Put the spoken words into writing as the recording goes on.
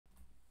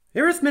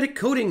Arithmetic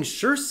coding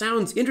sure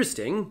sounds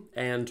interesting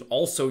and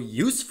also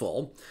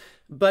useful,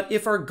 but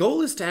if our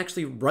goal is to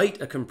actually write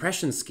a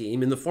compression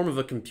scheme in the form of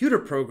a computer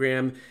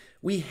program,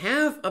 we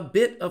have a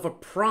bit of a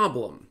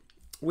problem,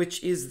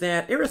 which is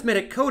that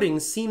arithmetic coding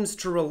seems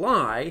to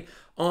rely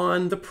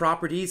on the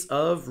properties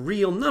of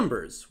real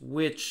numbers,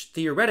 which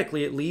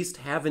theoretically at least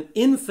have an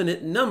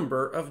infinite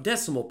number of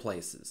decimal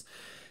places.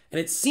 And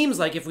it seems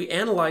like if we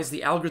analyze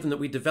the algorithm that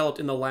we developed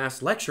in the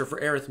last lecture for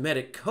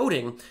arithmetic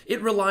coding,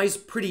 it relies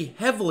pretty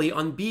heavily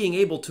on being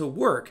able to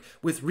work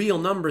with real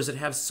numbers that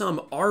have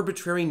some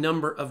arbitrary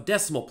number of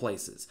decimal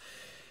places.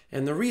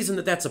 And the reason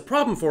that that's a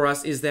problem for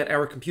us is that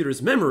our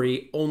computer's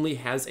memory only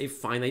has a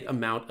finite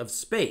amount of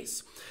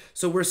space.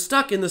 So we're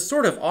stuck in the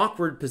sort of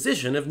awkward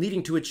position of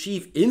needing to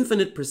achieve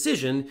infinite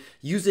precision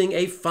using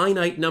a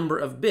finite number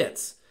of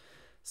bits.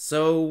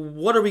 So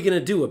what are we going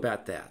to do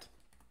about that?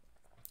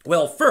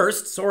 Well,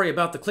 first, sorry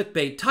about the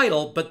clickbait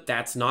title, but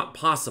that's not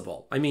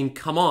possible. I mean,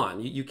 come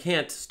on, you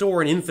can't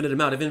store an infinite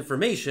amount of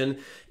information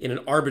in an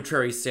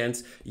arbitrary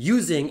sense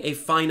using a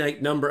finite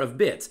number of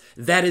bits.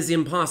 That is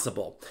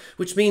impossible.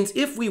 Which means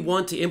if we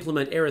want to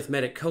implement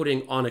arithmetic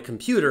coding on a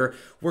computer,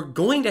 we're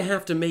going to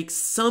have to make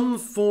some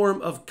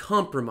form of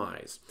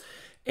compromise.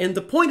 And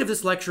the point of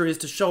this lecture is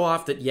to show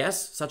off that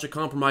yes, such a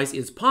compromise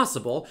is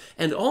possible,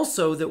 and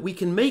also that we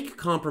can make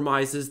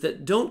compromises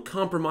that don't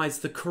compromise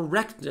the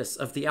correctness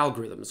of the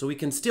algorithm, so we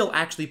can still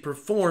actually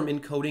perform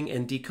encoding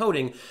and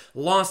decoding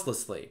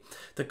losslessly.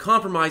 The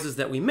compromises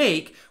that we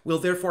make will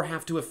therefore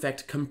have to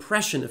affect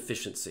compression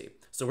efficiency.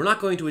 So we're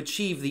not going to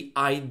achieve the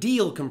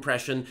ideal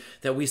compression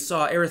that we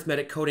saw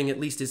arithmetic coding at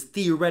least is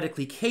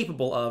theoretically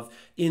capable of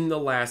in the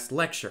last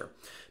lecture.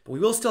 But we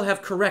will still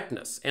have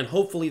correctness, and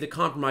hopefully the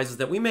compromises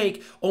that we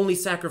make only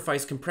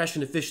sacrifice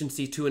compression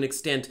efficiency to an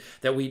extent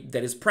that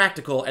is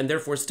practical and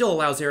therefore still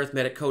allows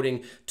arithmetic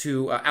coding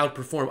to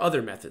outperform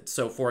other methods.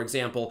 So for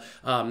example,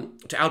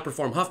 to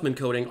outperform Huffman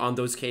coding on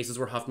those cases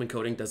where Huffman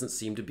coding doesn't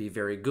seem to be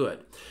very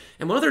good.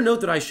 And one other note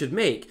that I should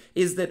make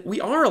is that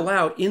we are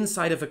allowed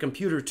inside of a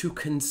computer to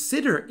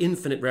consider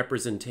infinite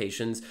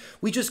representations.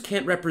 We just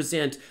can't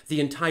represent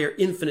the entire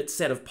infinite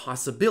set of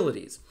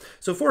possibilities.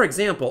 So for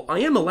example, I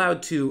am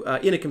allowed to,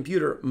 in a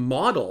computer,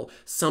 model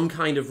some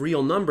kind of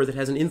real number that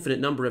has an infinite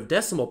number of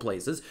decimal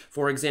places.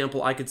 For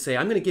example, I could say,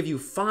 I'm going to give you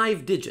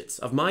 5 digits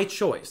of my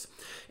choice.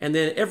 And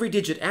then every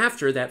digit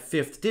after that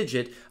 5th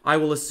digit, I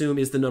will assume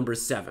is the number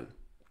 7.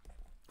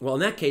 Well,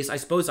 in that case, I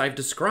suppose I've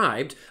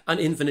described an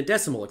infinite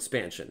decimal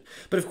expansion.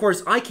 But of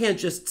course, I can't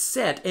just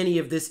set any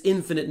of this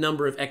infinite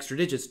number of extra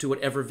digits to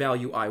whatever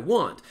value I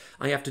want.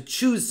 I have to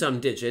choose some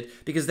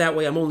digit, because that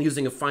way I'm only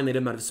using a finite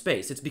amount of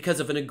space. It's because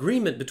of an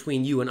agreement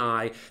between you and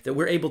I that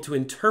we're able to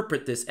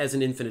interpret this as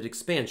an infinite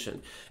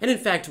expansion. And in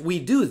fact, we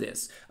do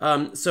this.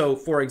 So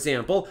for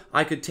example,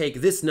 I could take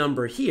this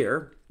number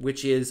here,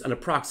 which is an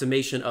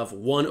approximation of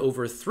 1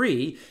 over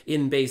 3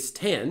 in base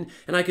 10,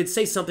 and I could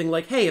say something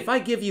like, hey, if I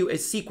give you a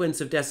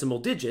sequence of decimal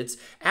digits,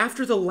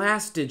 after the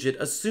last digit,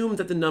 assume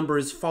that the number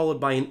is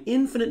followed by an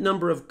infinite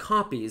number of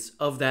copies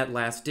of that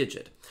last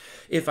digit.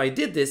 If I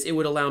did this, it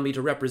would allow me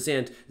to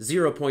represent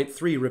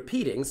 0.3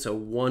 repeating, so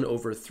 1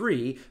 over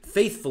 3,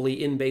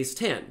 faithfully in base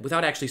 10,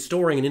 without actually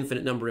storing an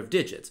infinite number of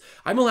digits.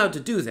 I'm allowed to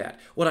do that.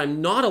 What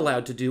I'm not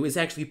allowed to do is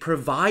actually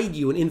provide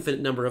you an infinite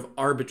number of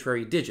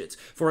arbitrary digits.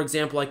 For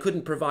example, I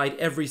couldn't provide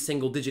every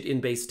single digit in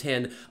base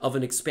 10 of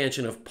an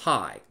expansion of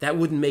pi. That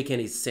wouldn't make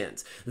any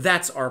sense.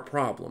 That's our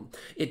problem.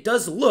 It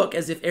does look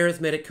as if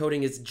arithmetic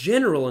coding is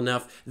general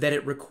enough that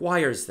it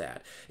requires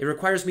that. It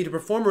requires me to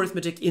perform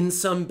arithmetic in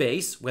some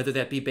base, whether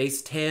that be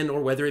base 10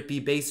 or whether it be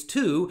base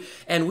 2,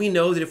 and we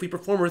know that if we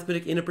perform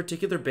arithmetic in a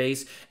particular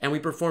base and we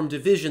perform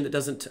division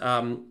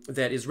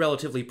that is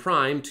relatively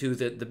prime to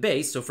the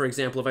base, so for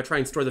example, if I try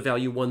and store the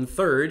value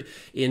 1/3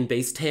 in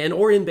base 10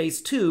 or in base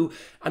 2,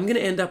 I'm going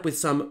to end up with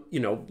some,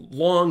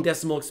 long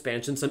decimal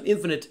expansion, some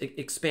infinite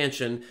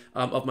expansion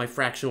of my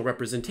fractional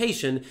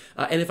representation,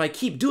 and if I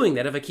keep doing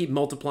that, if I keep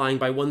multiplying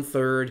by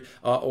 1/3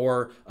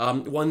 or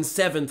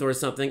 1/7 or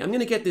something, I'm going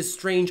to get this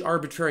strange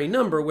arbitrary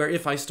number where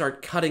if I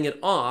start cutting it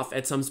off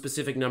at some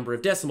specific number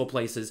of decimal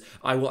places,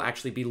 I will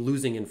actually be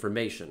losing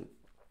information.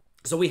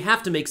 So we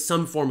have to make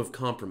some form of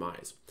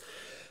compromise.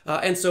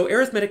 And so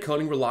arithmetic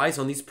coding relies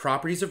on these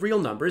properties of real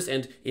numbers,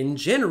 and in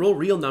general,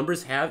 real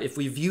numbers have, if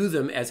we view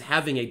them as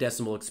having a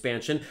decimal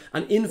expansion,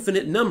 an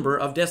infinite number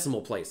of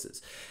decimal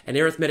places. And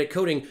arithmetic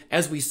coding,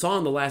 as we saw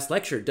in the last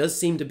lecture, does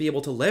seem to be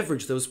able to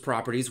leverage those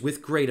properties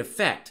with great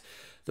effect.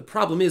 The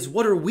problem is,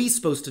 what are we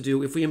supposed to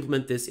do if we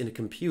implement this in a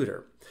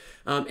computer?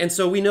 And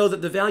so we know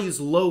that the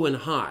values low and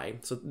high,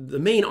 so the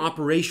main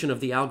operation of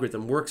the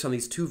algorithm works on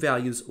these two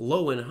values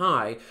low and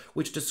high,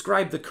 which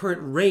describe the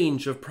current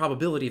range of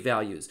probability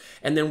values.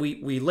 And then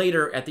we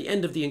later, at the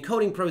end of the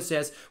encoding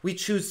process, we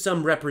choose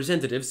some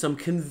representative, some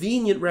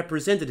convenient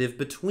representative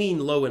between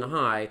low and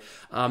high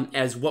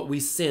as what we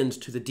send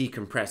to the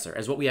decompressor,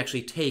 as what we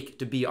actually take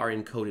to be our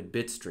encoded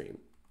bit stream.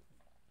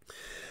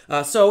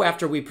 So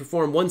after we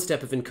perform one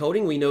step of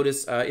encoding, we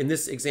notice in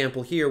this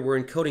example here,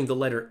 we're encoding the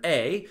letter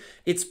A.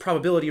 Its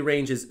probability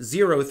range is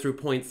 0 through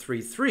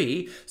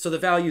 0.33. So the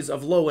values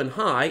of low and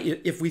high,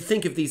 if we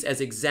think of these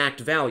as exact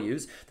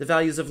values, the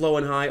values of low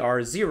and high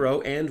are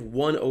 0 and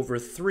 1 over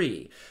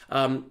 3.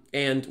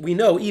 And we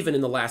know even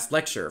in the last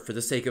lecture, for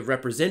the sake of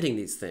representing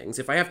these things,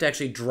 if I have to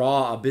actually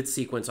draw a bit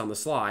sequence on the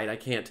slide, I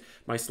can't,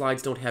 my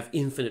slides don't have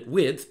infinite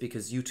width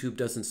because YouTube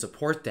doesn't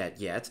support that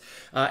yet.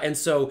 And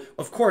so,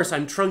 of course,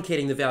 I'm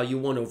truncating the value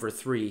 1 over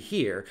 3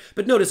 here.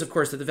 But notice, of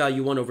course, that the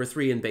value 1 over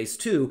 3 in base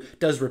 2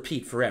 does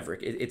repeat forever.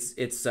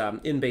 It's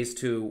in base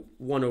 2,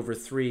 1 over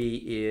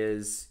 3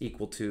 is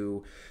equal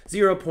to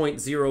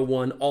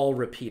 0.01, all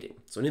repeating.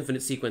 So an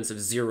infinite sequence of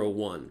 0,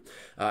 1.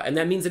 And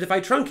that means that if I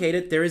truncate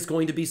it, there is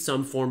going to be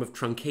some form of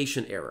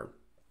truncation error.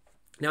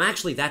 Now,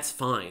 actually, that's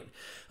fine.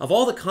 Of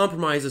all the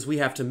compromises we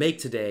have to make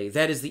today,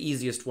 that is the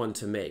easiest one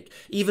to make.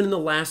 Even in the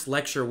last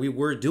lecture, we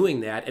were doing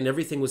that and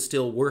everything was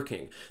still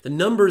working. The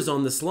numbers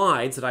on the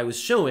slides that I was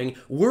showing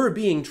were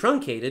being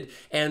truncated,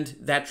 and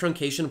that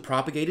truncation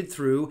propagated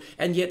through,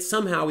 and yet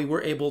somehow we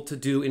were able to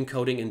do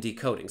encoding and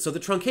decoding. So the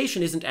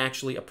truncation isn't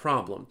actually a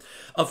problem.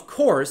 Of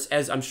course,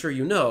 as I'm sure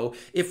you know,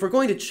 if we're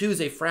going to choose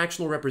a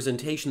fractional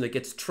representation that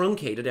gets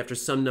truncated after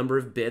some number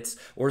of bits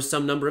or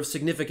some number of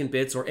significant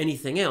bits or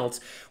anything else,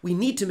 we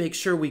need to make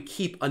sure we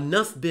keep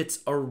enough bits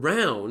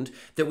around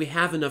that we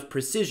have enough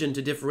precision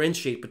to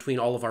differentiate between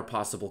all of our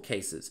possible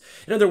cases.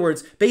 In other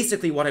words,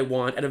 basically what I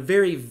want at a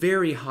very,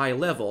 very high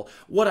level,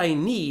 what I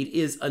need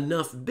is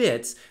enough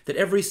bits that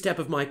every step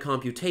of my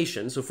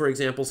computation, so for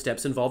example,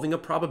 steps involving a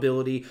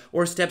probability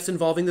or steps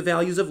involving the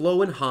values of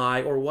low and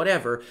high or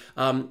whatever,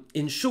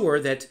 ensure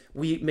that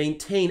we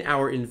maintain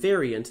our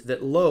invariant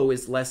that low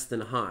is less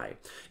than high.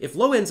 If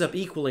low ends up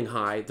equaling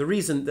high, the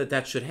reason that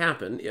that should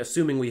happen,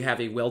 assuming we have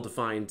a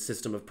well-defined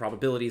system of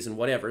probabilities and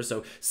whatever,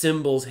 so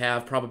symbols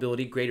have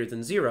probability greater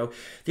than 0,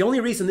 the only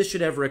reason this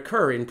should ever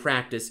occur in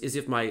practice is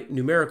if my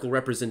numerical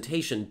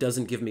representation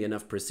doesn't give me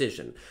enough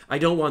precision. I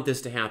don't want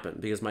this to happen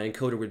because my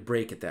encoder would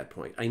break at that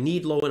point. I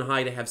need low and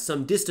high to have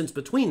some distance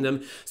between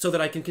them so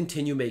that I can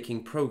continue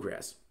making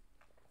progress.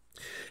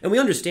 And we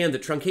understand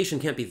that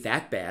truncation can't be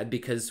that bad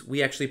because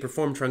we actually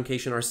perform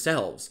truncation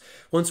ourselves.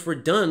 Once we're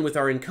done with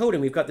our encoding,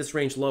 we've got this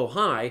range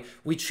low-high,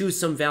 we choose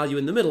some value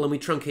in the middle and we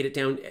truncate it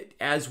down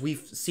as we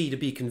see to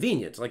be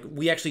convenient. Like,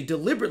 we actually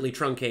deliberately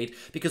truncate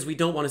because we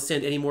don't want to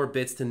send any more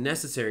bits than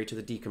necessary to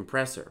the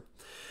decompressor.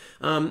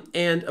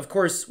 And of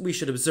course, we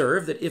should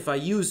observe that if I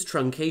use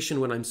truncation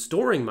when I'm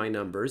storing my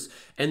numbers,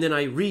 and then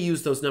I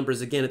reuse those numbers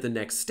again at the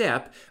next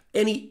step,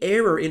 any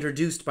error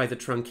introduced by the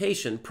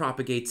truncation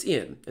propagates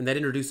in, and that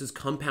introduces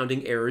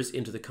compounding errors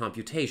into the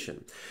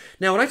computation.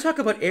 Now, when I talk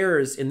about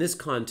errors in this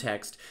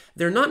context,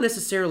 they're not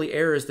necessarily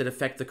errors that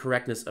affect the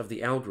correctness of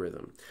the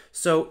algorithm.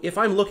 So if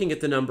I'm looking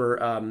at the number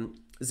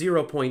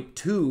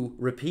 0.2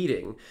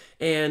 repeating,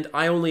 and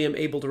I only am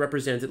able to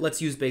represent it,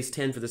 let's use base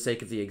 10 for the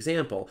sake of the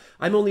example,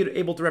 I'm only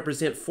able to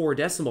represent 4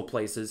 decimal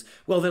places,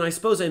 well then I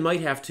suppose I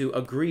might have to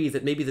agree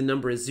that maybe the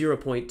number is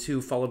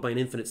 0.2 followed by an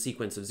infinite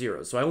sequence of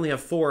zeros. So I only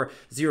have 4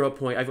 I've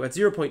got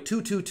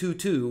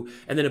 0.2222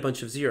 and then a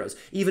bunch of zeros.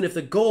 Even if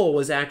the goal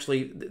was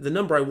actually, the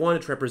number I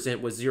wanted to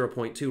represent was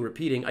 0.2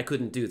 repeating, I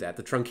couldn't do that.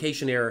 The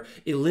truncation error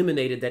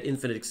eliminated that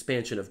infinite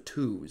expansion of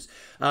 2's.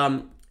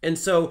 And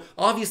so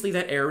obviously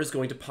that error is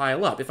going to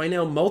pile up. If I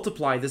now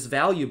multiply this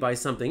value by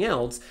something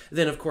else,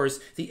 then of course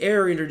the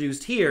error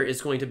introduced here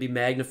is going to be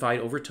magnified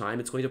over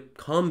time. It's going to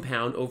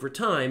compound over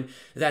time.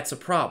 That's a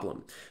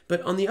problem.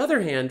 But on the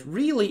other hand,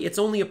 really it's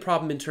only a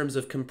problem in terms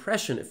of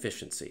compression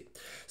efficiency.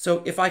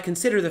 So if I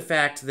consider the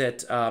fact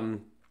that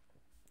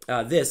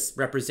this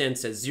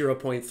represents as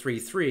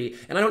 0.33,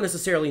 and I don't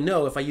necessarily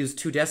know if I use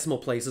 2 decimal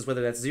places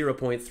whether that's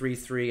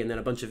 0.33 and then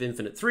a bunch of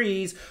infinite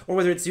 3's, or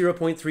whether it's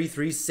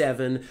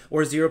 0.337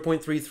 or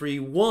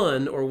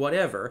 0.331 or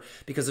whatever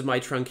because of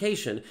my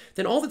truncation,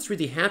 then all that's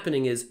really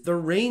happening is the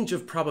range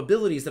of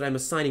probabilities that I'm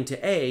assigning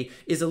to A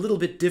is a little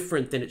bit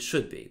different than it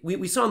should be.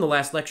 We saw in the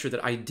last lecture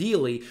that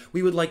ideally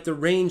we would like the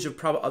range of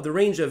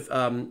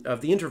the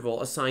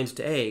interval assigned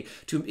to A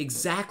to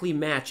exactly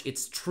match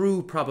its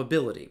true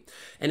probability.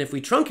 And if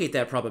we truncate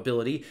that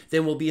probability,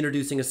 then we'll be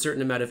introducing a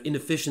certain amount of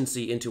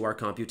inefficiency into our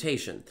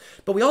computation.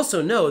 But we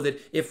also know that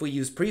if we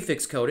use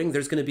prefix coding,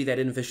 there's going to be that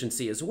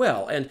inefficiency as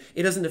well, and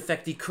it doesn't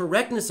affect the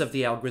correctness of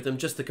the algorithm,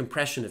 just the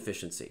compression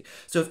efficiency.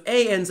 So if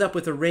A ends up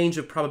with a range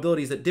of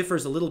probabilities that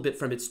differs a little bit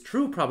from its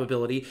true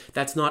probability,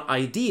 that's not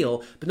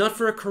ideal, but not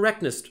for a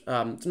correctness,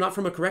 not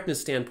from a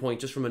correctness standpoint,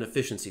 just from an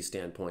efficiency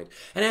standpoint.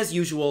 And as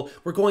usual,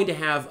 we're going to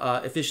have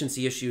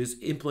efficiency issues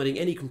implementing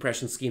any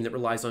compression scheme that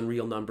relies on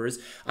real numbers.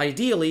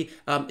 Ideally,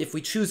 if we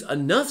choose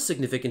enough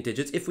significant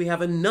digits, if we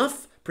have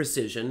enough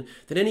precision,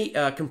 then any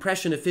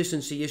compression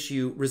efficiency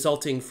issue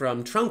resulting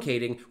from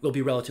truncating will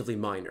be relatively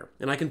minor.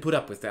 And I can put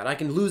up with that. I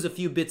can lose a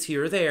few bits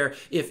here or there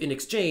if in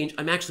exchange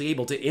I'm actually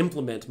able to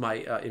implement my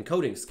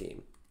encoding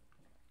scheme.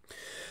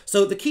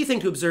 So the key thing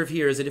to observe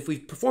here is that if we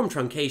perform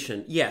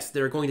truncation, yes,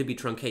 there are going to be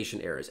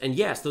truncation errors. And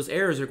yes, those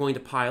errors are going to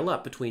pile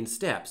up between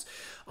steps.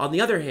 On the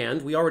other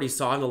hand, we already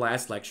saw in the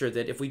last lecture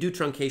that if we do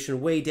truncation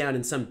way down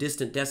in some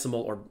distant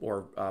decimal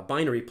or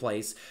binary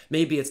place,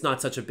 maybe it's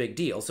not such a big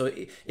deal. So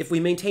if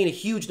we maintain a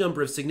huge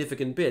number of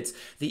significant bits,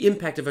 the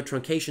impact of a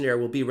truncation error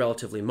will be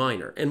relatively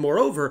minor. And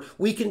moreover,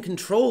 we can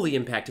control the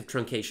impact of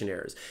truncation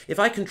errors. If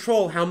I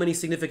control how many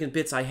significant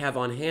bits I have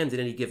on hand at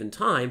any given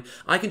time,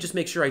 I can just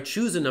make sure I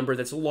choose a number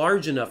that's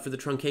large enough for the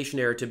truncation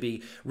error to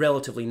be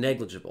relatively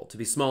negligible, to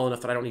be small enough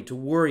that I don't need to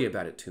worry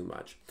about it too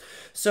much.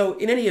 So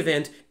in any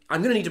event,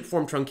 I'm going to need to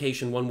perform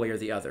truncation one way or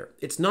the other.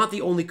 It's not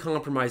the only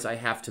compromise I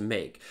have to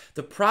make.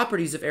 The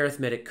properties of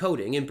arithmetic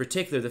coding, in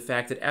particular the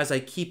fact that as I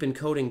keep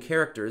encoding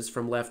characters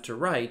from left to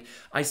right,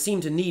 I seem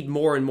to need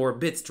more and more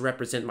bits to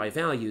represent my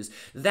values,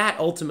 that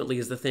ultimately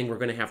is the thing we're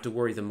going to have to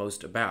worry the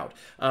most about.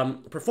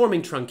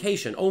 Performing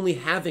truncation, only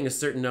having a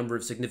certain number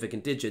of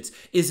significant digits,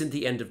 isn't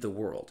the end of the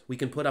world. We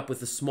can put up with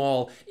the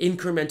small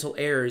incremental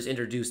errors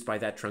introduced by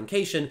that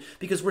truncation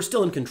because we're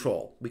still in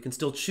control. We can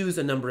still choose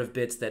a number of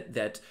bits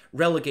that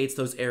relegates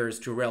those errors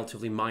to a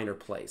relatively minor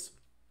place.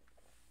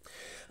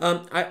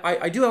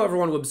 I do, however,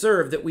 want to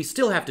observe that we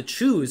still have to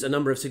choose a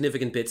number of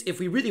significant bits. If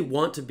we really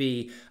want to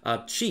be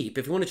cheap,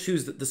 if we want to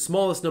choose the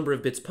smallest number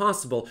of bits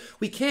possible,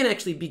 we can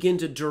actually begin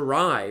to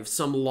derive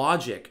some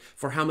logic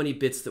for how many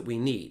bits that we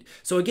need.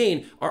 So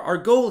again, our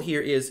goal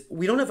here is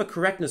we don't have a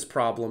correctness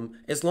problem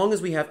as long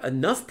as we have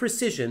enough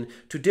precision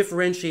to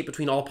differentiate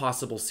between all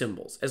possible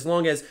symbols. As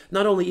long as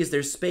not only is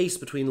there space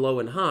between low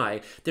and high,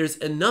 there's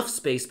enough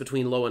space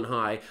between low and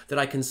high that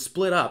I can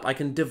split up, I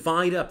can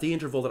divide up the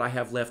interval that I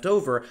have left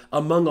over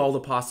among all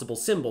the possible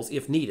symbols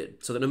if needed,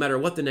 so that no matter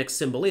what the next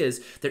symbol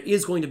is, there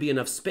is going to be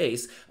enough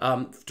space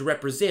to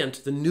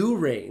represent the new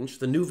range,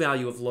 the new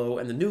value of low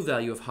and the new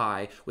value of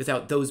high,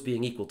 without those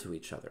being equal to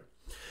each other.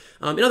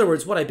 In other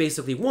words, what I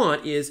basically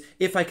want is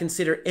if I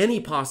consider any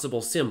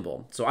possible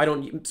symbol, so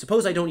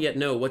suppose I don't yet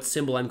know what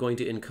symbol I'm going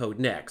to encode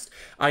next.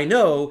 I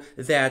know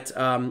that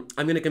I'm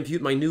going to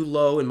compute my new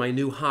low and my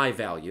new high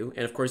value,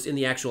 and of course in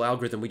the actual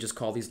algorithm we just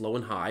call these low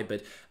and high,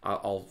 but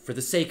for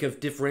the sake of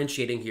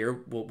differentiating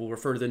here, we'll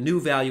refer to the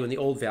new value and the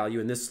old value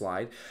in this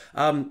slide.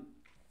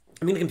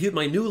 I'm going to compute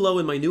my new low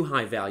and my new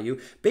high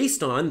value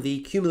based on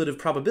the cumulative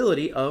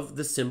probability of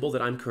the symbol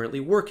that I'm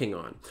currently working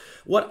on.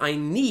 What I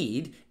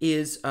need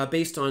is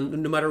based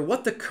on no matter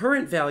what the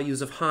current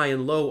values of high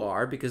and low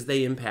are, because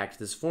they impact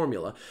this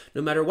formula,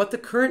 no matter what the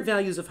current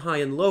values of high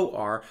and low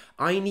are,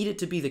 I need it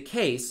to be the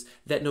case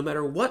that no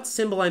matter what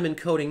symbol I'm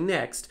encoding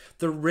next,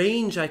 the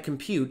range I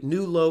compute,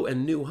 new low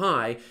and new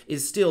high,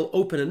 is still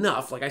open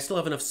enough, like I still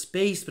have enough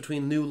space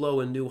between new low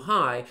and new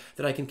high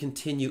that I can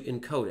continue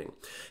encoding.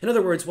 In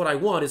other words, what I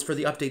want is for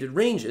the updated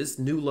ranges,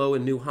 new low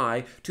and new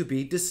high, to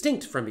be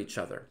distinct from each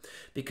other.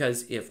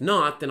 Because if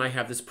not, then I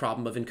have this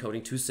problem of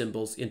encoding two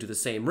symbols into the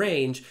same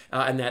range,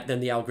 and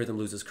then the algorithm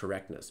loses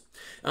correctness.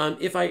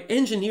 If I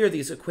engineer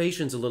these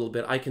equations a little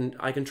bit, I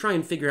can try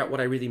and figure out what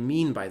I really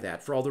mean by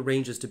that, for all the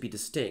ranges to be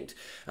distinct.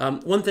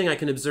 One thing I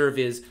can observe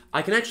is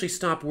I can actually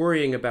stop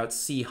worrying about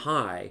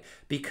CHigh,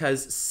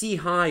 because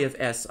CHigh of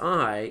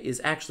SI is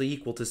actually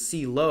equal to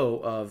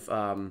CLow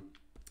of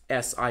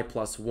SI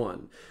plus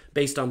 1,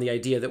 based on the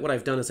idea that what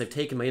I've done is I've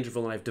taken my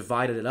interval and I've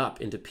divided it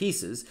up into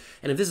pieces.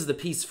 And if this is the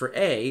piece for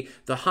A,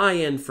 the high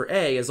end for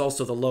A is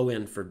also the low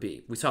end for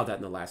B. We saw that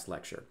in the last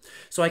lecture.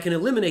 So I can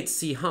eliminate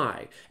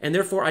CHigh, and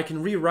therefore I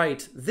can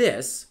rewrite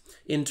this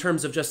in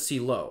terms of just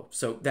CLow.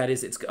 So that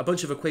is, it's a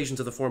bunch of equations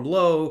of the form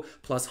low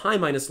plus high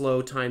minus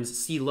low times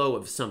CLow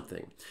of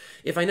something.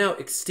 If I now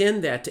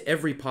extend that to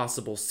every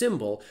possible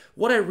symbol,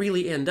 what I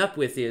really end up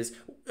with is,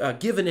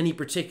 given any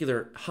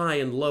particular high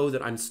and low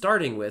that I'm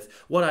starting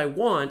with, what I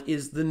want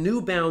is the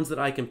new bounds that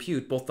I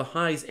compute, both the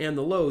highs and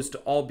the lows, to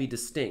all be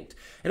distinct.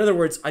 In other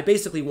words, I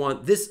basically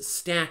want this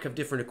stack of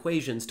different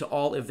equations to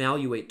all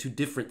evaluate to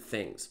different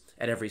things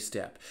at every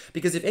step.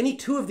 Because if any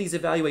two of these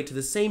evaluate to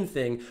the same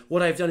thing,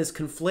 what I've done is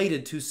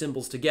conflated two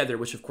symbols together,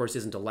 which of course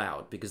isn't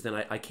allowed, because then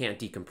I can't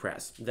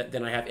decompress.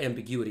 Then I have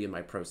ambiguity in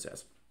my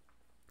process.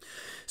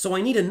 So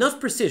I need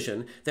enough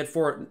precision that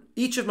for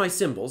each of my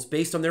symbols,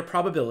 based on their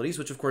probabilities,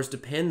 which of course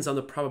depends on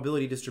the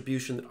probability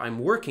distribution that I'm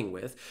working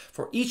with,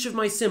 for each of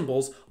my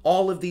symbols,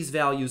 all of these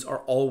values are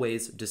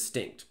always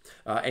distinct.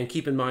 And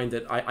keep in mind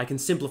that I can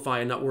simplify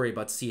and not worry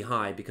about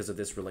CHigh because of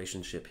this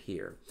relationship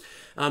here.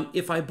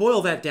 If I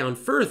boil that down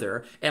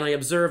further, and I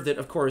observe that,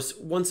 of course,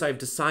 once I've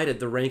decided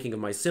the ranking of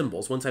my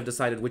symbols, once I've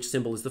decided which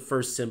symbol is the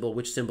first symbol,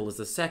 which symbol is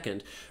the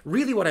second,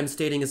 really what I'm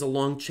stating is a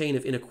long chain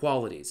of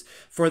inequalities.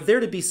 For there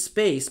to be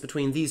space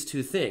between these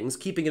two things,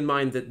 keeping in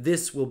mind that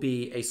this will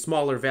be a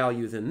smaller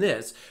value than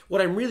this,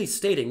 what I'm really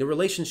stating, the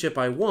relationship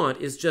I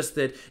want, is just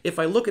that if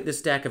I look at this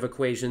stack of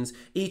equations,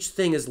 each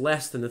thing is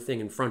less than the thing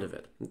in front of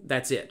it.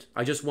 That's it.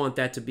 I just want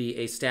that to be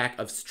a stack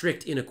of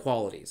strict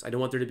inequalities. I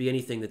don't want there to be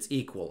anything that's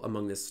equal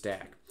among this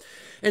stack.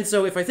 And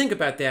so if I think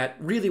about that,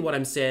 really what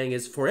I'm saying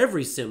is for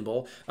every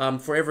symbol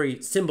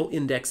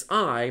index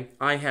I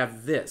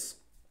have this.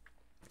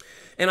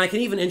 And I can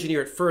even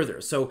engineer it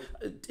further. So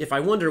if I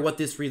wonder what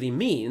this really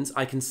means,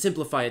 I can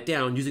simplify it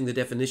down using the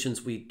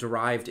definitions we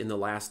derived in the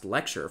last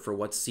lecture for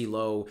what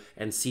C-low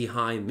and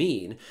C-high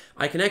mean.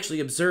 I can actually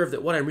observe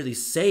that what I'm really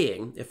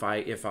saying, if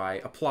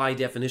I apply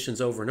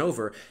definitions over and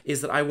over,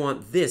 is that I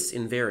want this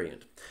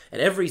invariant.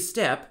 At every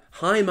step,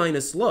 high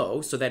minus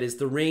low, so that is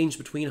the range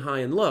between high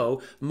and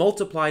low,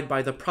 multiplied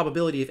by the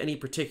probability of any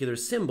particular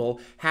symbol,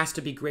 has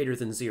to be greater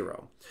than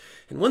 0.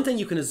 And one thing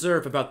you can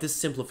observe about this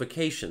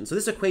simplification, so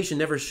this equation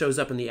never shows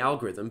up in the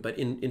algorithm, but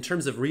in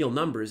terms of real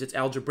numbers, it's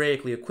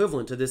algebraically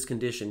equivalent to this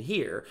condition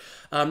here.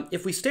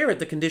 If we stare at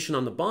the condition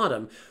on the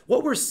bottom,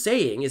 what we're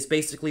saying is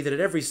basically that at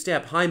every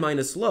step, high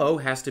minus low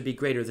has to be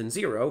greater than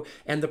 0,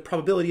 and the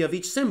probability of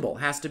each symbol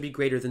has to be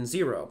greater than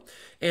 0.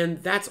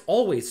 And that's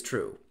always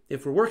true.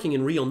 If we're working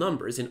in real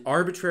numbers, in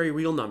arbitrary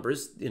real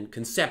numbers,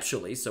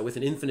 conceptually, so with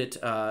an infinite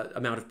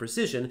amount of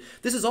precision,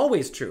 this is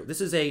always true.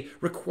 This is a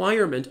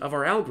requirement of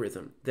our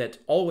algorithm, that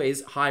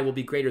always high will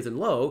be greater than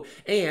low,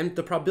 and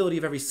the probability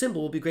of every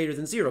symbol will be greater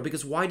than 0,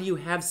 because why do you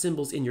have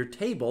symbols in your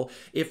table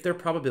if their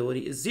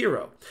probability is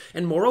 0?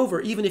 And moreover,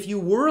 even if you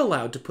were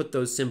allowed to put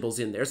those symbols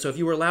in there, so if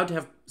you were allowed to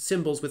have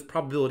symbols with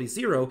probability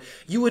 0,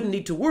 you wouldn't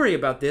need to worry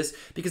about this,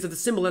 because if the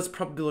symbol has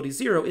probability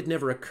 0, it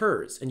never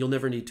occurs, and you'll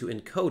never need to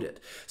encode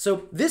it.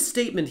 So this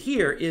statement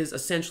here is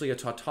essentially a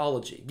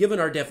tautology.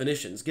 Given our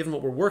definitions, given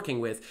what we're working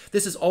with,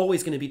 this is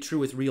always going to be true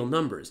with real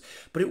numbers,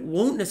 but it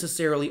won't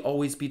necessarily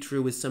always be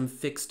true with some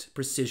fixed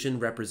precision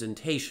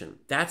representation.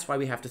 That's why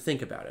we have to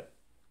think about it.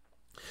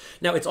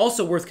 Now, it's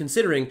also worth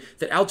considering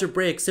that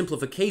algebraic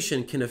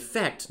simplification can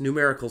affect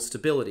numerical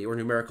stability or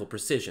numerical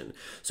precision.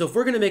 So if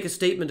we're going to make a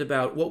statement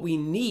about what we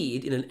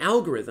need in an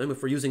algorithm,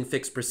 if we're using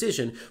fixed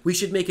precision, we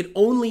should make it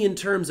only in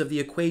terms of the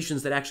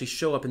equations that actually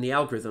show up in the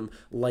algorithm,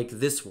 like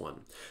this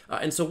one.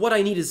 And so what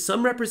I need is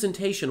some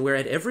representation where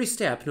at every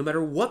step, no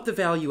matter what the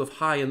value of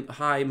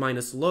high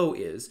minus low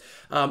is,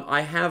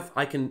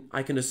 I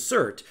can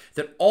assert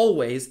that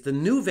always the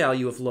new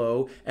value of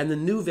low and the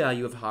new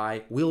value of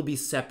high will be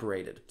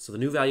separated. So the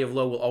new value of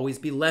low will always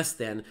be less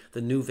than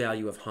the new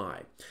value of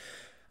high.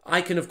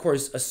 I can, of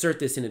course, assert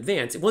this in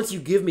advance. Once you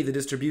give me the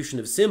distribution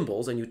of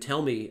symbols and you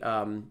tell me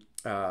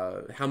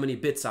how many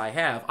bits I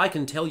have, I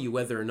can tell you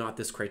whether or not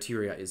this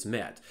criteria is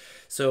met.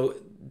 So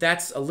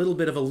that's a little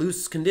bit of a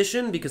loose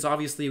condition, because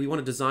obviously we want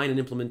to design an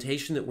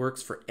implementation that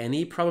works for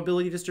any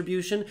probability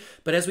distribution.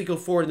 But as we go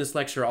forward in this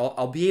lecture,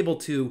 I'll be able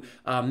to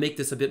make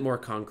this a bit more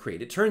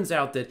concrete. It turns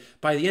out that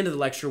by the end of the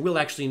lecture, we'll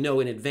actually know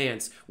in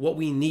advance what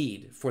we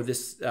need for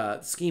this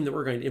scheme that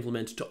we're going to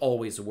implement to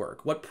always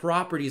work. What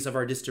properties of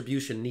our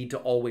distribution need to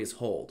always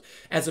hold,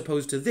 as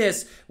opposed to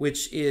this,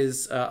 which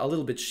is a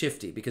little bit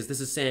shifty, because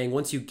this is saying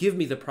once you give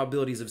me the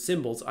probabilities of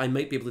symbols, I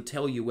might be able to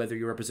tell you whether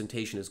your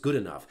representation is good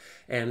enough.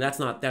 And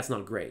that's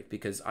not great,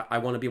 because I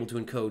want to be able to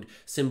encode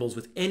symbols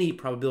with any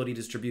probability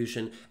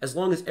distribution as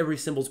long as every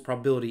symbol's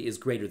probability is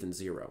greater than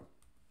 0.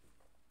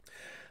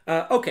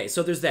 Okay,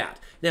 so there's that.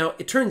 Now,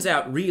 it turns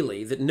out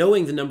really that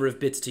knowing the number of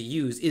bits to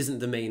use isn't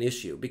the main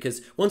issue,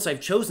 because once I've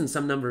chosen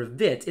some number of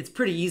bits, it's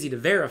pretty easy to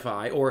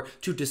verify or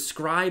to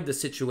describe the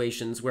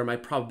situations where my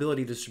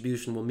probability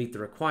distribution will meet the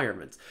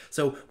requirements.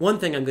 So one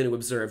thing I'm going to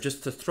observe,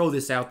 just to throw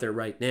this out there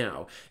right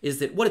now, is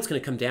that what it's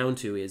going to come down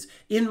to is,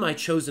 in my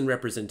chosen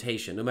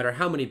representation, no matter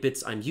how many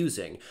bits I'm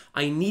using,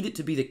 I need it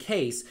to be the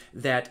case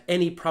that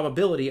any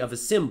probability of a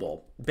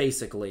symbol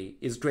basically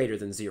is greater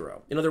than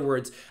 0. In other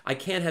words, I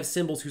can't have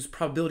symbols whose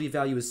probability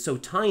value is so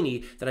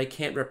tiny that I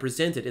can't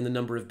represent it in the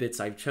number of bits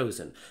I've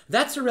chosen.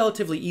 That's a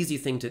relatively easy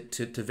thing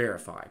to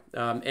verify.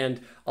 And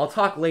I'll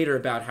talk later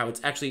about how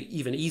it's actually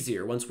even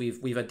easier once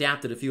we've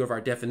adapted a few of our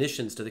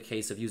definitions to the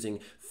case of using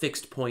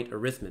fixed point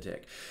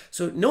arithmetic.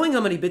 So knowing how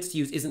many bits to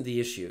use isn't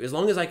the issue. As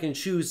long as I can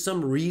choose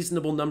some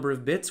reasonable number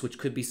of bits, which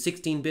could be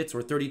 16 bits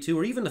or 32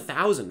 or even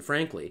 1,000,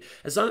 frankly,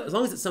 as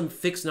long as it's some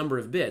fixed number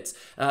of bits,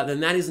 then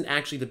that isn't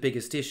actually the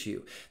biggest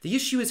issue. The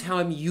issue is how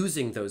I'm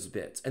using those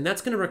bits, and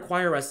that's going to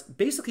require us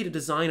basically to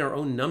design our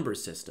own number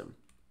system.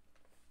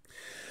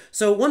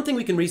 So one thing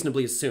we can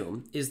reasonably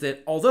assume is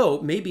that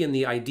although maybe in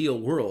the ideal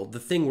world, the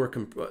thing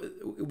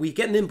we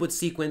get an input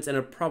sequence and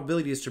a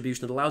probability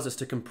distribution that allows us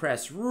to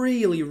compress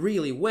really,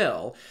 really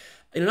well,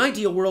 in an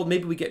ideal world,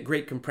 maybe we get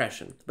great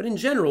compression. But in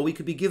general, we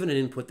could be given an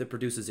input that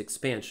produces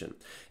expansion.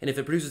 And if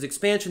it produces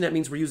expansion, that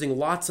means we're using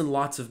lots and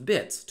lots of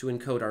bits to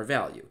encode our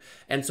value.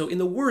 And so in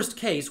the worst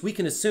case, we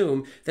can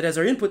assume that as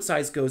our input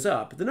size goes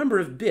up, the number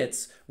of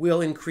bits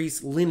will increase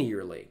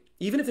linearly.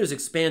 Even if there's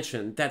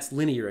expansion, that's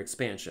linear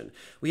expansion.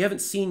 We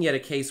haven't seen yet a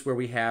case where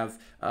we have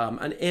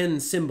an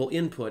n symbol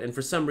input, and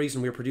for some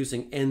reason we're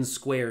producing n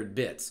squared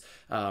bits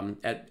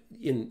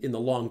in the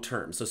long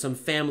term. So some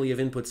family of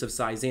inputs of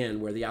size n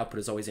where the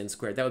output is always n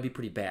squared. That would be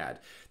pretty bad.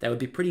 That would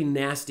be pretty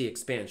nasty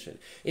expansion.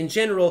 In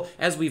general,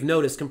 as we've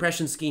noticed,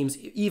 compression schemes,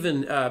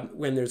 even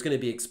when there's going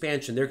to be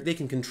expansion, they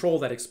can control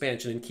that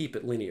expansion and keep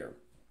it linear.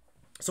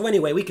 So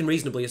anyway, we can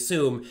reasonably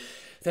assume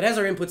that as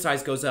our input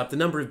size goes up, the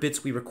number of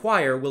bits we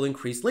require will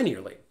increase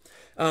linearly.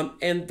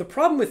 And the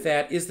problem with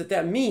that is that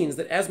that means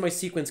that as my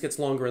sequence gets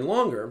longer and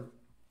longer,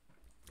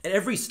 At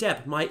every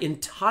step, my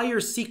entire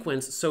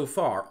sequence so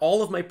far,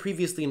 all of my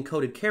previously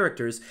encoded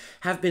characters,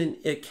 have been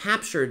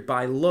captured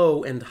by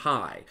low and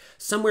high.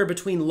 Somewhere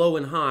between low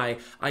and high,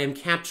 I am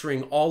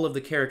capturing all of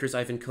the characters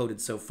I've encoded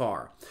so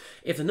far.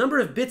 If the number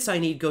of bits I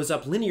need goes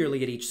up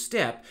linearly at each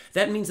step,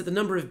 that means that the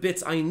number of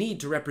bits I need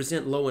to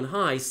represent low and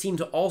high seem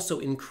to also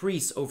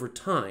increase over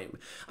time.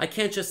 I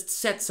can't just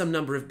set some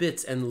number of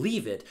bits and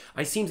leave it.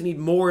 I seem to need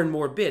more and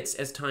more bits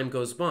as time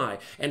goes by.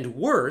 And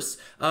worse,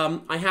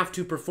 I have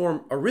to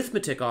perform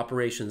arithmetic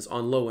operations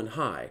on low and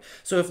high.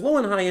 So if low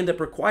and high end up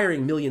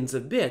requiring millions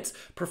of bits,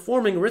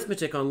 performing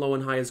arithmetic on low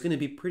and high is going to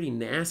be pretty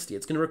nasty.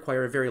 It's going to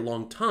require a very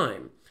long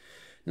time.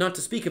 Not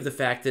to speak of the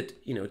fact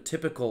that,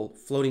 typical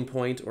floating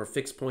point or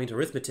fixed point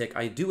arithmetic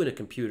I do in a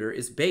computer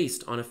is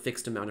based on a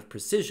fixed amount of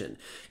precision.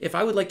 If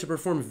I would like to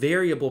perform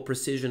variable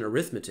precision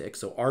arithmetic,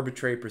 so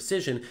arbitrary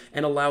precision,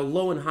 and allow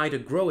low and high to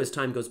grow as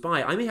time goes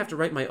by, I may have to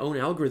write my own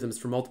algorithms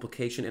for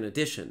multiplication and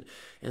addition.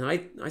 And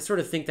I sort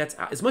of think that's,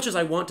 as much as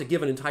I want to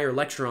give an entire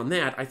lecture on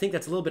that, I think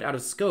that's a little bit out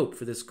of scope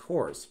for this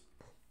course.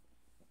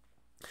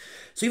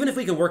 So even if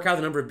we can work out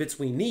the number of bits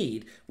we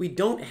need, we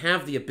don't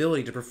have the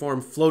ability to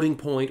perform floating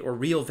point or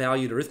real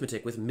valued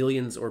arithmetic with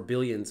millions or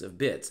billions of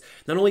bits.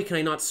 Not only can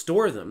I not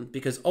store them,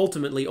 because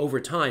ultimately over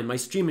time my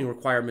streaming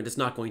requirement is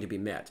not going to be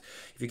met.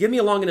 If you give me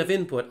a long enough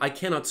input, I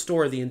cannot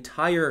store the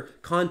entire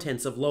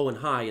contents of low and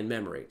high in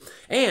memory.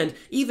 And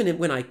even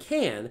when I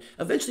can,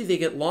 eventually they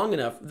get long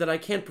enough that I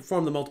can't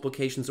perform the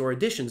multiplications or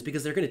additions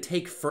because they're going to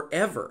take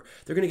forever.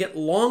 They're going to get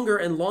longer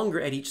and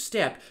longer at each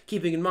step,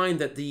 keeping in mind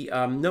that the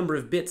number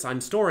of bits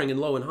I'm storing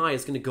in low and high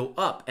is going to go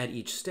up at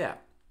each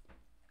step.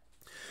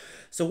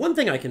 So one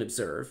thing I can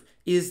observe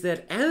is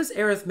that as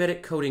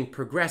arithmetic coding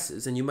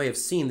progresses, and you may have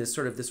seen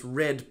this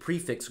red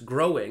prefix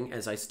growing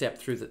as I step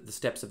through the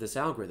steps of this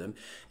algorithm,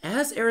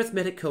 as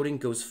arithmetic coding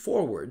goes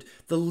forward,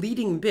 the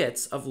leading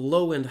bits of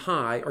low and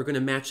high are going to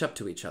match up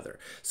to each other.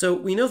 So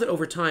we know that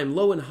over time,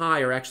 low and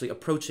high are actually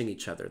approaching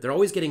each other. They're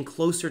always getting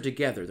closer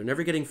together. They're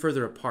never getting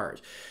further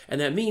apart.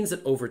 And that means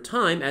that over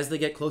time, as they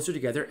get closer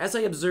together, as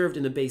I observed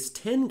in the base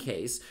 10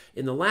 case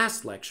in the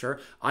last lecture,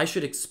 I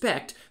should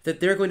expect that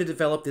they're going to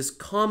develop this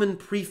common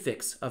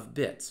prefix of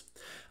bits.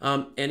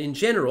 And in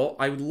general,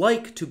 I would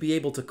like to be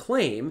able to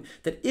claim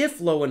that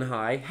if low and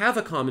high have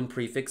a common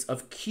prefix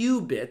of q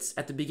bits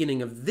at the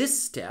beginning of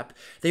this step,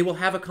 they will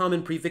have a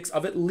common prefix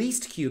of at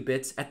least q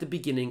bits at the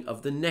beginning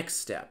of the next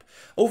step.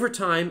 Over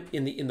time,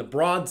 in the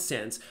broad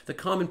sense, the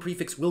common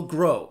prefix will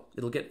grow.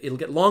 It'll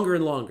get longer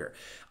and longer.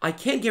 I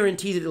can't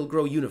guarantee that it'll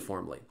grow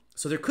uniformly.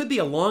 So there could be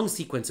a long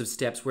sequence of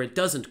steps where it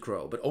doesn't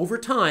grow, but over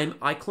time,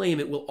 I claim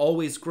it will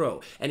always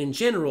grow. And in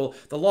general,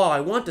 the law I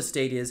want to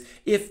state is,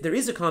 if there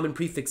is a common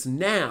prefix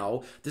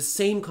now, the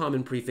same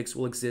common prefix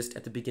will exist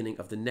at the beginning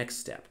of the next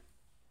step.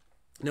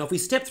 Now, if we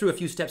step through a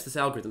few steps this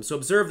algorithm, so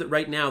observe that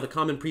right now the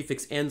common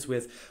prefix ends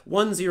with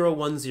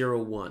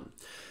 10101.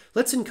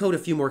 Let's encode a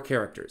few more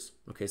characters.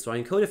 Okay, so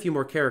I encode a few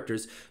more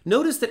characters.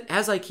 Notice that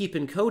as I keep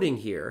encoding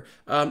here,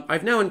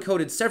 I've now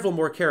encoded several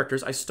more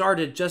characters. I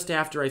started just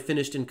after I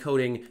finished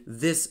encoding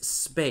this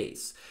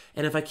space.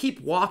 And if I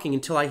keep walking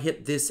until I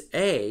hit this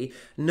A,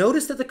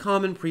 notice that the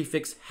common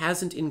prefix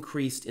hasn't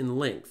increased in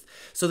length.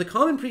 So the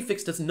common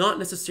prefix does not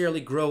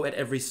necessarily grow at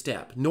every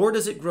step, nor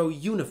does it grow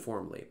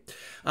uniformly.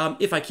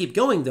 If I keep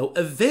going, though,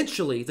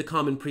 eventually the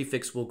common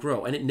prefix will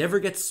grow, and it never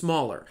gets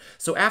smaller.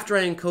 So after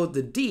I encode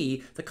the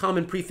D, the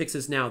common prefix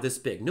is now this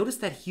big. Notice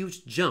that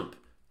huge jump.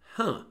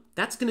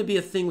 That's going to be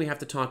a thing we have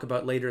to talk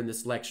about later in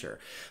this lecture.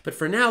 But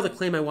for now, the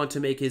claim I want to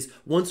make is,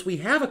 once we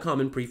have a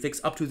common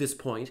prefix up to this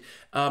point,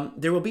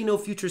 there will be no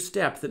future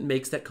step that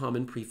makes that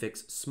common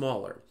prefix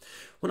smaller.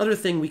 One other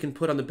thing we can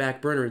put on the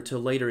back burner until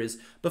later is,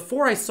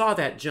 before I saw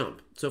that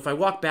jump, so if I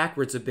walk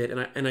backwards a bit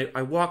and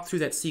I walk through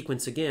that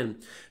sequence again,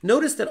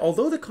 notice that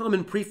although the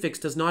common prefix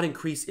does not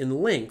increase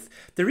in length,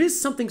 there is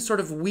something sort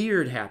of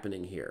weird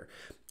happening here.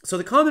 So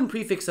the common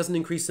prefix doesn't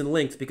increase in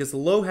length because the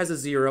low has a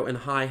 0 and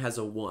high has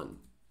a 1.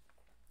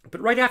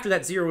 But right after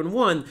that 0 and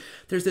 1,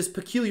 there's this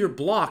peculiar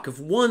block of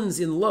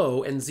 1s in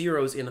low and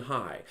 0s in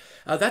high.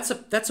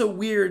 That's a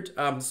weird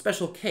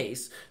special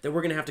case that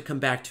we're going to have to come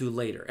back to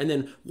later. And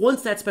then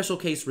once that special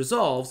case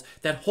resolves,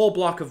 that whole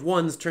block of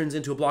 1s turns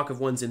into a block of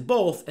 1s in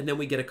both, and then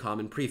we get a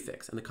common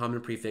prefix. And the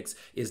common prefix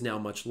is now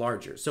much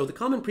larger. So the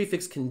common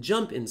prefix can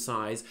jump in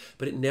size,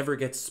 but it never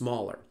gets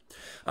smaller.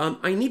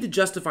 I need to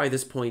justify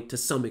this point to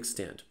some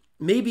extent.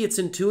 Maybe it's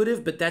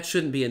intuitive, but that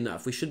shouldn't be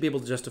enough. We should be able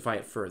to justify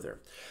it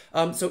further.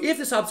 So if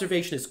this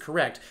observation is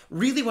correct,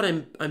 really what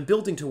I'm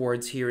building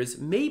towards here is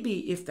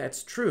maybe if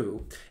that's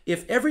true,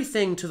 if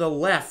everything to the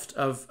left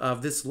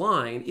of this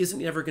line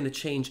isn't ever going to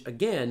change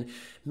again,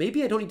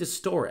 maybe I don't need to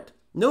store it.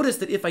 Notice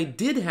that if I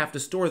did have to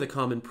store the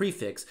common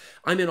prefix,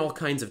 I'm in all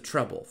kinds of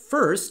trouble.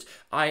 First,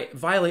 I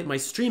violate my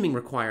streaming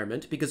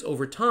requirement because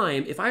over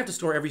time, if I have to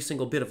store every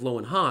single bit of low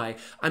and high,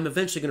 I'm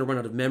eventually going to run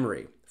out of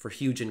memory for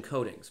huge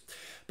encodings.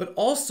 But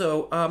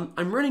also,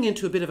 I'm running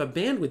into a bit of a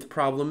bandwidth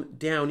problem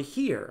down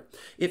here.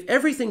 If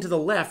everything to the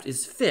left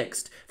is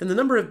fixed, then the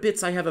number of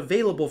bits I have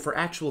available for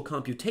actual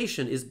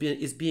computation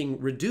is being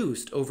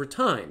reduced over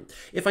time.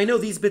 If I know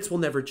these bits will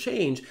never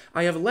change,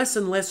 I have less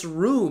and less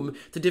room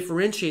to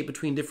differentiate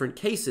between different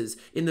cases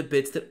in the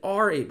bits that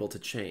are able to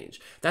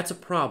change. That's a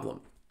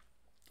problem.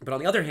 But on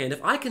the other hand,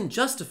 if I can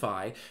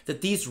justify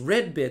that these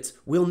red bits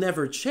will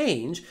never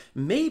change,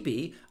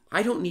 maybe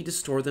I don't need to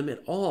store them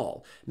at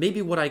all.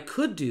 Maybe what I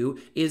could do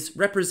is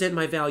represent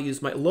my values,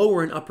 my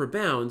lower and upper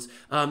bounds,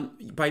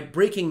 by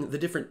breaking the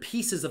different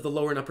pieces of the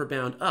lower and upper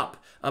bound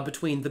up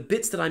between the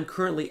bits that I'm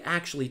currently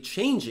actually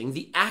changing,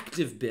 the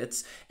active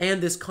bits, and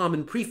this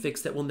common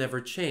prefix that will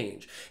never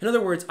change. In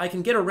other words, I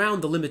can get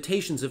around the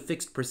limitations of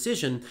fixed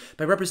precision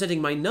by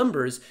representing my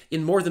numbers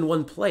in more than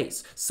one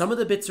place. Some of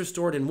the bits are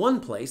stored in one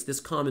place, this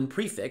common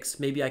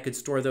prefix. Maybe I could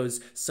store those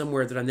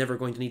somewhere that I'm never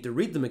going to need to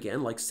read them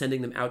again, like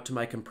sending them out to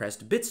my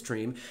compressed bit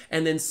stream,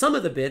 and then some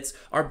of the bits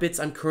are bits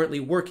I'm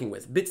currently working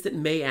with, bits that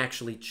may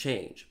actually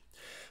change.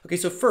 Okay,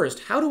 so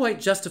first, how do I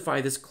justify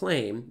this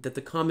claim that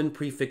the common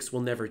prefix will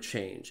never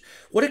change?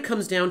 What it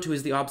comes down to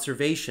is the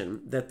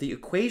observation that the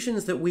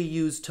equations that we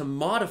use to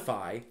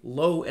modify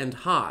low and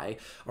high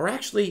are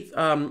actually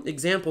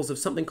examples of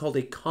something called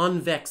a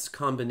convex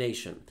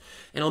combination.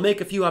 And I'll make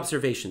a few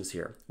observations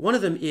here. One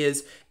of them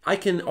is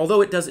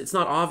although it's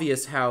not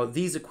obvious how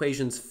these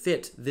equations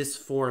fit this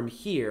form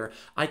here,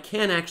 I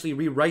can actually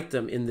rewrite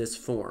them in this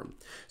form.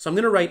 So I'm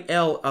going to write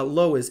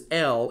low as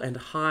L and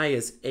high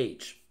as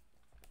H.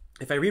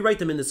 If I rewrite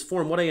them in this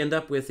form, what I end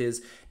up with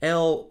is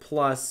L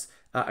plus,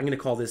 I'm going to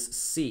call this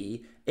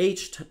C,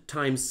 H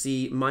times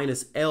C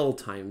minus L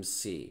times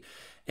C.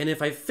 And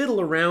if I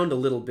fiddle around a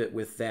little bit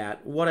with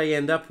that, what I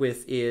end up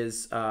with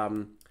is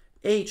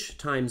H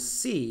times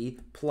C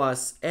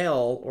plus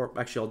L, or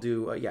actually I'll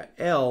do,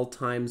 L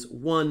times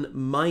 1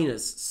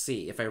 minus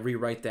C if I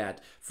rewrite that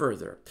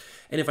further.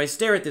 And if I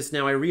stare at this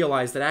now, I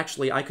realize that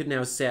actually I could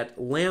now set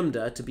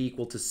lambda to be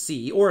equal to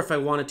C, or if I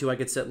wanted to, I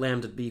could set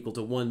lambda to be equal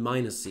to 1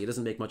 minus C. It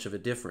doesn't make much of a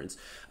difference.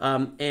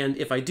 And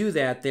if I do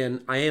that,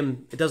 then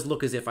it does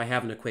look as if I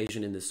have an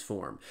equation in this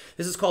form.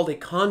 This is called a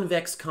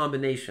convex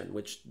combination,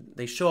 which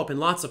they show up in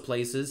lots of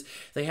places.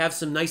 They have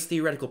some nice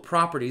theoretical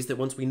properties that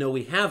once we know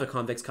we have a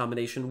convex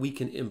combination, we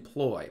can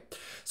employ.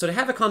 So to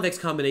have a convex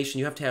combination,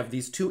 you have to have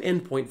these two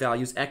endpoint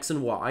values, x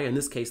and y. In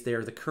this case,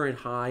 they're the current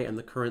high and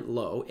the current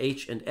low,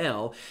 h and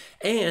l.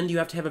 And you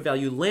have to have a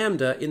value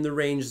lambda in the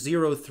range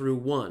 0 through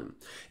 1.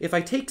 If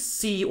I take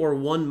c, or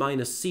 1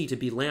 minus c, to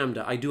be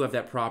lambda, I do have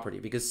that property,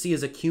 because c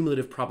is a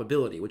cumulative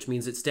probability, which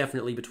means it's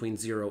definitely between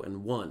 0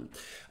 and 1.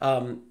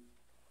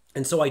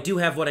 And so I do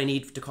have what I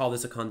need to call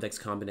this a convex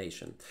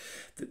combination.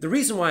 The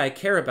reason why I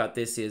care about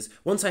this is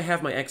once I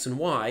have my x and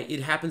y,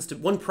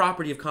 one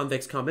property of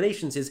convex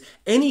combinations is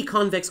any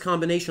convex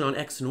combination on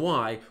x and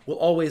y will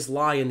always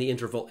lie in the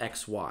interval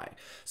x, y.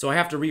 So I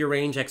have to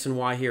rearrange x and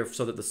y here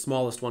so that the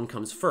smallest one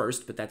comes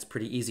first, but that's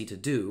pretty easy to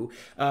do.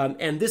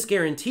 And this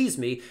guarantees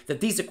me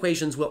that these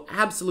equations will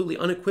absolutely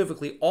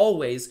unequivocally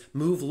always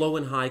move low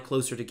and high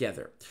closer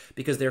together,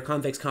 because they're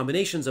convex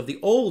combinations of the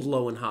old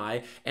low and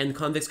high, and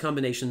convex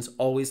combinations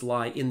always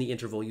lie in the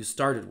interval you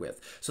started with.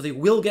 So they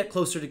will get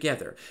closer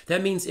together.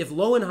 That means if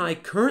low and high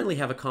currently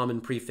have a common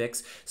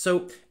prefix,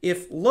 so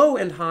if low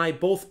and high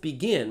both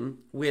begin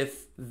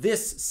with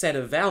this set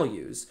of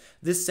values,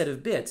 this set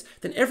of bits,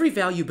 then every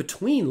value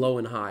between low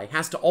and high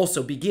has to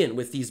also begin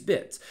with these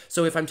bits.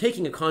 So if I'm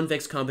taking a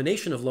convex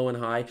combination of low and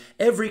high,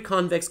 every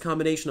convex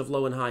combination of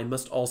low and high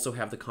must also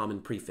have the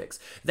common prefix.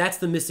 That's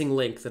the missing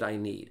link that I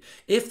need.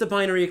 If the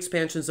binary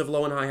expansions of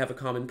low and high have a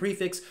common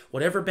prefix,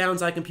 whatever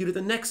bounds I compute at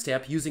the next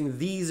step using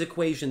these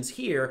equations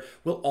here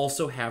will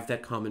also have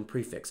that common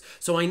prefix.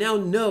 So I now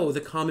know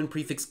the common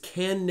prefix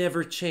can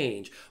never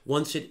change.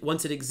 Once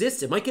it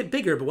exists, it might get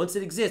bigger, but once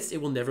it exists,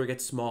 it will never get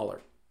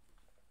smaller.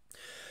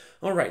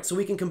 All right, so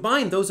we can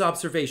combine those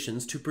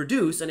observations to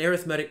produce an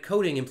arithmetic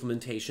coding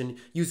implementation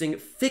using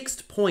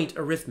fixed point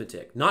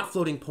arithmetic, not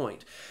floating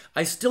point.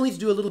 I still need to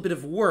do a little bit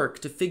of work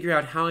to figure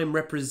out how I'm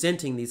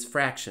representing these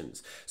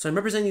fractions. So I'm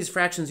representing these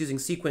fractions using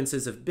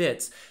sequences of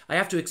bits. I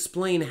have to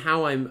explain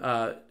how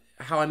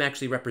I'm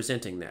actually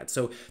representing that.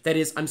 So that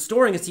is, I'm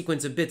storing a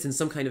sequence of bits in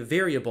some kind of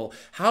variable.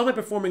 How am I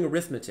performing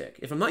arithmetic?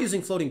 If I'm not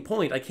using floating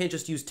point, I can't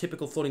just use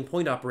typical floating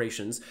point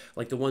operations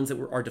like the ones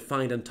that are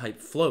defined on type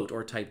float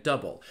or type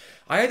double.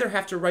 I either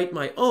have to write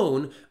my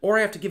own, or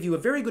I have to give you a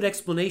very good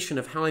explanation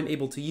of how I'm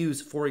able to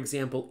use, for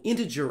example,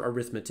 integer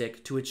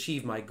arithmetic to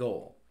achieve my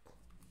goal.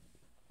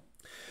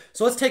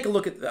 So let's take a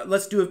look at,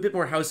 let's do a bit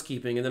more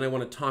housekeeping, and then I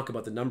want to talk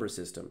about the number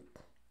system.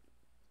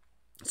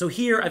 So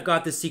here I've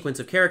got this sequence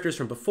of characters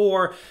from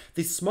before.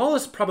 The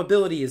smallest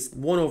probability is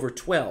 1 over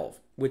 12,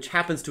 which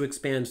happens to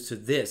expand to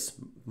this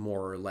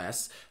more or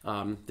less.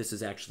 This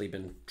has actually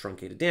been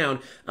truncated down.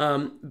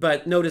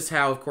 But notice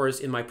how, of course,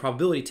 in my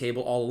probability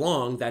table all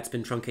along, that's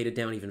been truncated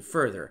down even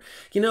further.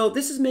 You know,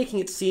 this is making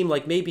it seem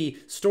like maybe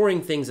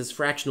storing things as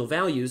fractional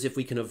values, if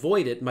we can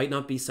avoid it, might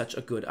not be such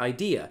a good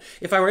idea.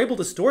 If I were able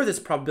to store this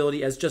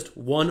probability as just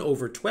 1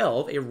 over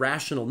 12, a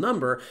rational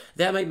number,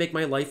 that might make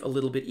my life a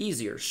little bit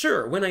easier.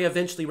 Sure, when I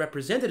eventually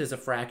represent it as a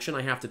fraction,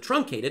 I have to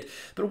truncate it,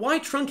 but why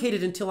truncate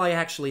it until I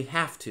actually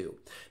have to?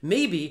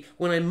 Maybe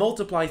when I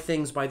multiply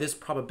things by this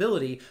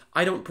probability,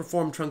 I don't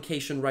perform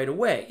truncation right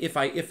away if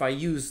I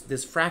use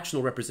this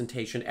fractional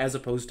representation as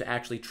opposed to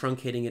actually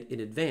truncating it in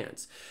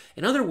advance.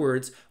 In other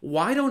words,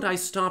 why don't I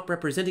stop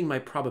representing my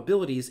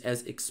probabilities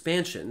as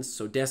expansions,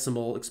 so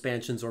decimal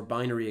expansions or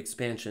binary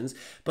expansions,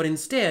 but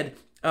instead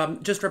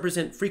just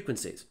represent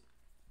frequencies?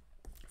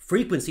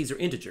 Frequencies are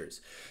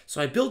integers.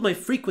 So I build my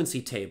frequency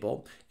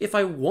table. If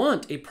I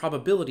want a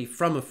probability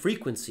from a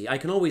frequency, I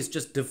can always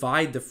just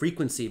divide the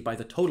frequency by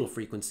the total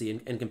frequency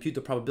and compute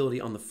the probability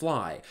on the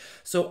fly.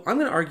 So I'm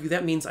going to argue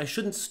that means I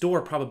shouldn't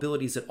store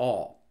probabilities at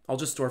all. I'll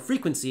just store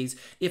frequencies.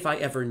 If I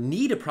ever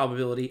need a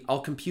probability,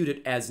 I'll compute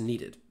it as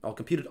needed. I'll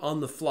compute it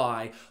on the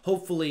fly,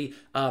 hopefully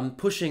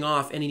pushing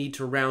off any need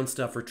to round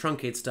stuff or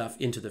truncate stuff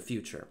into the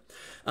future.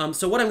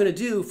 So what I'm going to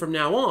do from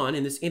now on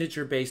in this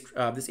integer-based,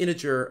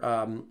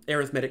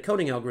 arithmetic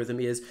coding algorithm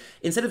is,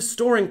 instead of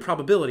storing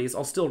probabilities,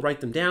 I'll still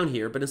write them down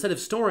here, but instead of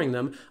storing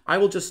them, I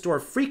will just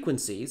store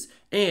frequencies,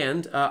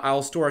 and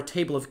I'll store a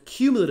table of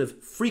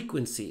cumulative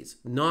frequencies,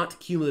 not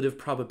cumulative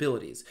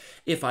probabilities.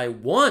 If I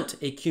want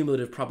a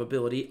cumulative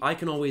probability, I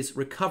can always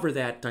recover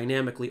that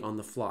dynamically on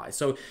the fly.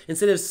 So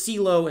instead of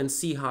C-low and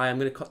C-high, I'm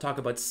going to talk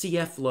about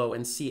CF-low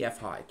and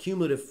CF-high,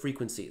 cumulative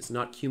frequencies,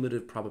 not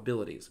cumulative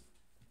probabilities.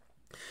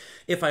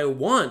 If I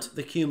want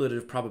the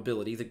cumulative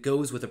probability that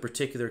goes with a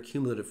particular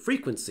cumulative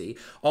frequency,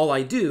 all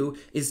I do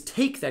is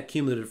take that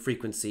cumulative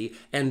frequency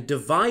and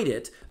divide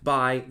it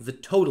by the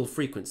total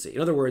frequency.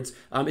 In other words,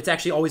 it's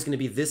actually always going to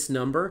be this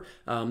number.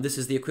 This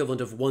is the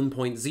equivalent of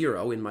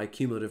 1.0 in my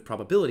cumulative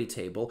probability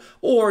table,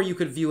 or you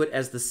could view it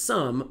as the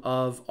sum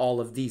of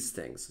all of these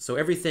things. So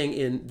everything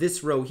in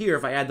this row here,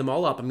 if I add them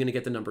all up, I'm going to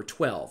get the number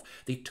 12,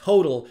 the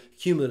total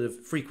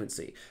cumulative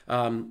frequency.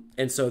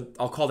 And so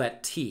I'll call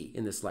that T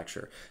in this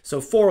lecture.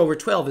 So 4 over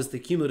 12 is the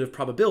cumulative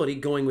probability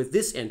going with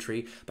this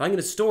entry, but I'm going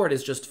to store it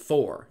as just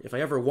 4. If I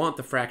ever want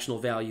the fractional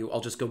value, I'll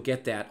just go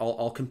get that.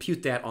 I'll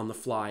compute that on the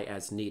fly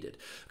as needed.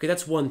 Okay,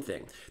 that's one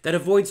thing. That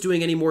avoids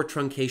doing any more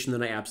truncation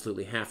than I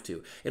absolutely have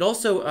to. It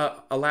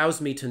also allows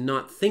me to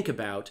not think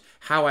about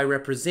how I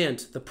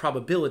represent the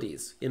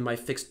probabilities in my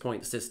fixed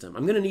point system.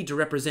 I'm going to need to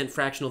represent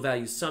fractional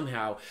values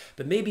somehow,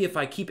 but maybe if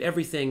I keep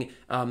everything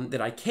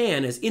that I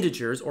can as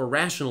integers or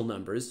rational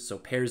numbers, so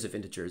pairs of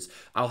integers,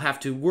 I'll have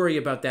to worry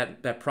about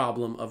that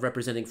problem of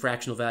representing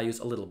fractional values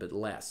a little bit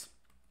less.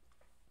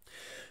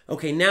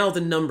 Okay, now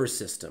the number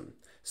system.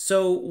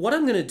 So what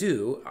I'm going to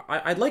do,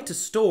 I'd like to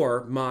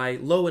store my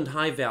low and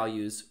high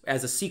values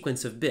as a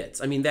sequence of bits.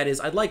 I mean, that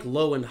is, I'd like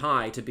low and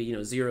high to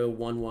be, 0,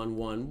 1, 1,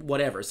 1,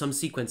 whatever, some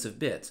sequence of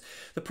bits.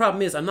 The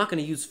problem is I'm not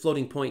going to use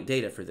floating point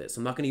data for this.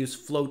 I'm not going to use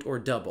float or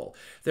double.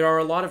 There are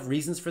a lot of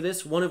reasons for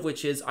this, one of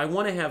which is I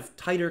want to have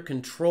tighter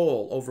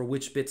control over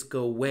which bits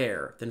go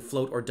where than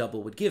float or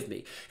double would give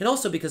me. And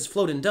also because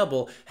float and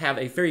double have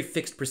a very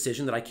fixed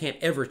precision that I can't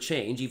ever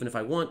change, even if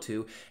I want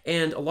to,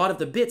 and a lot of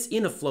the bits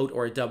in a float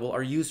or a double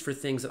are used for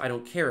things that I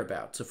don't care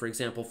about. So for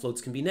example,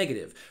 floats can be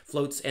negative.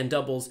 Floats and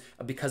doubles,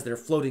 because they're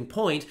floating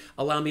point,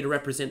 allow me to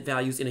represent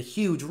values in a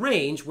huge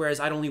range, whereas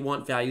I'd only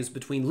want values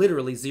between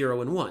literally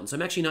 0 and 1. So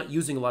I'm actually not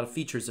using a lot of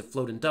features of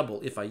float and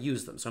double if I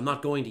use them, so I'm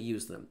not going to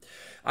use them.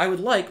 I would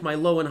like my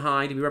low and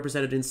high to be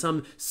represented in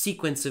some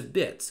sequence of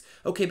bits.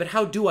 Okay, but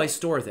how do I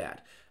store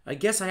that? I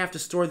guess I have to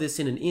store this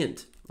in an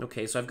int.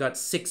 Okay, so I've got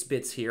 6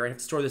 bits here. I have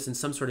to store this in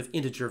some sort of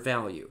integer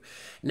value.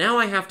 Now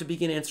I have to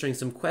begin answering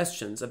some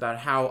questions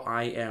about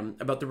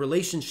about the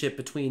relationship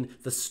between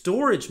the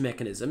storage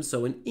mechanism,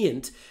 so an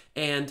int,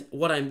 and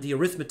the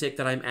arithmetic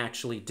that I'm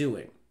actually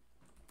doing.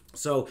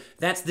 So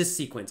that's this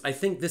sequence. I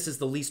think this is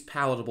the least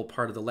palatable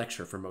part of the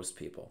lecture for most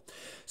people.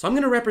 So I'm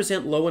going to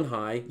represent low and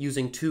high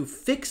using 2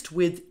 fixed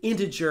with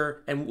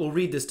integer, and we'll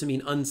read this to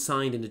mean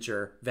unsigned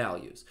integer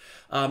values.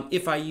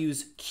 If I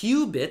use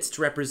q bits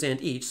to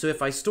represent each, so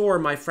if I store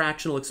my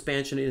fractional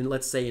expansion in,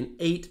 let's say, an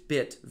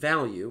 8-bit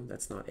value,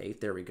 that's not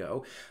 8, there we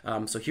go.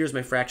 So here's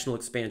my fractional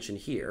expansion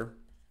here.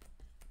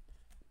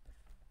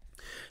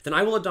 Then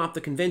I will adopt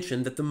the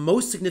convention that the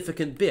most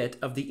significant bit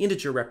of the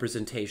integer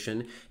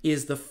representation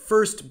is the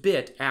first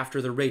bit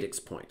after the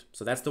radix point.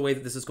 So that's the way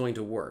that this is going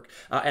to work.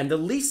 And the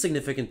least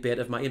significant bit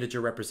of my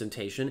integer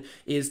representation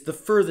is the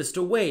furthest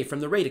away from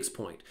the radix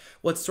point.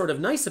 What's sort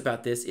of nice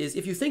about this is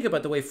if you think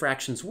about the way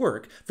fractions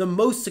work, the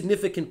most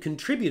significant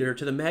contributor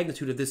to the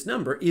magnitude of this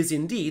number is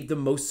indeed the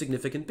most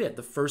significant bit,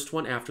 the first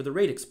one after the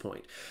radix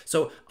point.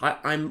 So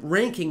I'm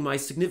ranking my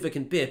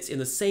significant bits in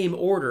the same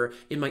order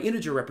in my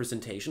integer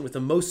representation, with the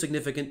most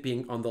significant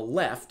being on the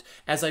left,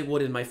 as I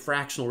would in my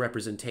fractional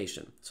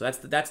representation. So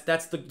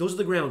those are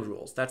the ground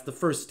rules. That's the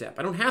first step.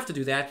 I don't have to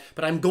do that,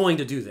 but I'm going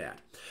to do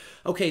that.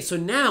 Okay, so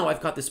now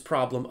I've got this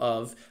problem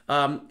of,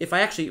 if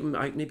I actually,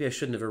 maybe I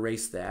shouldn't have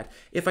erased that.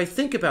 If I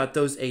think about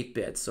those 8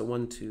 bits, so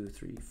 1, 2,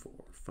 3, 4,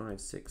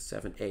 5, 6,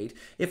 7, 8.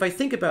 If I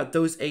think about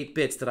those 8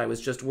 bits that I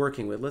was just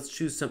working with, let's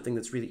choose something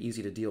that's really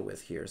easy to deal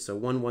with here. So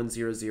 1, 1,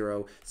 0,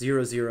 0,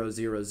 0, 0,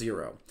 0,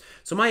 0.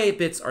 So my 8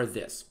 bits are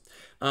this.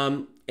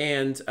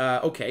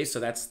 Okay, so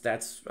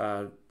that's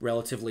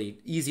relatively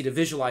easy to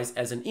visualize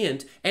as an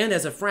int and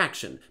as a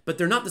fraction, but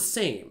they're not the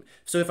same.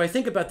 So if I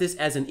think about this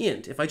as an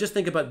int, if I just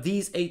think about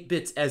these 8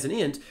 bits as an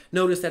int,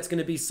 notice that's going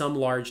to be some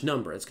large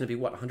number. It's going to be,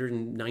 what,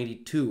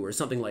 192 or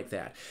something like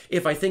that.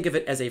 If I think of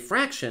it as a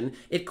fraction,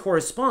 it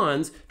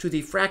corresponds to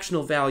the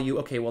fractional value.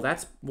 Okay, well,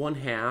 that's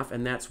 1/2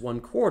 and that's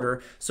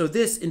 1/4. So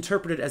this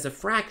interpreted as a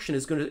fraction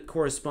is going to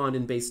correspond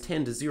in base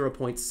 10 to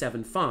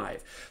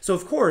 0.75. So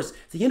of course,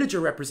 the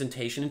integer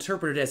representation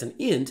interpreted as an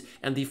int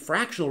and the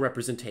fractional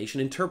representation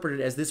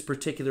interpreted as this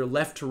particular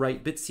left to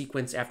right bit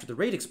sequence after the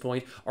radix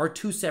point are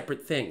 2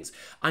 separate things.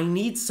 I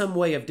need some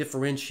way of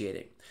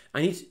differentiating.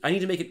 I need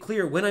to make it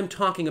clear when I'm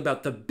talking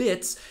about the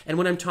bits and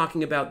when I'm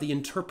talking about the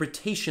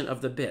interpretation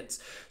of the bits.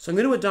 So I'm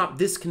going to adopt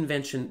this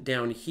convention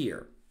down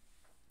here.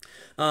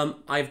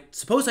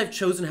 Suppose I've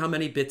chosen how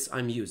many bits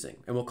I'm using,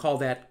 and we'll call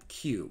that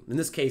Q. In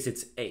this case,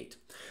 it's 8.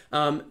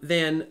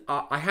 Then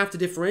I have to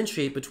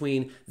differentiate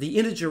between the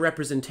integer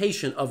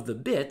representation of the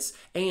bits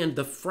and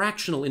the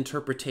fractional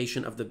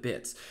interpretation of the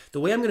bits. The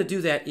way I'm going to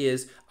do that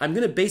is I'm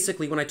going to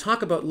basically, when I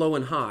talk about low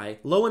and high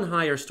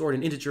are stored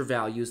in integer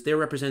values. They're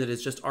represented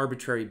as just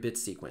arbitrary bit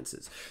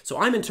sequences. So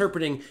I'm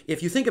interpreting,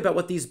 if you think about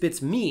what these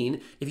bits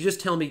mean, if you just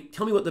tell me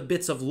what the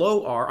bits of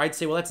low are, I'd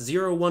say, well, that's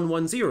 0, 1,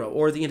 1, 0,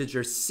 or the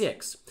integer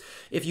 6.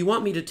 If you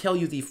want me to tell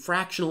you the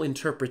fractional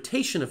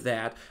interpretation of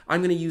that,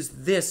 I'm going to use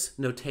this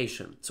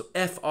notation. So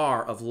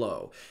FR of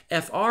low.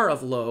 FR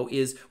of low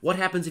is what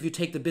happens if you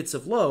take the bits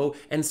of low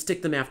and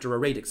stick them after a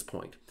radix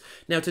point.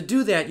 Now to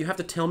do that, you have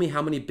to tell me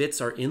how many bits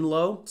are in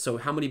low, so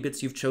how many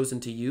bits you've chosen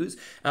to use.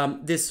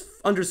 This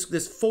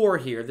 4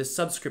 here, this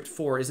subscript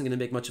 4, isn't going to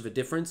make much of a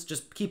difference.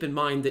 Just keep in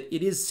mind that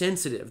it is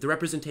sensitive. The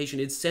representation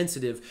is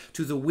sensitive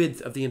to the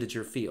width of the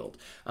integer field.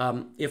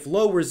 If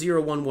low were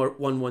 0, 1,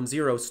 1, 1,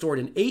 0 stored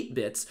in 8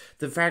 bits,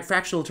 the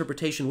fractional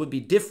interpretation would be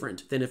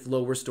different than if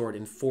low were stored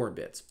in 4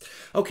 bits.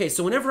 Okay,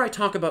 so whenever I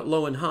talk about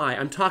low and high,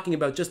 I'm talking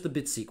about just the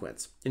bit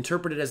sequence,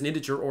 interpreted as an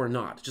integer or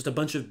not, just a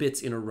bunch of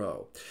bits in a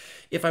row.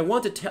 If I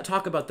want to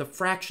talk about the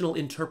fractional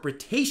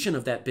interpretation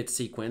of that bit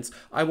sequence,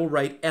 I will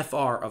write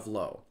FR of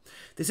low.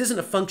 This isn't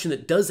a function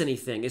that does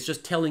anything, it's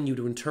just telling you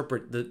to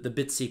interpret the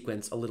bit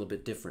sequence a little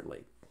bit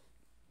differently.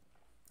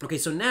 Okay,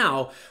 so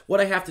now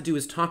what I have to do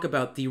is talk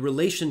about the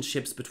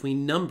relationships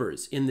between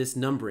numbers in this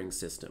numbering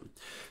system.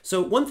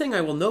 So one thing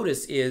I will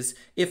notice is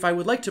if I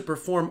would like to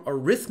perform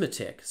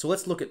arithmetic, so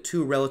let's look at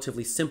 2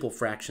 relatively simple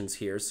fractions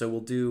here. So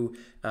we'll do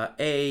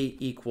A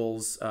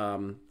equals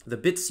the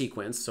bit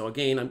sequence. So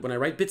again, when I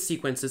write bit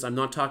sequences, I'm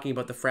not talking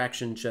about the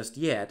fraction just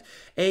yet.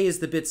 A is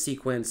the bit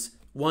sequence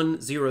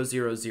 1, 0,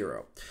 0,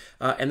 0.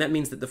 And that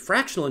means that the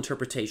fractional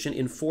interpretation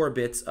in 4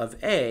 bits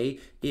of A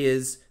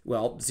is,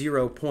 well,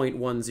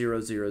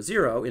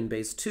 0.1000 in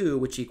base 2,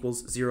 which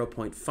equals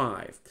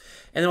 0.5.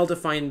 And I'll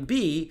define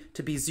B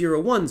to be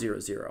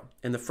 0.100.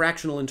 And the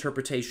fractional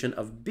interpretation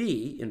of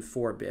B in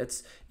 4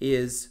 bits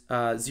is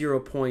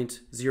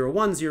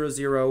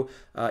 0.0100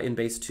 in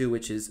base 2,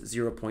 which is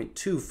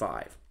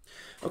 0.25.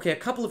 Okay, a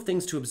couple of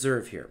things to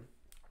observe here.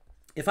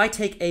 If I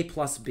take A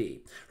plus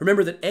B,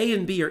 remember that A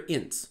and B are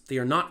ints. They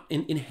are not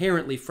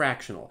inherently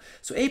fractional.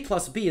 So A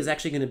plus B is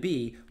actually going to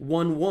be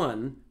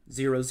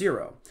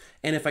 1100.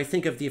 And if I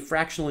think of the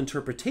fractional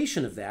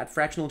interpretation of that,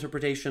 fractional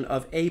interpretation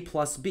of A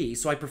plus B,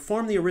 so I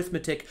perform the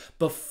arithmetic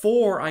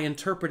before I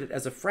interpret it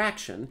as a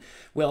fraction,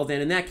 well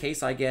then in that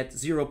case I get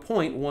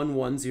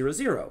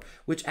 0.1100,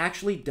 which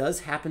actually does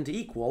happen to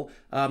equal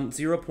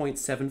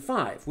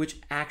 0.75,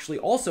 which actually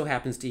also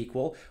happens to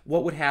equal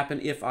what would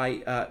happen if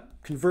I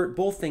convert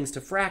both things to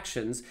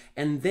fractions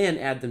and then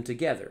add them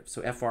together,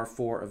 so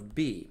FR4 of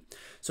B.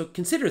 So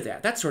consider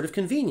that. That's sort of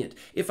convenient.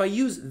 If I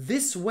use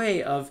this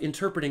way of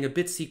interpreting a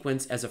bit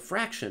sequence as a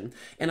fraction,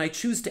 and I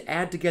choose to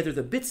add together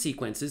the bit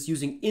sequences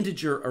using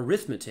integer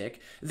arithmetic,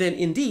 then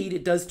indeed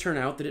it does turn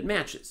out that it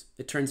matches.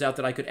 It turns out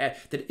that I could add,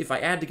 that if I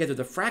add together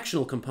the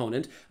fractional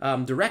component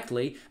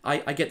directly,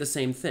 I get the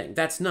same thing.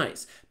 That's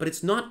nice, but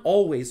it's not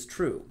always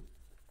true.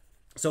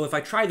 So if I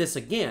try this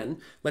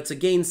again, let's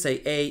again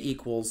say A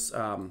equals,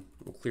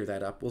 we'll clear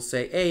that up, we'll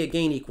say A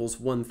again equals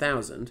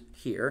 1000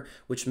 here,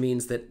 which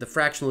means that the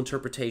fractional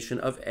interpretation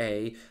of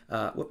A,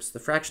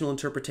 the fractional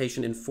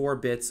interpretation in 4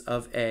 bits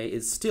of A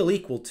is still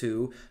equal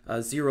to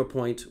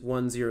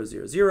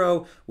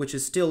 0.1000, which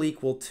is still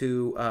equal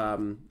to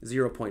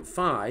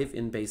 0.5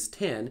 in base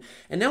 10.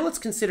 And now let's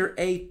consider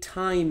A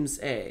times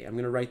A. I'm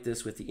going to write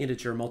this with the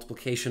integer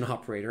multiplication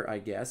operator, I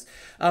guess.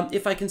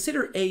 If I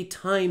consider A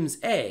times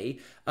A,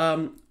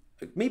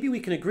 maybe we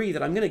can agree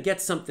that I'm going to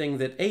get something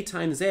that A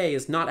times A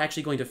is not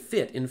actually going to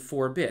fit in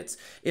 4 bits.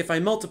 If I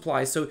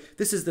multiply, so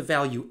this is the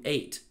value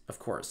 8, of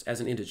course, as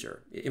an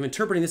integer. If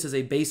interpreting this as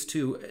a base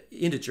 2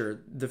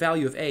 integer, the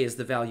value of a is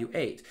the value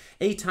 8.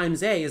 8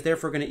 times a is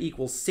therefore going to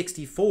equal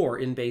 64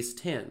 in base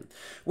 10.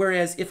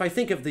 Whereas if I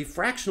think of the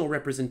fractional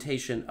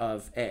representation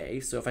of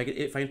a, so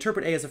if I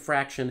interpret a as a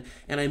fraction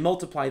and I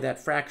multiply that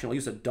fraction, I'll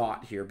use a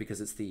dot here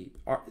because it's the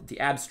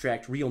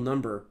abstract real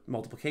number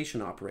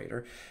multiplication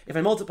operator. If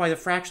I multiply the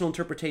fractional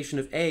interpretation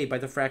of a by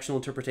the fractional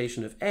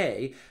interpretation of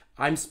a,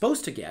 I'm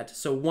supposed to get,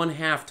 so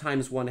 1/2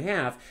 times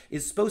 1/2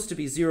 is supposed to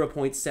be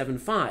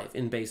 0.75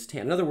 in base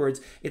 10. In other words,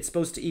 it's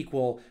supposed to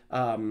equal,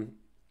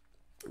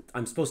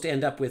 I'm supposed to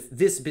end up with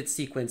this bit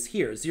sequence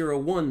here, 0,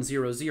 1,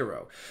 0,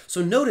 0.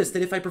 So notice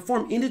that if I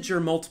perform integer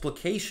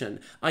multiplication,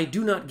 I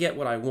do not get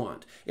what I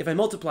want. If I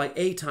multiply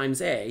a times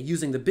a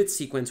using the bit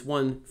sequence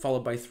 1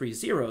 followed by 3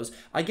 zeros,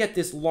 I get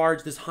this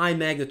large, this high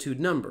magnitude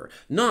number,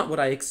 not what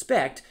I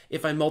expect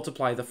if I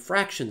multiply the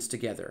fractions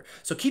together.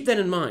 So keep that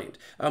in mind.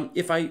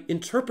 If I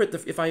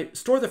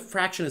store the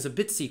fraction as a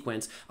bit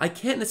sequence, I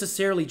can't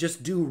necessarily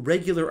just do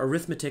regular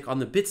arithmetic on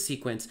the bit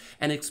sequence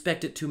and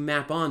expect it to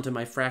map onto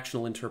my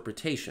fractional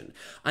interpretation.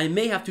 I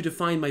may have to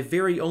define my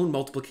very own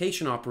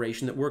multiplication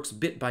operation that works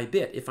bit by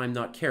bit if I'm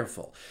not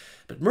careful.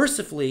 But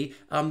mercifully,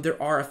 there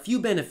are a few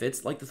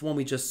benefits, like the one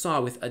we just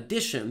saw with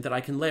addition, that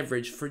I can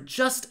leverage for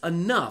just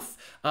enough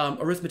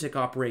arithmetic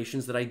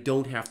operations that I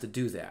don't have to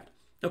do that.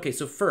 Okay,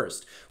 so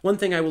first, one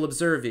thing I will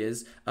observe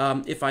is,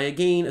 if I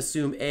again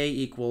assume a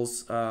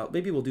equals,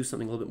 maybe we'll do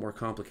something a little bit more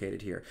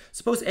complicated here.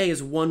 Suppose a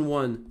is 1,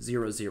 1,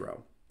 0,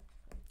 0.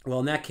 Well,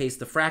 in that case,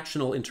 the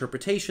fractional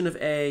interpretation of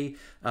a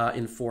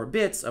in 4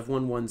 bits of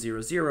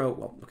 1100,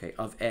 well, okay,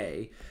 of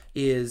a,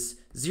 is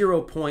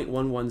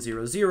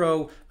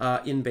 0.1100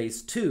 in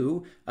base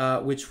 2,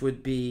 which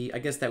would be, I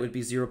guess that would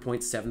be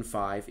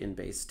 0.75 in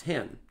base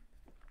 10.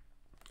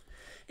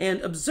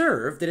 And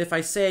observe that if I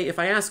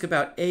ask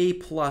about a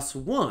plus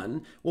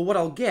 1, well, what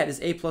I'll get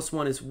is a plus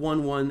 1 is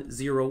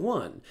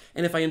 1101.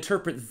 And if I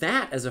interpret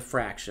that as a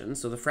fraction,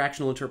 so the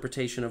fractional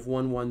interpretation of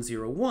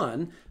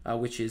 1101,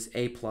 which is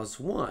a plus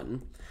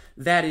 1,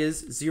 that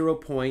is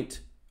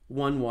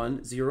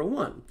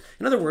 0.1101.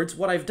 In other words,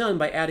 what I've done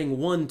by adding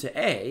 1 to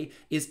a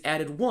is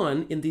added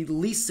 1 in the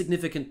least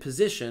significant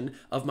position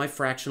of my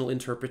fractional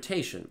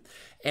interpretation.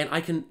 And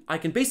I can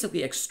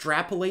basically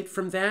extrapolate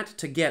from that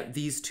to get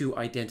these two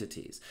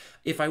identities.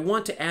 If I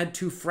want to add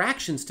two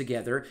fractions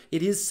together,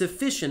 it is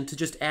sufficient to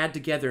just add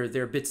together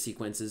their bit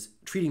sequences,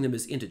 treating them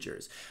as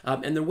integers.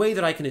 And the way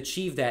that I can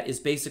achieve that is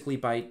basically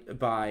by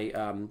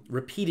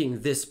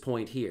repeating this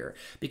point here.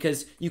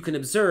 Because you can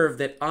observe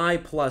that I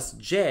plus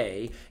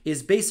j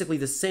is basically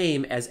the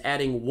same as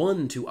adding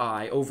 1 to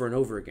I over and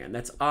over again.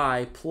 That's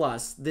I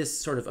plus this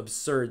sort of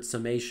absurd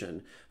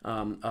summation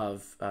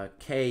of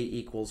k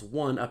equals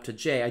 1 up to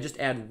j. I just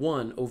add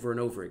 1 over and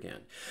over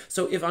again.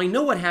 So if I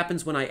know what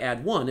happens when I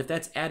add 1, if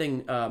that's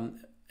adding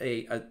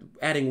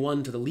adding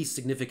 1 to the least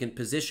significant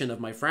position of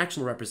my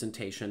fractional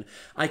representation,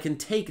 I can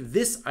take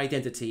this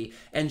identity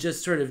and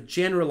just sort of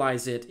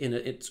generalize it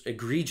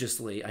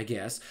egregiously, I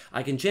guess.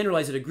 I can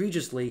generalize it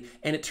egregiously,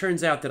 and it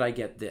turns out that I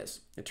get this.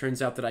 It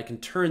turns out that I can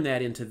turn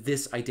that into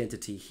this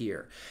identity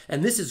here.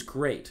 And this is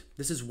great.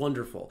 This is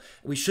wonderful.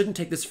 We shouldn't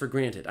take this for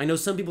granted. I know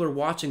some people are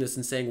watching this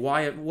and saying,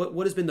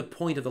 what has been the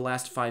point of the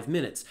last 5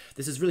 minutes?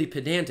 This is really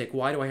pedantic.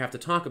 Why do I have to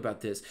talk about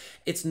this?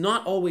 It's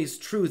not always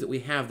true that we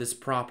have this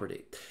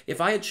property.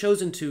 If I had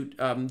chosen to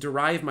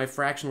derive my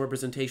fractional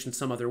representation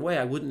some other way,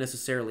 I wouldn't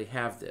necessarily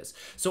have this.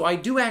 So I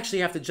do actually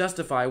have to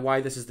justify why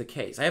this is the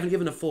case. I haven't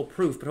given a full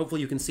proof, but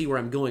hopefully you can see where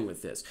I'm going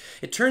with this.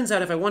 It turns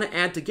out if I want to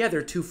add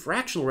together two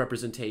fractional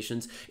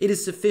representations, it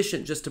is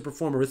sufficient just to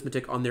perform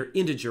arithmetic on their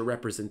integer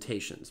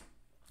representations.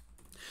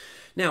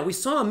 Now, we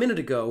saw a minute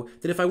ago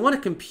that if I want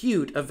to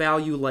compute a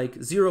value like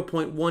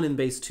 0.1 in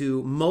base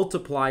 2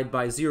 multiplied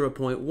by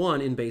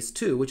 0.1 in base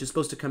 2, which is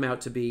supposed to come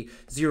out to be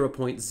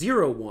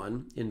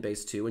 0.01 in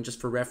base 2, and just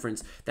for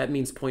reference, that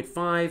means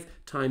 0.5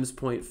 times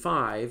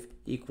 0.5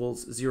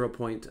 equals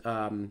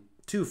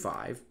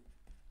 0.25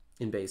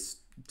 in base,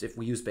 if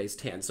we use base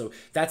 10. So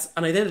that's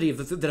an identity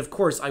that, of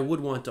course, I would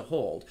want to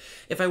hold.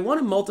 If I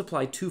want to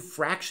multiply two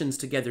fractions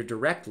together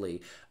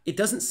directly, it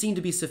doesn't seem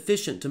to be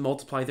sufficient to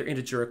multiply their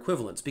integer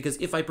equivalents, because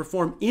if I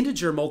perform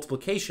integer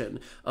multiplication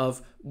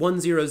of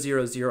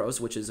 1000,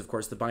 which is, of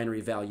course, the binary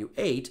value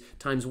 8,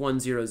 times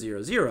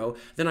 1000,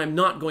 then I'm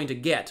not going to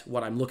get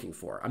what I'm looking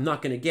for. I'm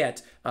not going to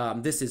get,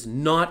 this is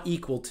not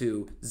equal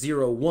to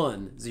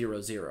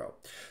 0100.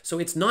 So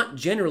it's not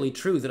generally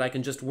true that I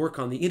can just work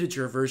on the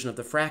integer version of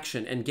the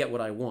fraction and get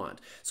what I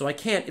want. So I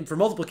can't, and for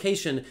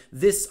multiplication,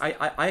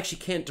 I actually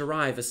can't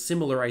derive a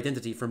similar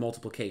identity for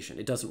multiplication.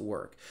 It doesn't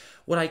work.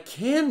 What I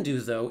can do,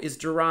 though, is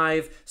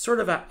derive sort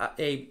of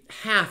a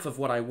half of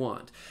what I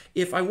want.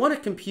 If I want to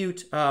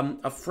compute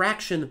a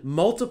fraction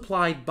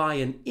multiplied by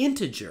an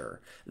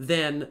integer,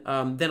 then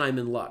I'm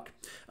in luck.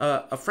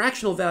 A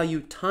fractional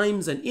value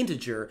times an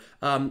integer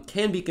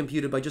can be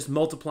computed by just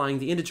multiplying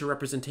the integer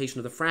representation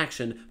of the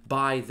fraction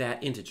by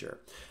that integer.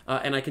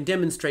 And I can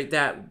demonstrate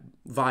that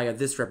via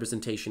this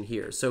representation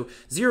here. So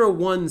 0,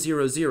 1,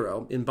 0,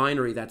 0, in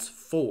binary that's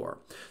 4.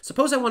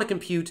 Suppose I want to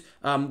compute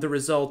the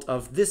result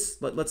of this,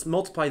 let's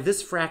multiply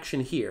this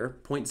fraction here,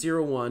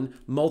 0.01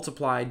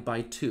 multiplied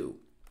by 2.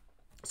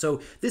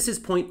 So this is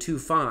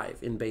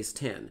 0.25 in base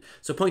 10.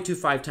 So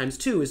 0.25 times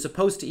 2 is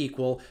supposed to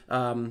equal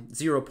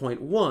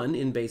 0.1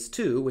 in base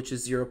 2, which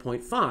is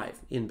 0.5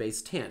 in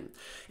base 10.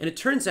 And it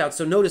turns out,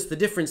 so notice the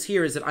difference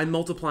here is that I'm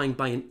multiplying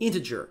by an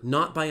integer,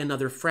 not by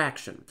another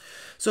fraction.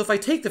 So if I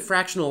take the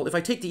fractional, if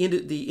I take the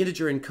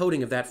integer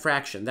encoding of that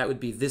fraction, that would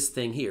be this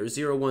thing here,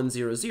 0, 1,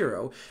 0,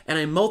 0, and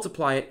I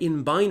multiply it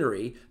in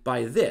binary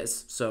by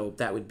this, so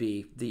that would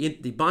be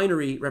the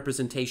binary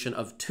representation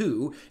of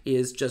 2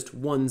 is just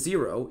 1,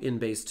 0 in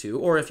base 2,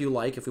 or if you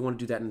like, if we want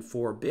to do that in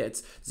 4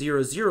 bits,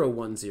 0, 0,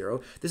 1,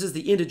 0, this is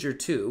the integer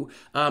 2,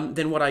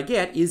 then what I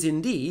get is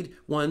indeed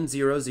 1,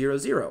 0, 0,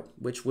 0,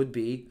 which would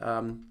be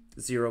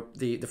 0,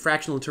 the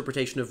fractional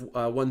interpretation of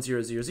 1,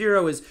 0, 0,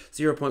 0 is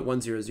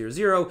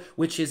 0.1000,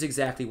 which is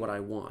exactly what I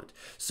want.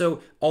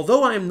 So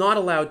although I am not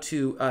allowed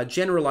to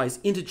generalize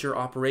integer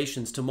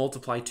operations to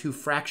multiply two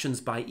fractions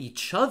by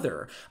each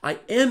other, I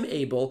am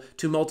able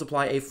to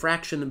multiply a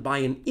fraction by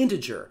an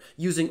integer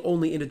using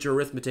only integer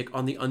arithmetic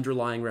on the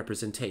underlying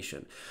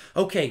representation.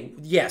 Okay,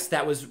 yes,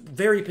 that was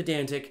very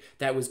pedantic.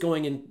 That was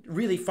going in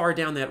really far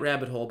down that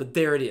rabbit hole, but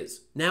there it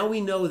is. Now we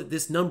know that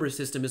this number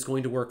system is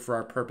going to work for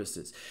our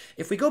purposes.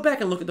 If we go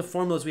back and look at the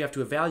formulas we have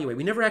to evaluate,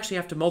 we never actually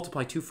have to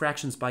multiply two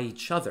fractions by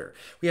each other.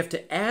 We have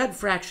to add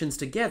fractions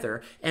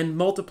together and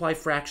multiply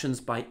fractions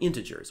by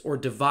integers, or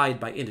divide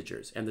by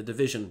integers, and the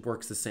division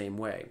works the same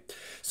way.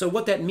 So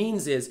what that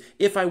means is,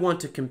 if I want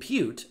to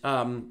compute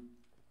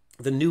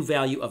the new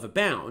value of a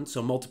bound,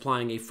 so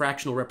multiplying a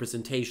fractional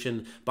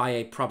representation by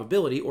a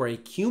probability or a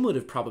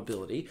cumulative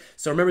probability.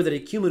 So remember that a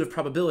cumulative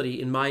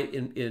probability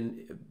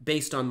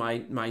based on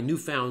my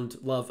newfound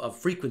love of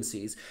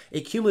frequencies, a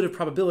cumulative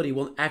probability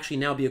will actually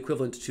now be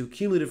equivalent to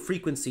cumulative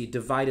frequency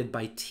divided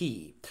by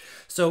t.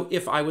 So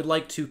if I would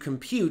like to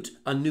compute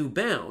a new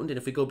bound, and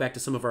if we go back to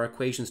some of our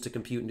equations to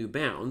compute new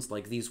bounds,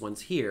 like these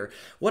ones here,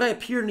 what I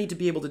appear to need to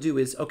be able to do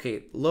is,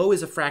 okay, low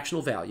is a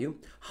fractional value,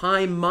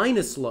 high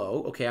minus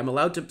low, okay, I'm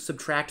allowed to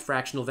subtract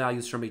fractional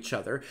values from each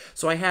other.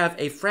 So I have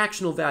a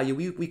fractional value,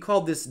 we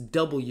called this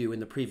W in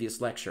the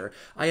previous lecture.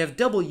 I have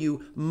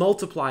W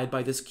multiplied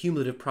by this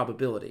cumulative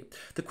probability.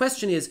 The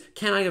question is,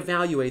 can I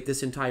evaluate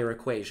this entire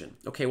equation?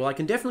 Okay, well I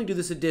can definitely do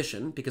this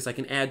addition because I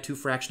can add two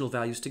fractional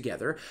values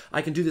together.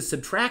 I can do this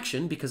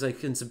subtraction because I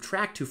can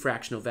subtract two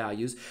fractional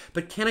values,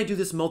 but can I do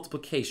this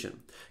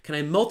multiplication? Can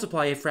I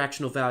multiply a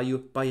fractional value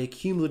by a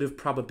cumulative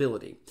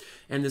probability?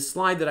 And the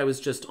slide that I was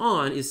just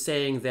on is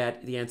saying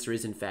that the answer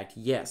is in fact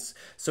yes.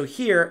 So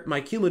here, my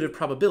cumulative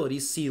probability,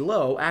 C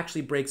low,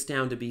 actually breaks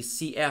down to be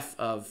CF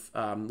of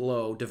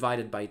low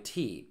divided by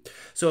T.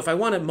 So if I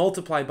want to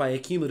multiply by a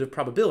cumulative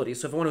probability,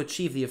 so if I want to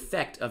achieve the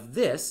effect of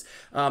this,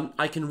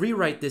 I can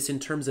rewrite this in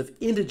terms of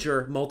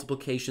integer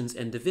multiplications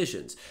and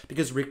divisions.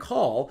 Because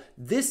recall,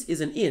 this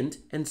is an int,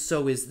 and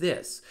so is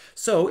this.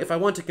 So if I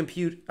want to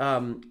compute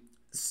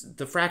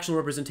the fractional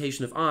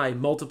representation of I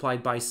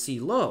multiplied by C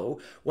low,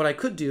 what I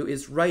could do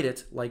is write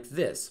it like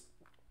this.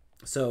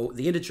 So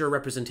the integer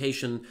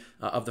representation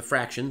of the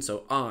fraction,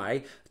 so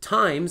I,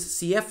 times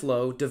CF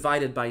low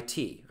divided by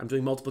T. I'm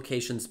doing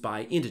multiplications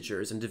by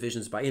integers and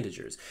divisions by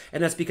integers.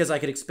 And that's because I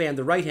could expand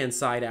the right-hand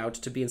side out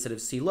to be, instead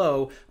of C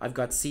low, I've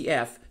got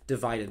CF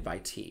divided by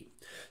T.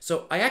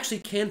 So I actually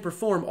can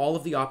perform all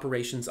of the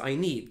operations I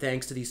need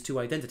thanks to these two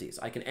identities.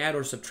 I can add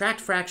or subtract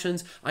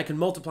fractions. I can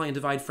multiply and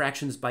divide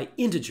fractions by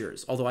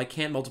integers, although I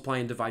can't multiply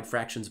and divide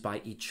fractions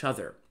by each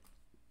other.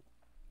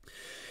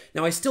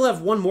 Now I still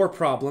have one more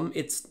problem.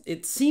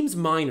 It seems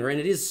minor, and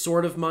it is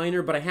sort of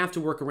minor, but I have to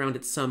work around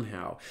it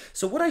somehow.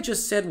 So what I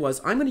just said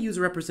was, I'm going to use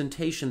a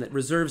representation that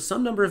reserves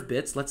some number of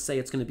bits, let's say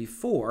it's going to be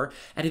 4,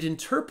 and it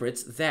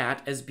interprets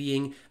that as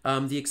being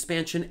the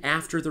expansion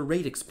after the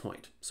radix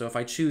point. So if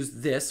I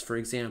choose this, for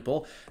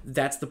example,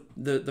 that's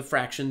the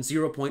fraction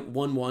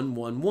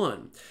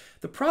 0.1111.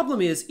 The problem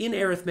is, in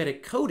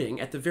arithmetic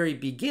coding, at the very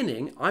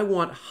beginning, I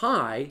want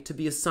high to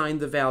be assigned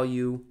the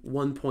value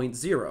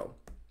 1.0.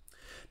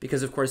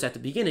 Because, of course, at the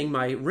beginning,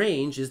 my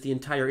range is the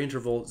entire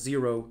interval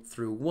 0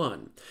 through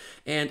 1.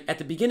 And at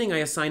the beginning, I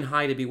assign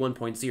high to be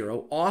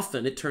 1.0.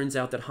 Often, it turns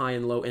out that high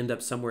and low end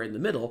up somewhere in the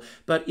middle.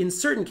 But in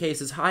certain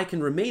cases, high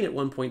can remain at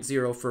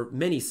 1.0 for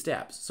many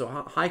steps. So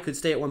high could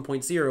stay at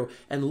 1.0,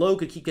 and low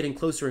could keep getting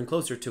closer and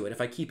closer to it if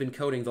I keep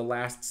encoding the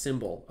last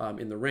symbol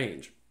in the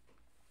range.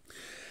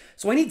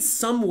 So I need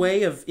some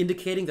way of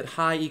indicating that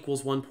high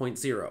equals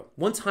 1.0.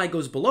 Once high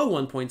goes below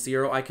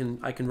 1.0,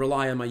 I can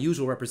rely on my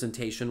usual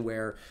representation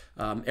where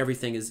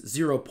everything is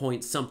 0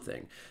 point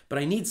something. But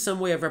I need some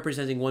way of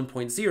representing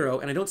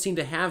 1.0, and I don't seem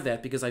to have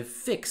that because I've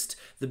fixed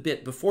the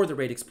bit before the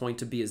radix point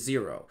to be a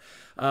 0.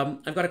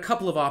 I've got a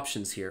couple of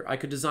options here. I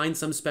could design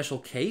some special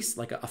case,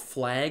 like a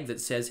flag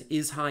that says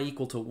is high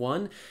equal to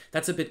 1.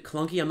 That's a bit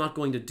clunky. I'm not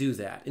going to do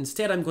that.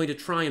 Instead, I'm going to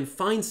try and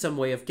find some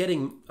way of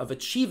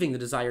achieving the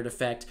desired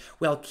effect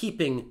while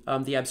keeping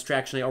the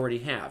abstraction I already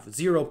have,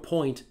 0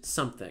 point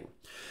something.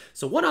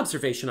 So one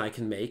observation I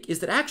can make is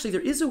that actually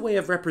there is a way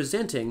of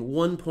representing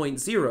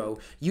 1.0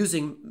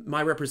 using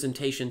my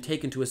representation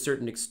taken to a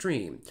certain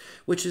extreme,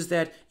 which is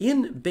that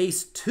in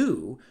base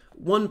 2,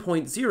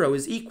 1.0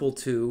 is equal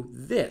to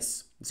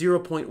this,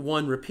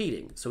 0.1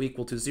 repeating, so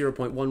equal to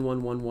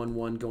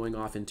 0.11111 going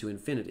off into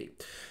infinity.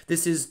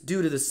 This is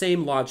due to the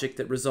same logic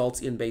that results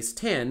in base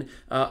 10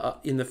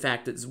 in the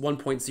fact that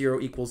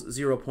 1.0 equals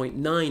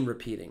 0.9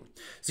 repeating.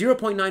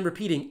 0.9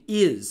 repeating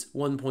is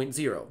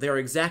 1.0. They are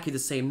exactly the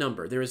same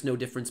number. There is no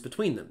difference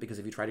between them, because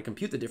if you try to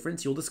compute the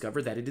difference, you'll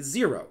discover that it is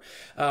 0.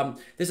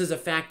 This is a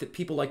fact that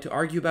people like to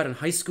argue about in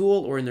high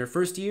school or in their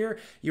first year.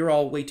 You're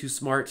all way too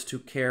smart to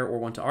care or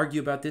want to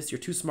argue about this. You're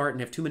too smart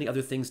and have too many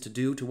other things to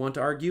do to want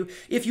to argue.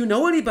 If you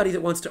know anybody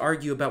that wants to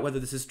argue about whether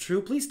this is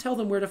true, please tell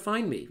them where to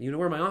find me. You know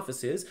where my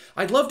office is.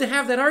 I'd love to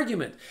have that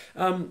argument.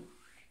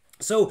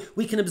 So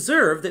we can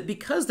observe that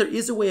because there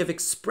is a way of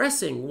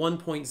expressing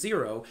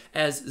 1.0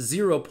 as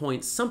 0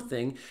 point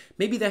something,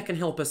 maybe that can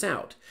help us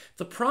out.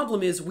 The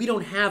problem is we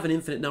don't have an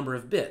infinite number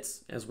of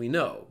bits, as we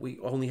know. We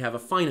only have a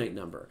finite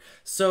number.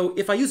 So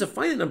if I use a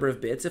finite number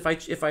of bits,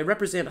 if I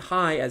represent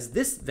high as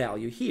this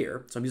value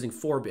here, so I'm using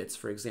 4 bits,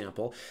 for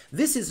example,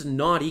 this is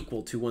not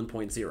equal to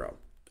 1.0.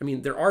 I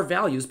mean, there are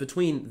values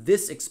between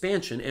this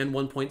expansion and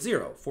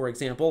 1.0. For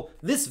example,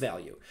 this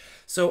value.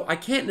 So I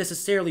can't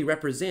necessarily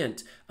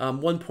represent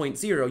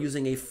 1.0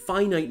 using a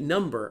finite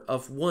number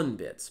of 1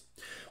 bits.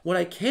 What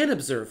I can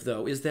observe,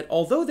 though, is that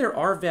although there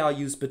are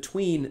values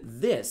between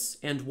this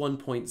and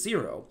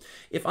 1.0,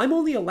 if I'm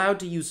only allowed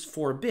to use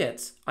 4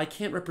 bits, I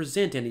can't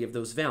represent any of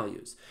those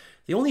values.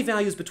 The only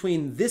values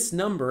between this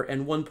number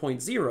and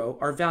 1.0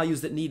 are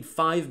values that need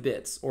 5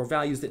 bits, or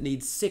values that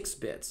need 6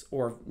 bits,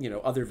 or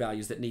other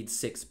values that need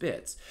 6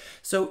 bits.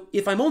 So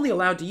if I'm only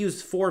allowed to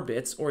use 4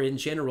 bits, or in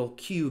general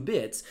Q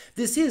bits,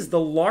 this is the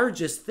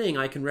largest thing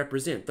I can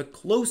represent, the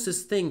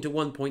closest thing to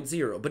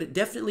 1.0, but it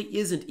definitely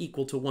isn't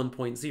equal to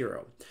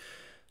 1.0.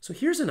 So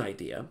here's an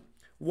idea.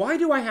 Why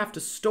do I have to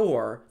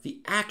store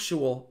the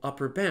actual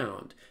upper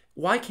bound?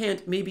 Why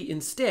can't maybe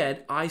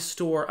instead I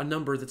store a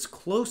number that's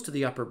close to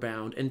the upper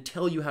bound and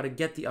tell you how to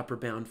get the upper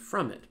bound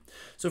from it?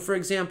 So for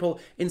example,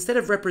 instead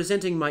of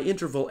representing my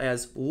interval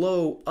as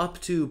low up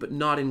to but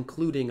not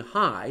including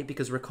high,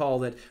 because recall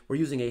that we're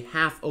using a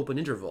half open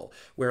interval,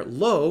 where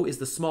low is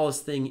the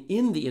smallest thing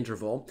in the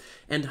interval,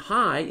 and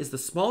high is the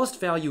smallest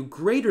value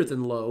greater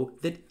than low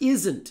that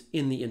isn't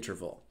in the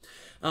interval.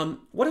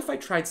 What if I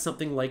tried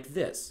something like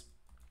this?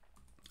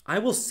 I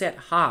will set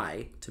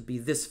high to be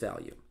this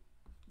value.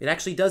 It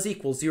actually does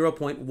equal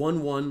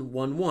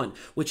 0.1111,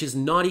 which is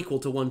not equal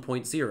to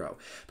 1.0.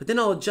 But then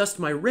I'll adjust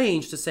my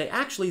range to say,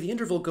 actually, the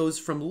interval goes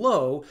from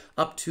low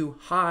up to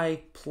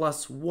high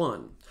plus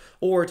 1.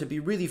 Or, to be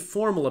really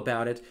formal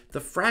about it,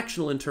 the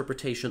fractional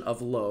interpretation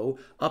of low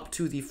up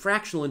to the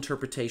fractional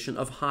interpretation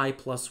of high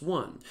plus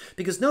 1.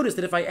 Because notice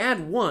that if I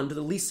add 1 to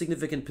the least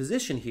significant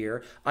position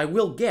here, I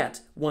will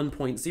get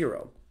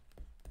 1.0.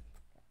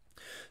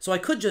 So I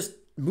could just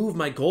move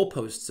my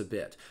goalposts a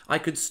bit. I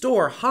could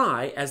store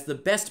high as the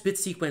best bit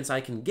sequence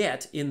I can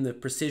get in the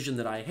precision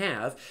that I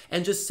have,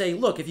 and just say,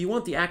 look, if you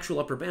want the actual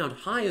upper bound,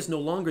 high is no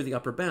longer the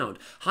upper bound.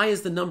 High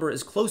is the number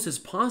as close as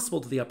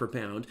possible to the upper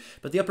bound,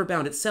 but the upper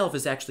bound itself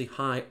is actually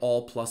high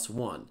all plus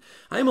 1.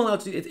 I am allowed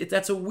to do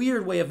that's a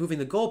weird way of moving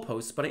the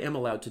goalposts, but I am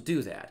allowed to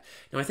do that.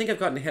 Now I think I've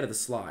gotten ahead of the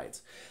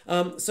slides.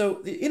 So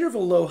the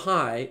interval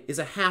low-high is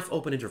a half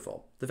open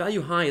interval. The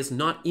value high is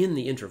not in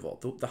the interval,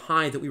 the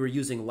high that we were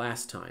using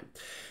last time.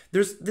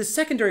 There's this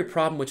secondary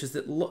problem, which is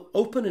that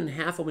open and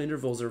half open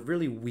intervals are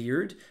really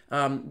weird.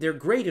 They're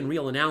great in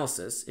real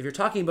analysis. If you're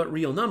talking about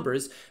real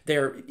numbers,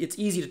 it's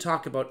easy to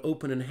talk about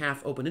open and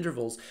half open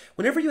intervals.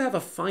 Whenever you have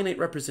a finite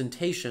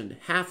representation,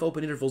 half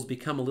open intervals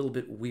become a little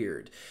bit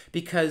weird,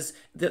 because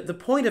the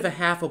point of a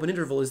half open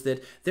interval is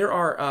that there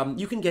are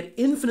you can get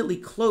infinitely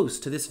close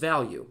to this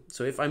value.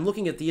 So if I'm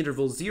looking at the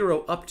interval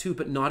 0 up to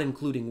but not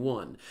including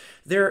 1,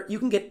 you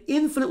can get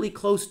infinitely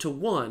close to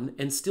 1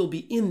 and still be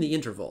in the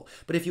interval.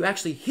 But if you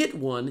actually hit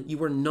 1,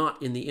 you are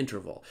not in the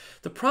interval.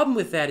 The problem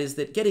with that is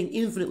that getting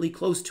infinitely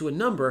close to a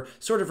number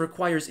sort of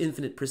requires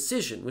infinite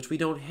precision, which we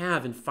don't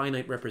have in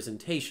finite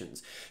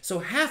representations. So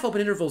half-open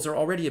intervals are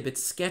already a bit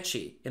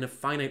sketchy in a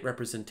finite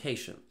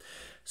representation.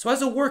 So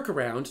as a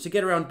workaround, to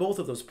get around both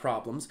of those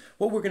problems,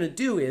 what we're going to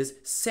do is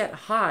set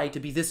high to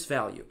be this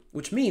value,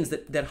 which means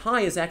that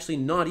high is actually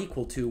not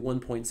equal to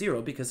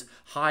 1.0 because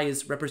high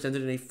is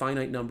represented in a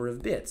finite number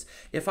of bits.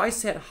 If I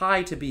set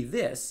high to be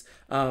this,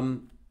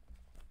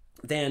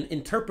 then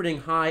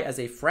interpreting high as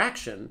a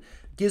fraction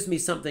gives me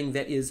something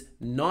that is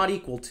not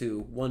equal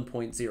to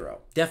 1.0,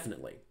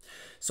 definitely.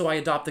 So I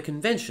adopt the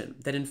convention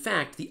that in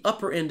fact the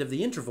upper end of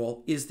the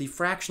interval is the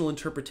fractional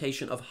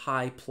interpretation of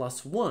high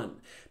plus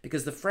 1,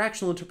 because the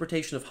fractional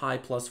interpretation of high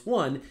plus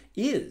 1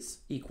 is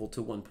equal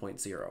to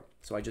 1.0.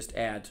 So I just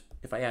add,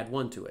 if I add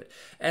 1 to it.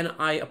 And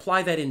I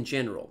apply that in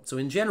general. So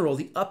in general,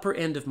 the upper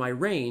end of my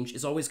range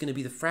is always going to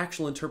be the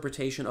fractional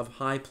interpretation of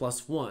high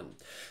plus 1.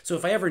 So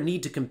if I ever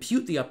need to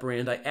compute the upper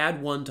end, I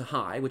add 1 to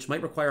high, which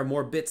might require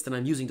more bits than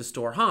I'm using to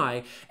store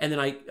high, and then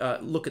I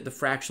look at the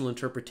fractional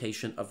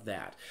interpretation of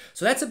that.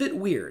 So that's a bit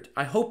weird.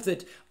 I hope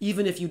that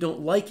even if you don't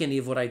like any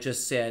of what I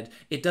just said,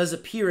 it does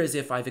appear as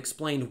if I've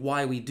explained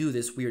why we do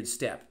this weird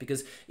step.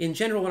 Because in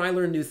general, when I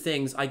learn new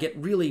things, I get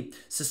really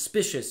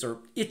suspicious or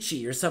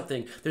itchy or something.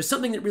 There's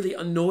something that really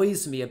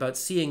annoys me about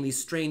seeing these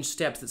strange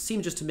steps that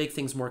seem just to make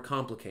things more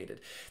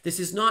complicated. This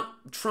is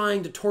not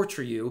trying to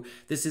torture you.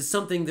 This is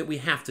something that we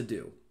have to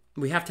do.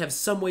 We have to have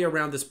some way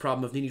around this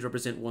problem of needing to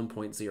represent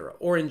 1.0,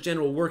 or in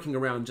general working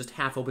around just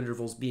half-open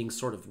intervals being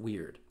sort of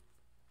weird.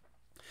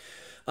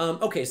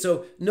 Okay,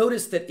 so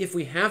notice that if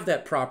we have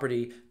that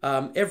property,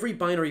 every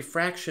binary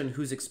fraction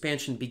whose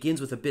expansion begins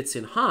with a bits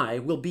in high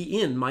will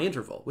be in my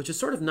interval, which is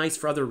sort of nice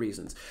for other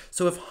reasons.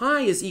 So if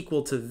high is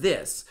equal to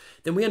this,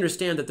 then we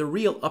understand that the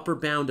real upper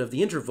bound of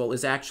the interval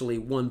is actually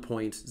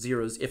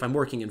 1.0 if I'm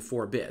working in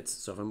 4 bits.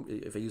 So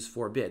if I use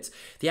 4 bits,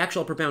 the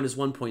actual upper bound is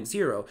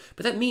 1.0.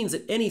 But that means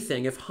that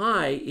anything, if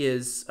high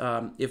is,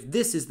 if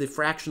this is the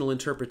fractional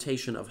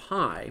interpretation of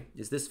high,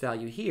 is this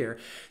value here,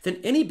 then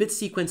any bit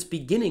sequence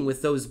beginning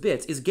with those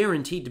bits is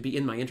guaranteed to be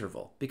in my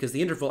interval, because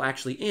the interval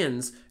actually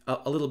ends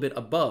a little bit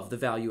above the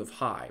value of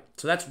high.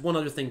 So that's one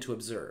other thing to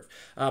observe.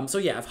 So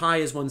yeah, if high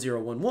is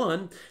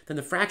 1011, then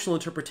the fractional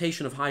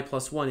interpretation of high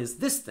plus 1 is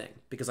this thing,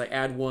 because I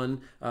add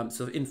 1,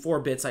 so in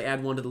 4 bits I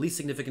add 1 to the least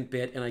significant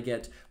bit and I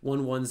get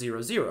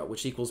 1100,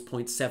 which equals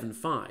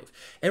 0.75.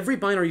 Every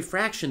binary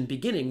fraction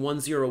beginning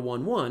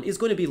 1011 is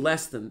going to be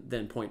less than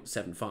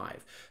 0.75.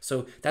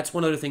 So that's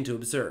one other thing to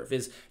observe,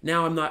 is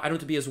now I don't have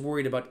to be as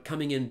worried about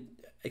coming in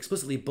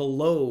explicitly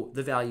below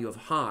the value of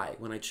high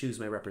when I choose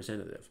my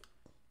representative.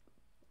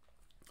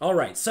 All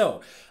right,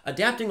 so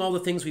adapting all the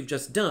things we've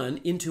just done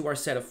into our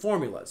set of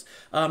formulas.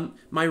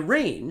 My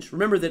range,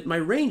 remember that my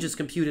range is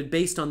computed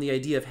based on the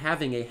idea of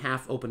having a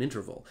half-open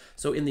interval.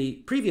 So in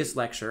the previous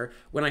lecture,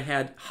 when I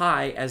had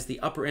high as the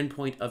upper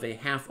endpoint of a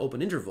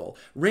half-open interval,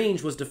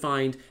 range was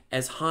defined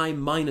as high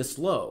minus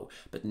low.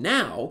 But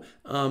now,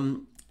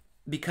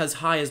 because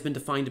high has been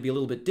defined to be a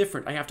little bit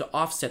different, I have to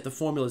offset the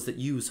formulas that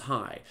use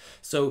high.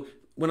 So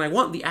when I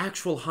want the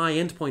actual high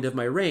endpoint of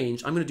my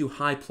range, I'm going to do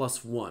high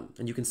plus 1,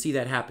 and you can see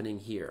that happening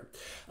here.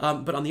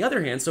 But on the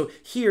other hand, so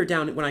here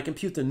down, when I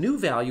compute the new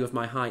value of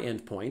my high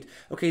endpoint,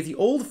 okay, the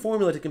old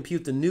formula to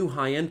compute the new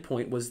high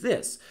endpoint was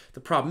this. The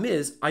problem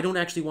is, I don't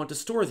actually want to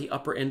store the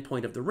upper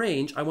endpoint of the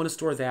range. I want to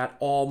store that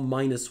all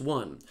minus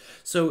 1.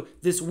 So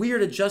this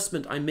weird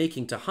adjustment I'm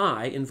making to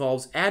high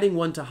involves adding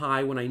 1 to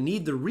high when I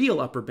need the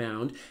real upper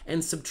bound,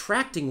 and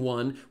subtracting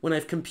 1 when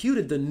I've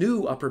computed the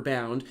new upper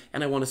bound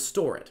and I want to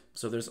store it.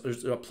 So there's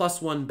a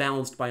plus 1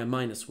 balanced by a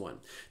minus 1.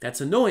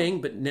 That's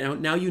annoying, but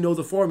now you know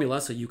the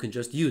formula, so you can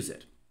just use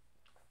it.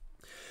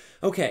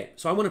 Okay,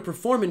 so I want to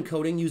perform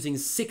encoding using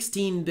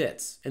 16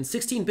 bits. And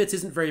 16 bits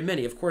isn't very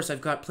many. Of course, I've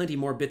got plenty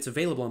more bits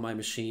available on my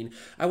machine.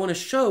 I want to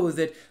show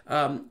that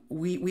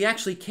we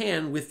actually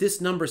can, with this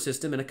number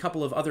system and a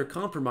couple of other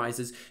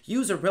compromises,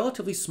 use a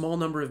relatively small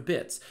number of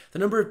bits. The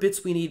number of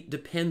bits we need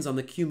depends on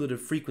the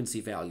cumulative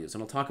frequency values,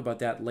 and I'll talk about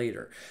that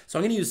later. So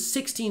I'm going to use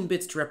 16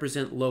 bits to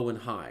represent low and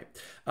high.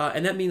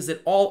 And that means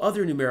that all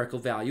other numerical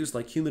values,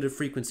 like cumulative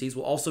frequencies,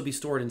 will also be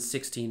stored in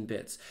 16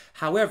 bits.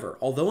 However,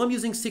 although I'm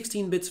using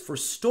 16 bits for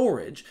storage,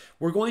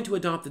 we're going to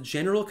adopt the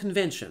general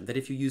convention that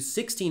if you use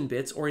 16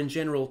 bits, or in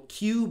general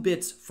Q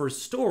bits for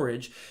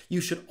storage, you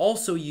should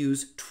also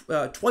use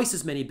twice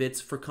as many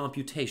bits for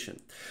computation.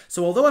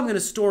 So although I'm going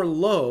to store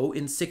low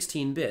in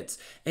 16 bits,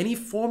 any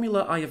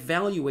formula I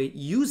evaluate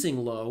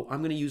using low, I'm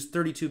going to use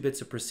 32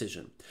 bits of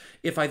precision.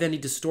 If I then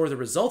need to store the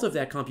result of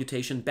that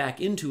computation back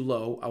into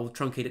low, I will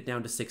truncate it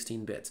down to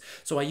 16 bits.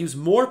 So I use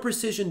more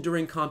precision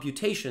during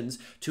computations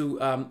to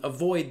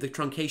avoid the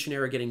truncation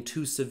error getting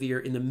too severe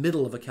in the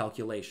middle of a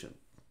calculation.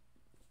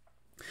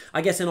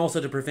 I guess, and also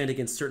to prevent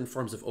against certain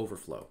forms of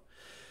overflow.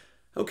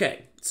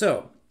 Okay,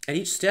 so at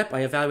each step,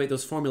 I evaluate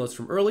those formulas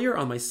from earlier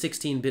on my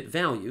 16-bit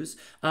values,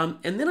 and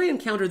then I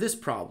encounter this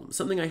problem,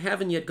 something I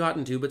haven't yet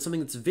gotten to, but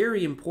something that's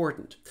very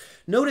important.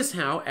 Notice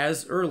how,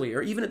 as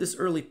earlier, even at this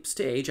early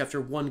stage, after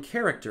one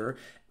character,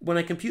 when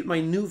I compute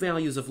my new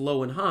values of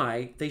low and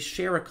high, they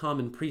share a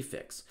common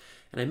prefix.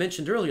 And I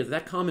mentioned earlier that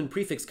that common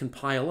prefix can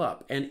pile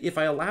up, and if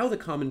I allow the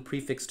common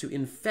prefix to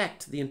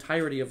infect the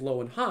entirety of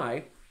low and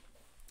high,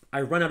 I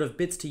run out of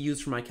bits to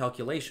use for my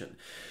calculation,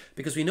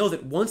 because we know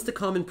that once the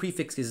common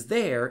prefix is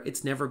there,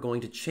 it's never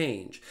going to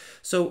change.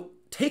 So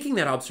taking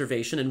that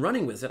observation and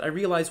running with it, I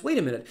realized, wait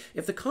a minute,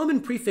 if the common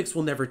prefix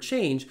will never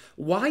change,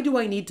 why do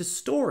I need to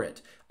store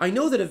it? I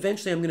know that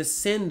eventually I'm going to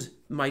send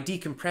my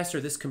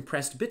decompressor this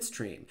compressed bit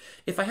stream.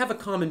 If I have a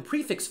common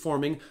prefix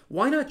forming,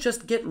 why not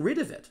just get rid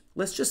of it?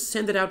 Let's just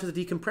send it out to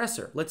the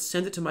decompressor. Let's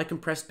send it to my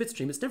compressed bit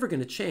stream. It's never going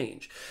to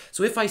change.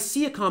 So if I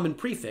see a common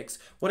prefix,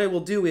 what I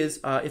will do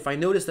is, if I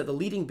notice that the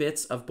leading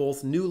bits of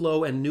both new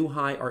low and new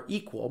high are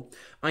equal,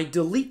 I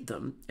delete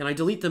them, and I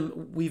delete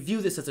them, we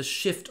view this as a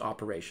shift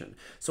operation.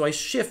 So I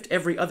shift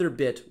every other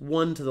bit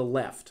one to the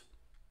left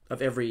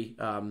of every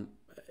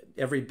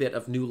bit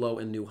of new low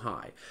and new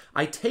high.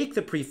 I take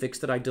the prefix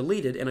that I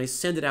deleted and I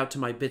send it out to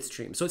my bit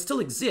stream. So it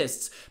still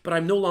exists, but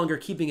I'm no longer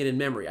keeping it in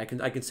memory. I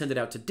can send it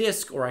out to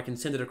disk, or I can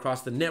send it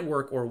across the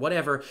network or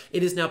whatever.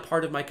 It is now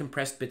part of my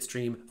compressed bit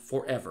stream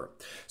forever.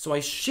 So I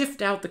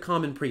shift out the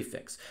common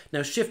prefix.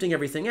 Now shifting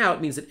everything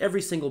out means that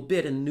every single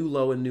bit in new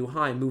low and new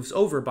high moves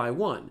over by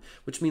 1,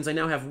 which means I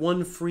now have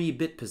one free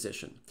bit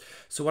position.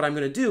 So what I'm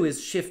going to do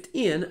is shift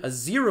in a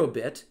 0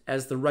 bit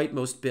as the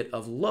rightmost bit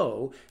of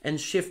low, and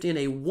shift in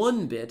a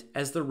 1 bit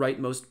as the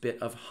rightmost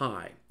bit of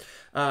high.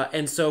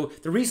 And so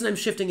the reason I'm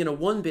shifting in a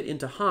 1 bit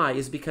into high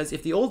is because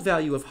if the old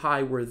value of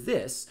high were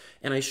this,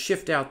 and I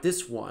shift out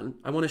this one,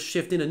 I want to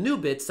shift in a new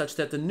bit such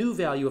that the new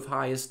value of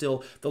high is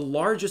still the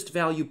largest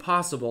value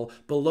possible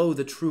below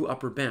the true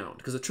upper bound,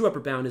 because the true upper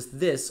bound is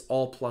this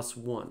all plus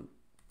 1.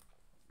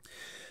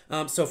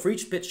 So for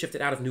each bit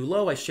shifted out of new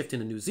low, I shift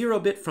in a new 0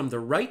 bit from the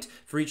right.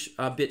 For each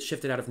bit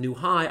shifted out of new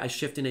high, I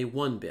shift in a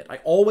 1 bit. I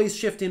always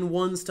shift in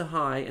 1s to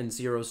high and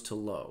 0s to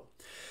low.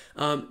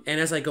 And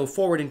as I go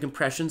forward in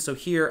compression, so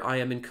here I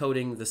am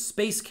encoding the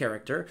space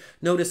character.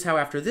 Notice how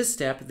after this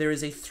step, there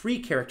is a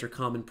 3-character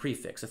common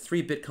prefix, a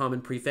 3-bit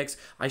common prefix.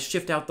 I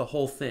shift out the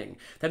whole thing.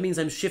 That means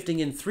I'm shifting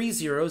in 3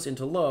 zeros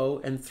into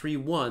low and 3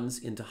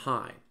 1s into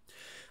high.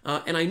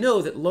 And I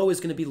know that low is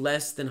going to be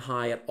less than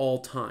high at all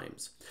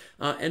times.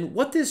 And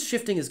what this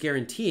shifting is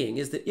guaranteeing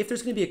is that if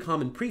there's going to be a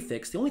common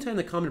prefix, the only time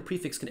the common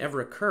prefix can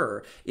ever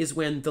occur is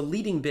when the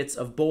leading bits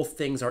of both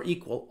things are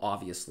equal,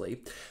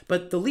 obviously.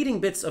 But the leading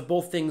bits of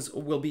both things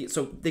will be,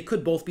 so they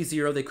could both be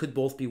 0, they could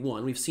both be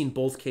 1. We've seen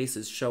both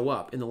cases show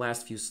up in the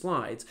last few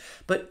slides.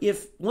 But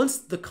if once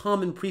the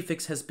common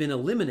prefix has been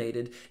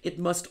eliminated, it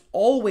must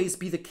always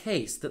be the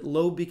case that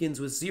low begins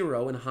with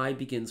 0 and high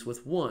begins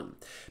with 1,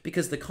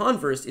 because the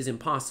converse is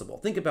impossible.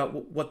 Think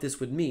about what this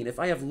would mean. If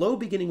I have low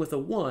beginning with a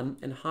 1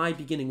 and high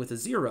beginning with a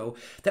 0,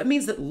 that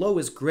means that low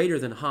is greater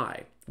than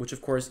high, which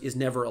of course is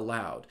never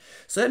allowed.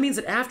 So that means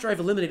that after I've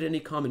eliminated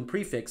any common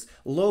prefix,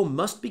 low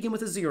must begin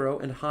with a 0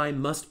 and high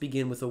must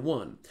begin with a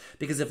 1.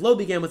 Because if low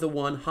began with a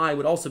 1, high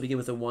would also begin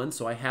with a 1,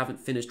 so I haven't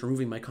finished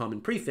removing my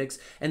common prefix,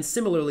 and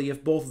similarly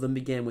if both of them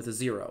began with a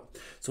 0.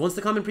 So once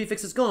the common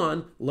prefix is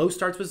gone, low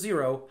starts with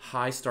 0,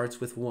 high starts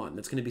with 1.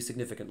 That's going to be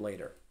significant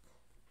later.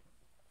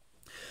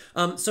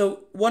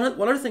 So one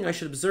other thing I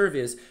should observe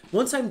is,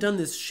 once I'm done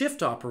this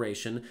shift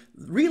operation,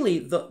 really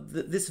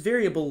this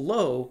variable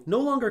low no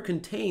longer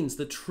contains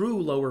the true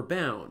lower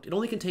bound. It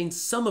only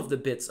contains some of the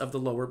bits of the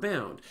lower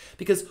bound,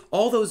 because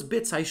all those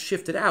bits I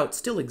shifted out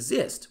still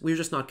exist. We're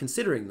just not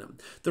considering them.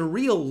 The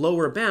real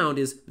lower bound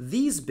is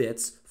these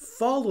bits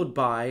followed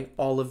by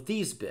all of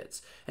these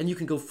bits. And you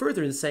can go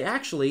further and say,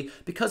 actually,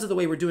 because of the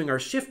way we're doing our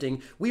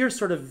shifting, we are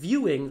sort of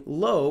viewing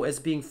low as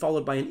being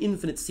followed by an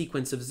infinite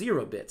sequence of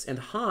 0 bits, and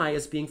high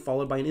as being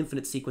followed by an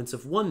infinite sequence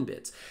of 1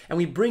 bits. And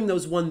we bring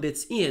those 1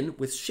 bits in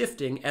with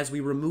shifting as we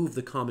remove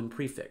the common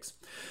prefix.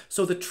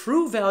 So the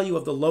true value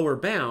of the lower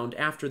bound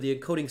after the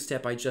encoding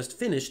step I just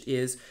finished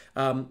is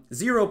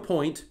 0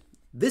 point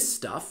this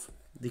stuff,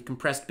 the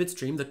compressed bit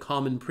stream, the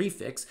common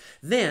prefix,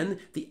 then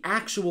the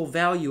actual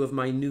value of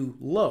my new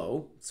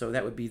low, so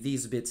that would be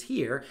these bits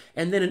here,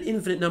 and then an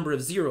infinite number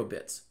of 0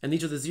 bits. And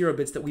these are the 0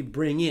 bits that we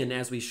bring in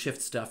as we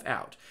shift stuff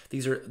out.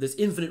 These are this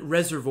infinite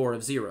reservoir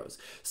of zeros.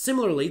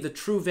 Similarly, the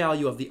true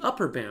value of the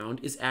upper bound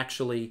is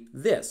actually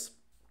this,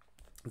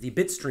 the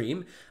bit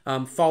stream,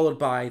 followed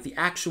by the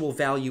actual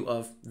value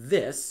of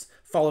this,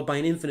 followed by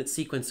an infinite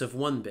sequence of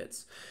 1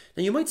 bits.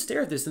 Now you might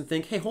stare at this and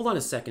think, hey, hold on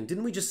a second,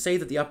 didn't we just say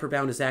that the upper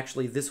bound is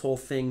actually this whole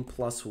thing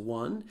plus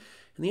 1?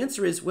 And the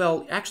answer is,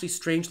 well, actually,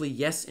 strangely,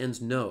 yes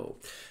and no.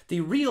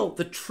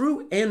 The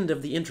true end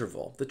of the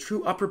interval, the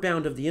true upper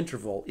bound of the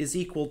interval, is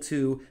equal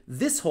to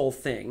this whole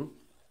thing,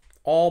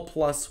 all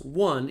plus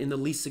 1 in the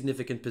least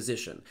significant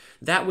position.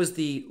 That was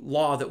the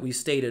law that we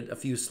stated a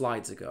few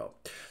slides ago.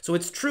 So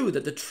it's true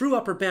that the true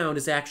upper bound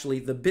is actually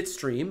the bit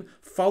stream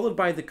followed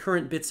by the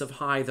current bits of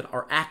high that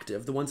are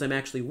active, the ones I'm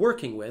actually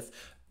working with,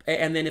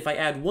 and then if I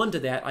add 1 to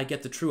that, I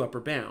get the true upper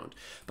bound.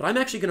 But I'm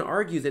actually going to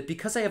argue that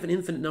because I have an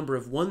infinite number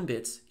of 1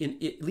 bits,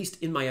 at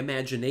least in my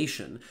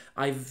imagination,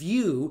 I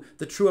view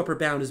the true upper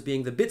bound as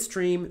being the bit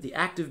stream, the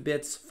active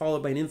bits,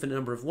 followed by an infinite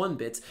number of 1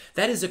 bits.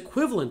 That is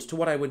equivalent to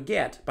what I would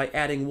get by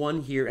adding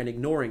 1 here and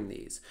ignoring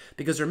these.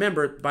 Because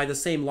remember, by the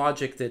same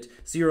logic that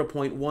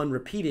 0.1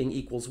 repeating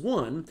equals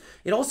 1,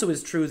 it also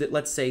is true that,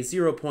 let's say,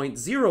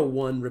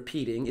 0.01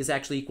 repeating is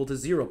actually equal to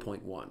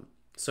 0.1.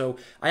 So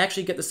I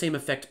actually get the same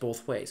effect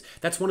both ways.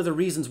 That's one of the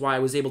reasons why I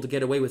was able to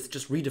get away with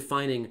just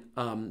redefining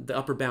the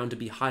upper bound to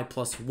be high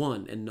plus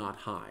 1 and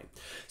not high.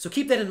 So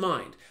keep that in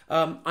mind.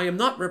 I am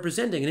not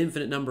representing an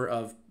infinite number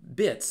of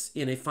bits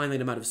in a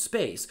finite amount of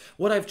space.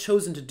 What I've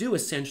chosen to do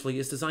essentially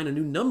is design a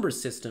new number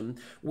system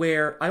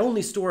where I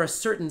only store a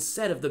certain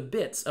set of the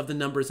bits of the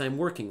numbers I'm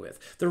working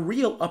with. The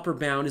real upper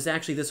bound is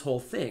actually this whole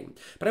thing,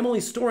 but I'm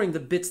only storing the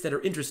bits that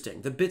are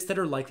interesting, the bits that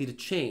are likely to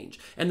change.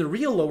 And the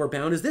real lower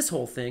bound is this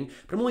whole thing,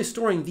 but I'm only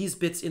storing these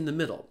bits in the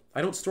middle.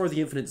 I don't store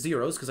the infinite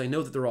zeros because I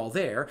know that they're all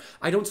there.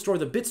 I don't store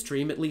the bit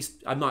stream, at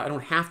least I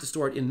don't have to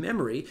store it in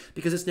memory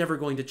because it's never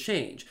going to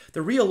change.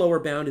 The real lower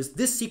bound is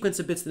this sequence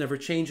of bits that never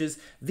changes,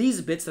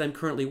 these bits that I'm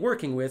currently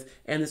working with,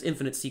 and this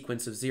infinite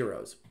sequence of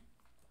zeros.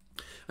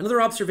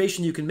 Another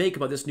observation you can make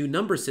about this new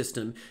number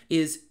system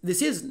is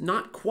this is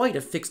not quite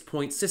a fixed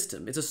point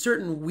system. It's a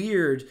certain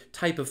weird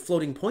type of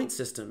floating point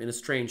system in a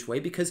strange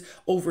way because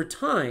over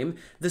time,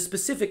 the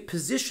specific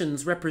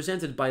positions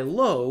represented by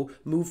low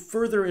move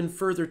further and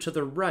further to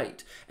the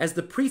right. As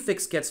the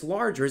prefix gets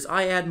larger, as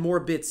I add more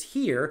bits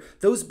here,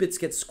 those bits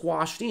get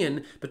squashed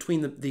in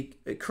between the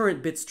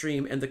current bit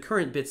stream and the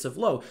current bits of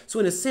low. So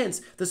in a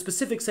sense, the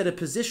specific set of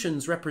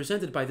positions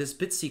represented by this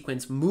bit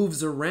sequence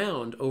moves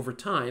around over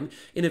time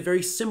in a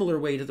very similar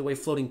way to the way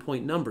floating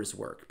point numbers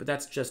work, but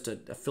that's just a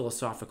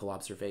philosophical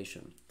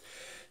observation.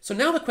 So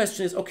now the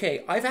question is,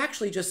 okay, I've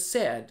actually just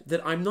said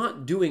that I'm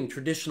not doing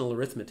traditional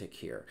arithmetic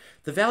here.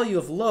 The value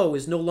of low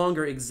is no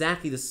longer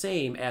exactly the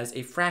same as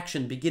a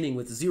fraction beginning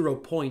with 0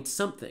 point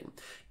something.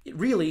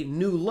 Really,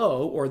 new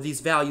low, or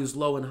these values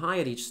low and high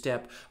at each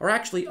step, are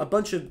actually a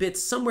bunch of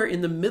bits somewhere in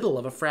the middle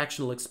of a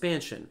fractional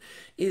expansion.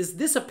 Is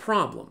this a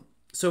problem?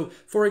 So,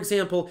 for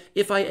example,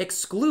 if I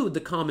exclude the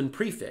common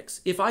prefix,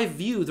 if I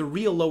view the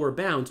real lower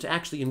bound to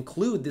actually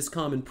include this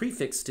common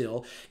prefix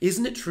still,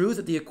 isn't it true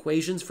that the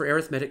equations for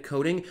arithmetic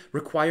coding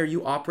require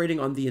you operating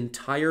on the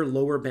entire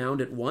lower bound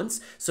at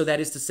once? So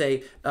that is to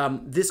say,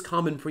 this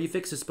common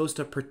prefix is supposed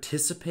to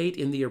participate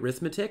in the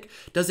arithmetic.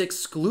 Does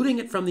excluding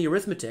it from the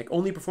arithmetic,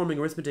 only performing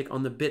arithmetic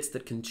on the bits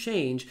that can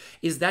change,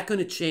 is that going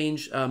to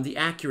change the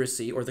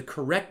accuracy or the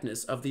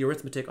correctness of the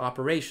arithmetic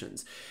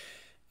operations?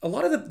 A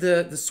lot of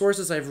the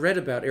sources I've read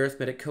about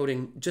arithmetic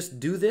coding just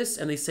do this,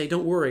 and they say,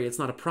 don't worry, it's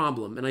not a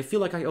problem. And I feel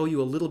like I owe you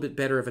a little bit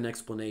better of an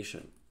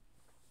explanation.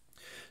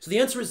 So the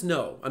answer is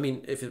no. I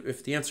mean,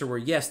 if the answer were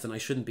yes, then I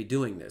shouldn't be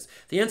doing this.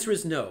 The answer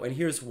is no, and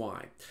here's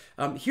why.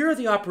 Here are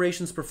the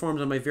operations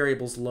performed on my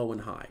variables low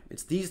and high.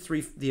 It's these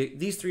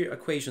three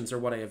equations are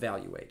what I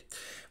evaluate.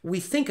 We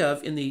think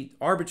of, in the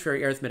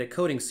arbitrary arithmetic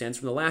coding sense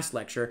from the last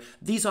lecture,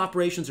 these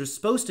operations are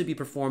supposed to be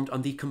performed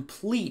on the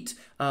complete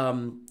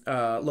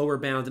lower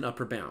bound and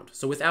upper bound,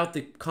 so without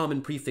the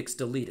common prefix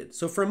deleted.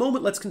 So for a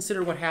moment, let's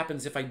consider what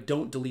happens if I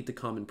don't delete the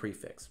common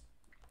prefix.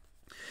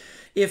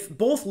 If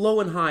both low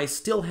and high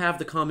still have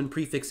the common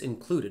prefix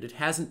included, it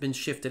hasn't been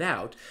shifted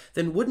out,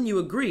 then wouldn't you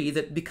agree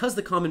that because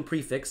the common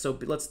prefix, so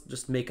let's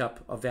just make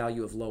up a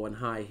value of low and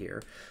high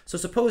here. So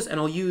suppose, and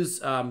I'll use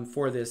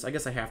for this, I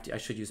guess I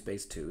should use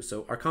base 2.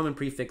 So our common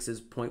prefix is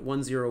 0.1011,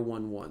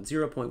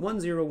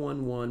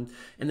 0.1011,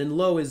 and then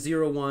low is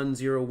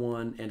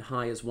 0101, and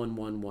high is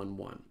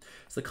 1111.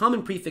 So the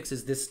common prefix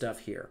is this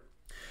stuff here.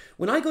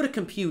 When I go to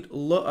compute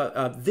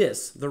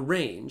the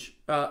range,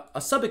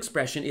 a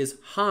sub-expression is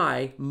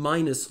high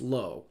minus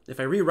low. If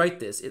I rewrite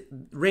this,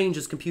 range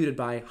is computed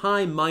by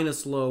high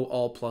minus low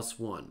all plus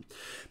 1.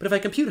 But if I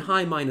compute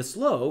high minus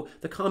low,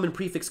 the common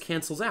prefix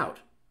cancels out.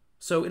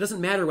 So it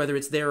doesn't matter whether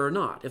it's there or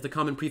not. If the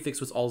common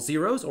prefix was all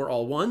zeros or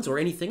all ones or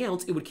anything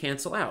else, it would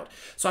cancel out.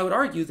 So I would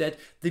argue that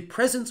the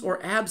presence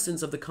or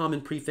absence of the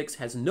common prefix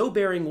has no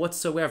bearing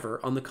whatsoever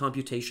on the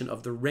computation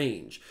of the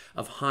range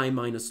of high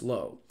minus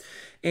low.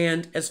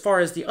 And as far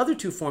as the other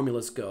two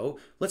formulas go,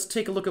 let's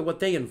take a look at what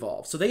they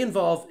involve. So they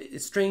involve,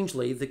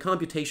 strangely, the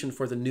computation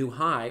for the new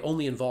high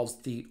only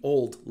involves the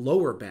old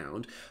lower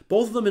bound.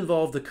 Both of them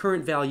involve the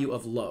current value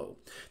of low.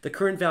 The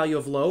current value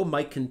of low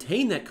might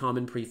contain that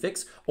common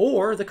prefix,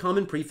 or the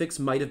common prefix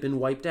might have been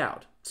wiped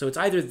out. So it's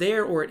either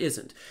there or it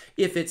isn't.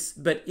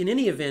 But in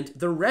any event,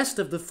 the rest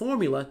of the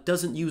formula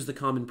doesn't use the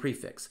common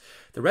prefix.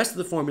 The rest of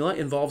the formula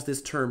involves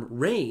this term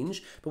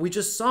range, but we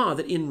just saw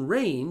that in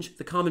range,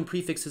 the common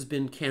prefix has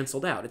been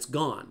canceled out. It's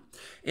gone.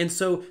 And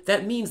so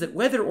that means that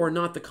whether or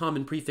not the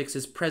common prefix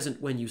is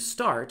present when you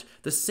start,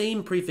 the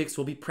same prefix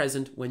will be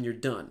present when you're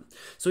done.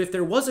 So if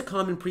there was a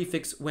common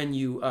prefix when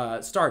you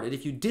started,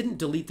 if you didn't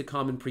delete the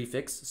common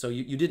prefix, so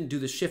you didn't do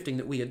the shifting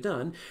that we had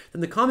done, then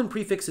the common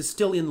prefix is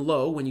still in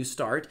low when you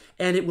start,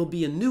 and it will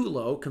be a new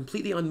low,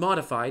 completely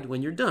unmodified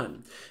when you're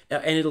done.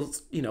 And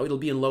it'll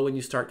be in low when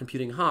you start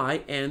computing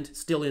high, and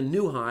still in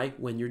new high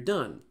when you're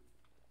done.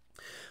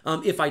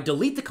 If I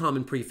delete the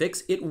common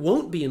prefix, it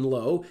won't be in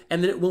low,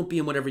 and then it won't be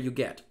in whatever you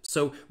get.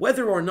 So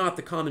whether or not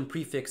the common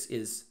prefix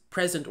is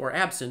present or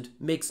absent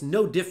makes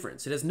no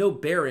difference. It has no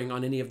bearing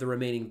on any of the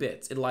remaining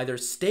bits. It'll either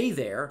stay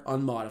there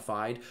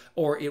unmodified,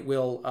 or it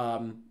will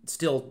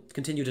still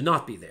continue to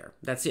not be there.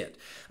 That's it.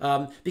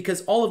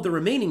 Because all of the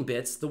remaining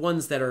bits, the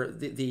ones that are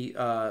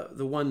the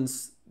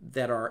ones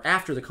that are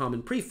after the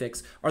common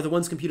prefix are the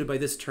ones computed by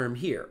this term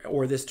here,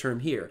 or this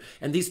term here.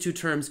 And these two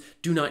terms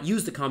do not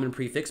use the common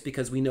prefix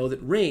because we know that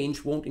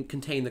range won't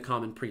contain the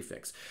common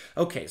prefix.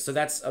 Okay, so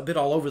that's a bit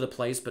all over the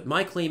place, but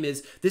my claim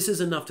is this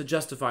is enough to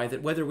justify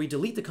that whether we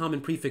delete the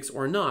common prefix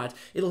or not,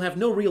 it'll have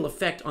no real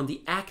effect on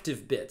the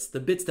active bits, the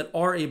bits that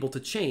are able to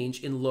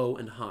change in low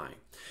and high.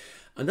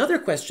 Another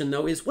question,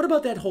 though, is what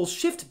about that whole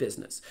shift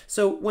business?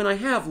 So when I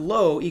have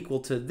low equal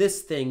to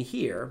this thing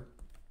here,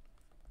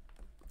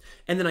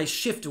 and then I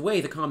shift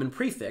away the common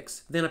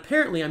prefix, then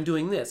apparently I'm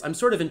doing this. I'm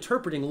sort of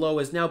interpreting low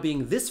as now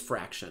being this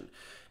fraction.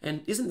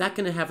 And isn't that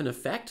going to have an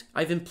effect?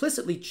 I've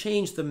implicitly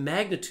changed the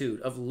magnitude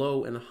of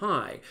low and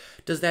high.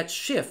 Does that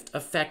shift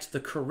affect the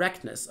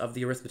correctness of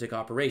the arithmetic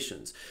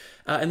operations?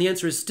 And the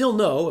answer is still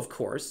no, of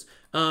course.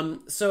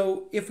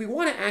 So if we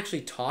want to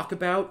actually talk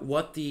about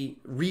what the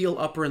real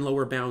upper and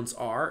lower bounds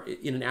are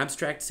in an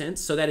abstract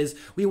sense, so that is,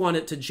 we want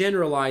it to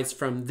generalize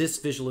from this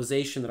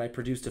visualization that I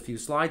produced a few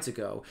slides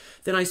ago,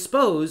 then I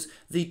suppose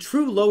the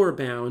true lower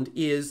bound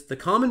is the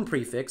common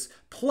prefix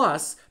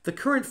plus the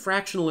current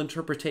fractional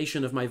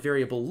interpretation of my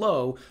variable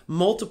low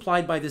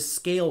multiplied by the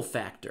scale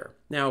factor.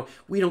 Now,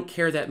 we don't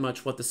care that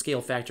much what the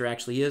scale factor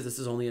actually is. This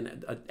is only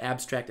an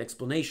abstract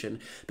explanation.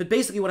 But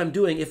basically what I'm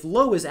doing, if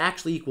low is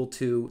actually equal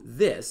to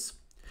this,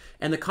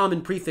 and the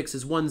common prefix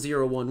is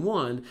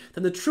 1011,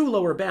 then the true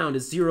lower bound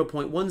is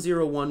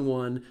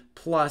 0.1011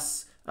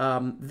 plus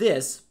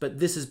this, but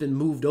this has been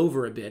moved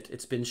over a bit.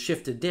 It's been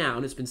shifted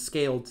down. It's been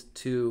scaled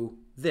to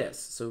this,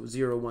 so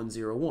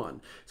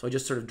 0101. So I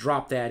just sort of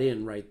drop that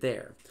in right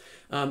there.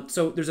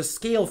 So there's a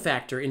scale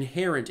factor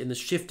inherent in the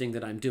shifting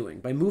that I'm doing.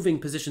 By moving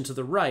position to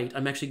the right,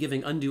 I'm actually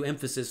giving undue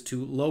emphasis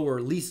to lower,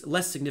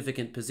 less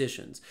significant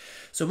positions.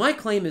 So my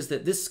claim is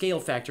that this scale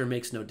factor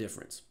makes no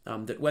difference.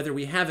 That whether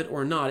we have it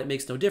or not, it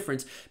makes no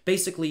difference,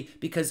 basically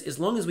because as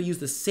long as we use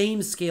the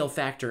same scale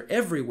factor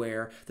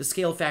everywhere, the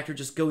scale factor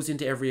just goes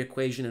into every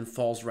equation and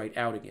falls right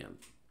out again.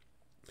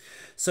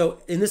 So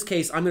in this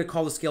case, I'm going to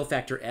call the scale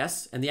factor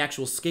s, and the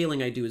actual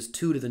scaling I do is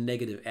 2 to the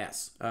negative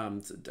s.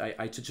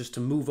 Just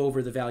to move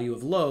over the value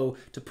of low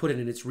to put it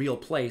in its real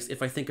place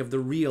if I think of the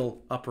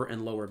real upper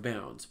and lower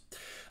bounds.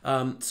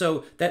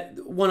 So that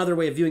one other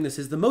way of viewing this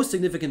is the most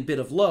significant bit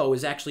of low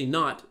is actually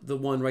not the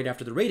one right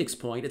after the radix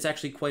point. It's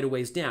actually quite a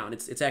ways down.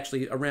 It's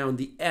actually around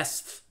the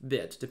sth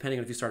bit, depending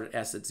on if you start at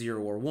s at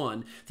 0 or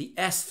 1, the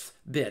sth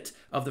bit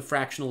of the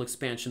fractional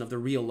expansion of the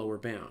real lower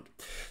bound.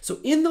 So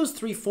in those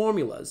three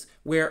formulas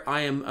where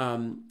I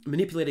am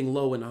manipulating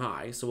low and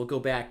high, so we'll go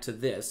back to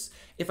this,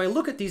 if I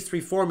look at these three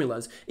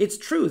formulas, it's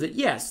true that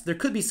yes, there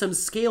could be some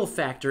scale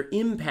factor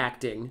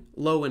impacting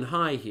low and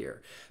high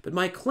here. But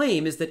my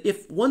claim is that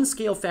if one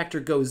scale factor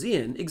goes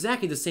in,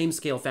 exactly the same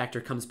scale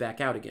factor comes back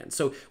out again.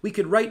 So we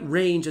could write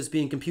range as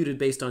being computed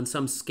based on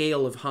some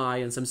scale of high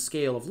and some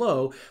scale of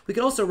low. We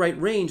could also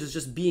write range as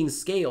just being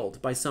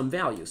scaled by some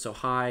value. So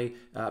high,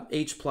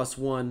 h plus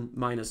 1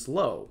 minus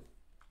low.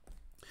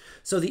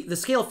 So the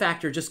scale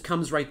factor just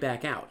comes right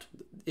back out.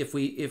 If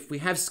we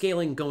have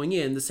scaling going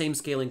in, the same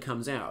scaling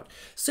comes out.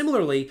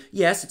 Similarly,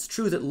 yes, it's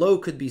true that low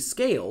could be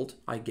scaled,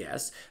 I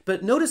guess,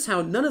 but notice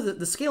how none of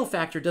the scale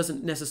factor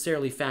doesn't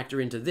necessarily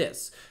factor into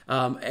this.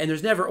 And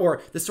there's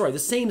never, the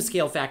same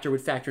scale factor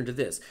would factor into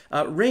this.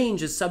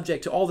 Range is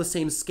subject to all the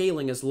same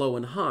scaling as low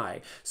and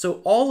high.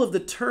 So all of the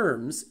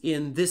terms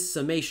in this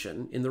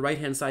summation, in the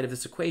right-hand side of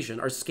this equation,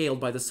 are scaled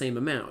by the same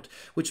amount,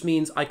 which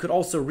means I could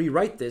also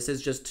rewrite this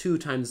as just 2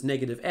 times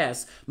negative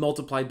s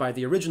multiplied by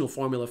the original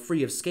formula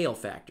free of scale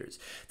factors.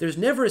 There's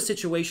never a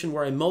situation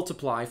where I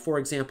multiply, for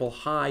example,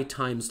 high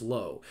times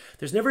low.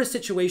 There's never a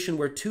situation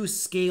where two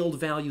scaled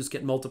values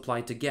get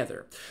multiplied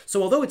together.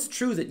 So although it's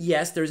true that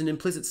yes, there's an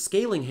implicit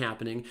scaling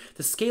happening,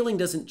 the scaling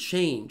doesn't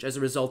change as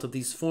a result of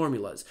these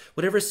formulas.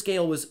 Whatever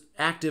scale was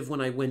active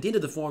when I went into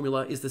the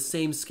formula is the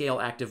same scale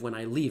active when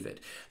I leave it.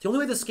 The only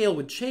way the scale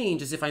would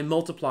change is if I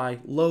multiply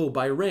low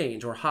by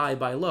range or high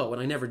by low,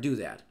 and I never do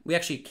that. We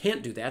actually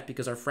can't do that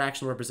because our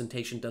fractional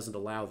representation doesn't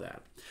allow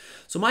that.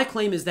 So my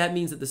claim is that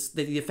means that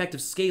the effect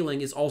of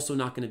scaling is also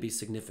not going to be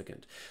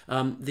significant.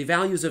 The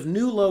values of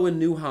new low and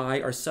new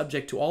high are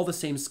subject to all the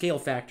same scale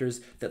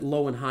factors that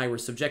low and high were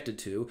subjected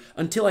to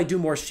until I do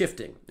more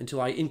shifting, until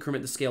I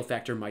increment the scale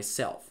factor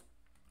myself.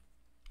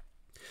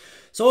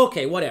 So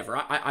okay, whatever.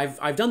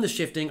 I've done the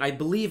shifting. I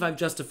believe I've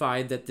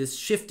justified that this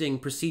shifting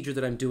procedure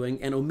that I'm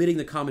doing and omitting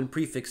the common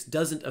prefix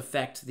doesn't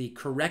affect the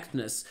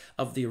correctness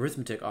of the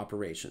arithmetic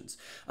operations.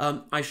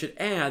 I should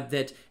add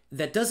that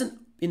that doesn't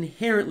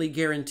inherently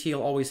guarantee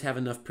I'll always have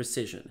enough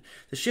precision.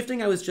 The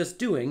shifting I was just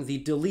doing, the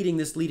deleting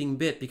this leading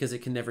bit because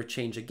it can never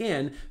change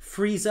again,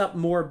 frees up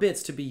more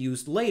bits to be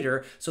used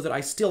later so that I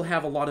still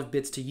have a lot of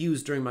bits to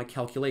use during my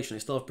calculation.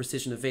 I still have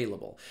precision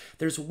available.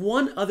 There's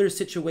one other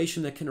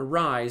situation that can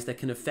arise that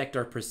can affect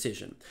our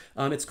precision.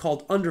 It's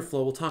called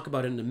underflow. We'll talk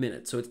about it in a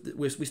minute. So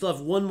we still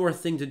have one more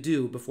thing to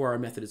do before our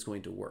method is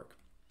going to work.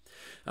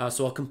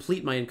 So I'll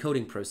complete my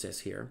encoding process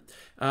here.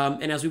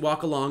 And as we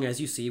walk along, as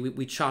you see,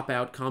 we chop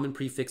out common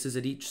prefixes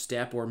at each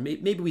step, or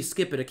maybe we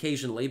skip it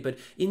occasionally, but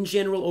in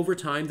general, over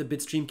time, the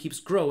bit stream keeps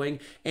growing,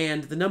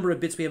 and the number of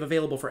bits we have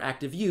available for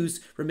active use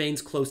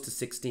remains close to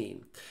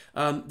 16.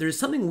 There's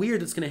something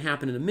weird that's going to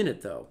happen in a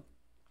minute, though.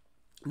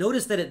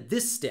 Notice that at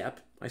this step,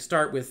 I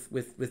start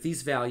with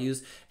these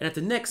values, and at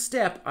the next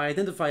step, I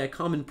identify a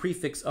common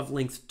prefix of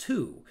length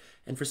 2.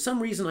 And for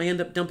some reason, I end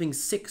up dumping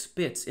 6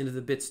 bits into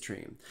the bit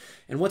stream.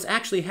 And what's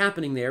actually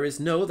happening there is,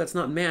 no, that's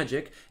not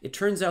magic. It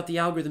turns out the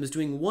algorithm is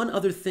doing one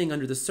other thing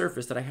under the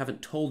surface that I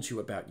haven't told you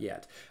about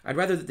yet. I'd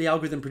rather that the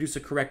algorithm produce a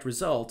correct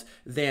result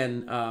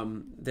than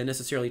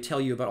necessarily tell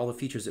you about all the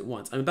features at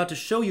once. I'm about to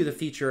show you the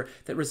feature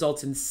that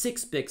results in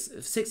 6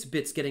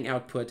 bits getting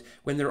output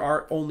when there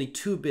are only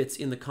 2 bits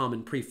in the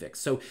common prefix.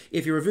 So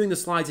if you're reviewing the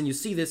slides and you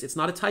see this, it's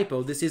not a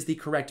typo. This is the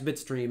correct bit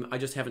stream. I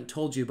just haven't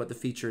told you about the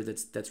feature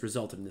that's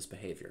resulted in this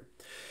behavior.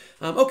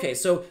 Okay,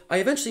 so I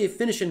eventually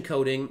finish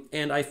encoding,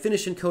 and I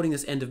finish encoding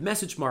this end of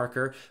message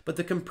marker, but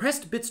the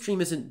compressed bit stream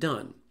isn't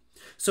done.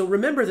 So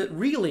remember that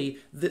really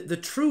the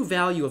true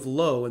value of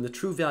low and the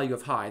true value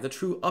of high, the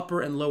true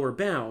upper and lower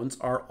bounds,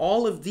 are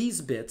all of these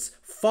bits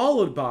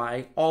followed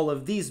by all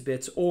of these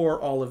bits or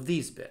all of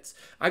these bits.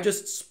 I've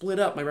just split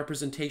up my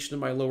representation of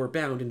my lower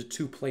bound into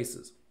 2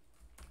 places.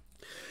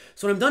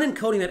 So when I'm done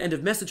encoding that end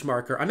of message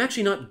marker, I'm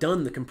actually not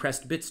done the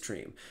compressed bit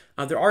stream.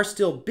 There are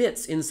still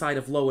bits inside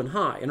of low and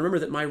high. And remember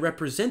that my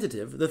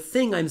representative, the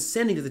thing I'm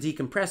sending to the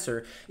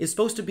decompressor, is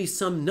supposed to be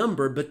some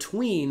number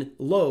between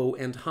low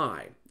and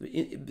high,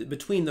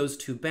 between those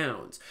 2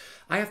 bounds.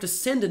 I have to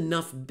send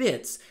enough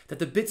bits that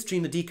the bit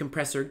stream the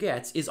decompressor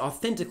gets is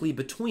authentically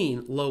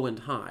between low and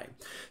high.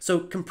 So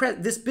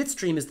this bit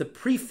stream is the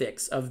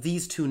prefix of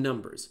these 2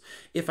 numbers.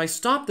 If I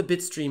stop the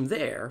bit stream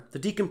there, the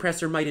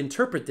decompressor might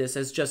interpret this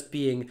as just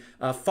being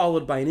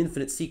followed by an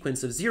infinite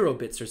sequence of 0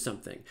 bits or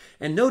something.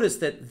 And notice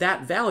that that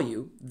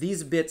value,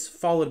 these bits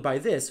followed by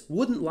this,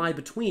 wouldn't lie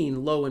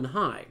between low and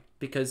high.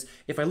 Because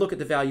if I look at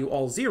the value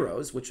all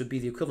zeros, which would be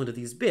the equivalent of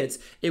these bits,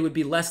 it would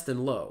be less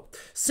than low.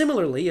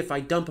 Similarly, if I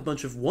dump a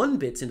bunch of 1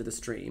 bits into the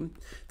stream,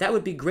 that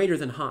would be greater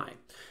than high.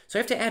 So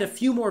I have to add a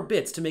few more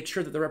bits to make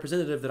sure that the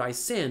representative that I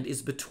send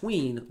is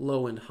between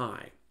low and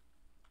high.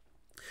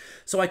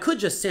 So I could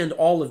just send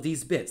all of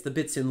these bits, the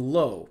bits in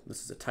low.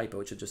 This is a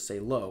typo, it should just say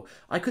low.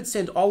 I could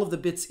send all of the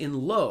bits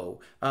in low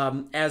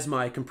as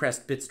my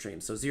compressed bit stream,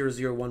 so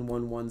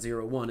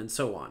 00111101 and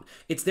so on.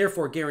 It's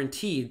therefore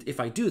guaranteed, if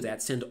I do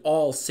that, send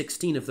all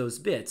 16 of those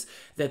bits,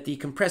 that the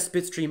compressed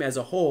bit stream as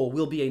a whole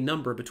will be a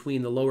number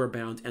between the lower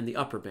bound and the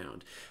upper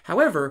bound.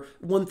 However,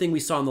 one thing we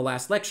saw in the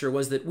last lecture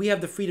was that we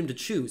have the freedom to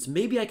choose.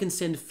 Maybe I can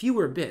send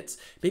fewer bits.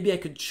 Maybe I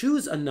could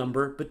choose a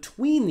number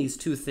between these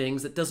 2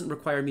 things that doesn't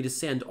require me to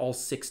send all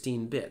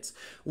 16 bits.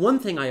 One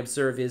thing I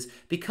observe is,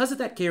 because of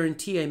that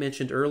guarantee I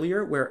mentioned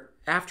earlier, where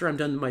after I'm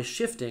done my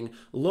shifting,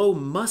 low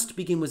must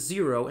begin with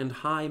 0 and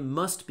high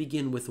must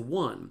begin with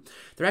 1.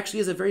 There actually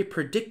is a very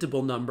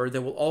predictable number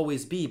that will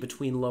always be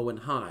between low and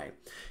high.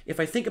 If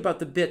I think about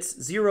the bits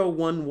 0,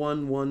 1,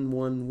 1, 1,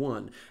 1,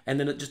 1, and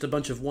then just a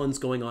bunch of 1s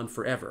going on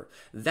forever,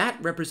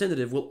 that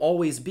representative will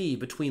always be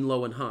between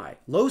low and high.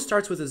 Low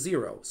starts with a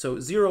 0, so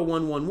 0,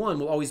 1, 1, 1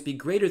 will always be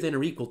greater than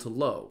or equal to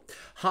low.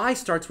 High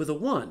starts with a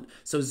 1,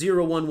 so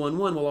 0, 1, 1,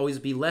 1 will always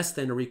be less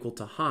than or equal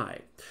to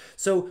high.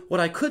 So what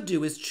I could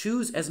do is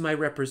choose as my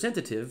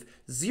representative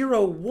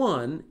 0,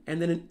 1,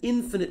 and then an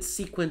infinite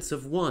sequence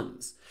of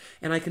 1s.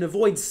 And I can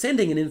avoid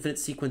sending an infinite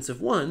sequence of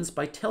 1s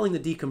by telling the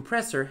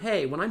decompressor,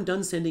 hey, when I'm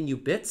done sending you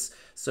bits,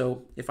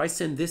 so if I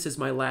send this as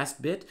my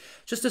last bit,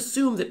 just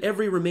assume that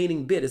every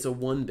remaining bit is a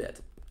 1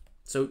 bit.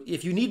 So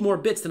if you need more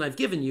bits than I've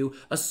given you,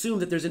 assume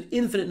that there's an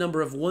infinite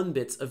number of 1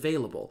 bits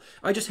available.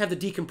 I just have the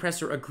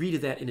decompressor agree to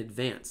that in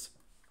advance.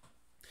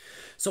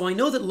 So I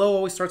know that low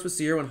always starts with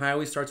 0 and high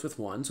always starts with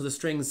 1, so the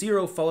string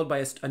 0 followed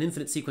by an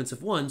infinite sequence of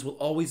 1s will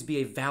always be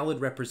a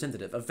valid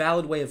representative, a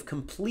valid way of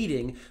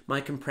completing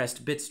my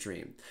compressed bit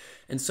stream.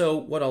 And so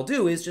what I'll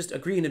do is just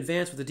agree in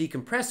advance with the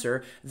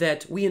decompressor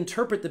that we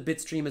interpret the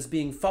bit stream as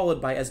being followed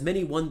by as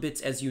many 1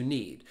 bits as you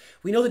need.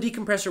 We know the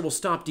decompressor will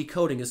stop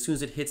decoding as soon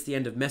as it hits the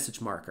end of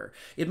message marker.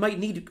 It might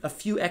need a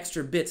few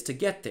extra bits to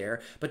get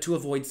there, but to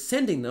avoid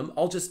sending them,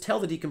 I'll just tell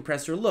the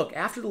decompressor, look,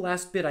 after the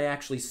last bit I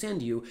actually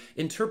send you,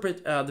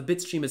 interpret the bit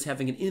stream as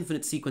having an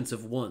infinite sequence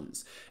of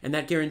 1s. And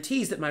that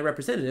guarantees that my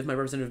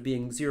representative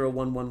being 0,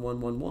 1, 1, 1,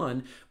 1,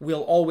 1,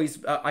 will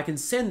always, I can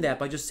send that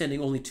by just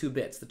sending only 2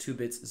 bits, the 2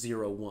 bits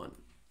 0, 1.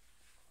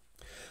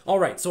 All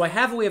right, so I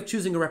have a way of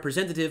choosing a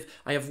representative.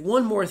 I have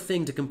one more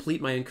thing to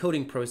complete my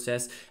encoding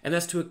process, and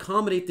that's to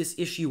accommodate this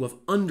issue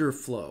of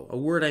underflow, a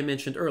word I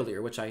mentioned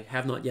earlier, which I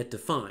have not yet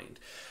defined.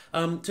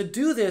 To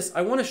do this,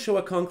 I want to show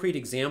a concrete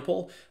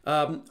example.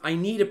 I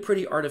need a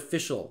pretty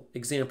artificial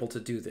example to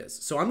do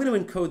this. So I'm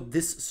going to encode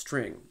this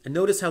string. And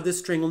notice how this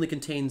string only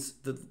contains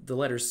the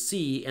letter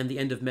C and the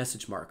end of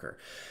message marker.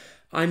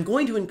 I'm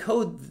going to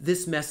encode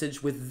this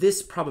message with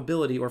this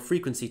probability or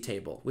frequency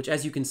table, which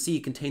as you can see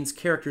contains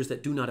characters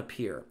that do not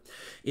appear.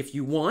 If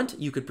you want,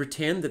 you could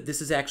pretend that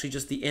this is actually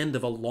just the end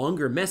of a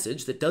longer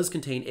message that does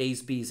contain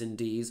A's, B's, and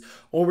D's,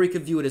 or we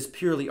could view it as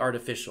purely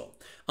artificial.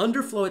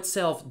 Underflow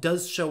itself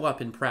does show up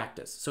in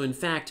practice. So in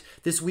fact,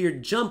 this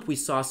weird jump we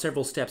saw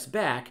several steps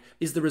back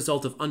is the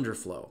result of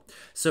underflow.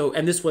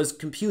 And this was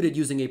computed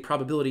using a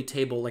probability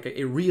table, like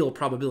a real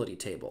probability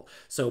table.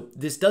 So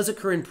this does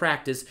occur in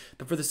practice,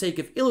 but for the sake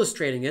of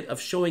illustrating it, of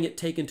showing it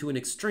taken to an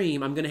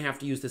extreme, I'm going to have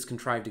to use this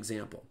contrived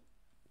example.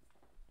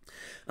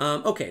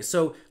 Okay,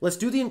 so let's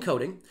do the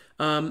encoding.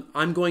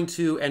 I'm going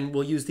to, and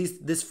we'll use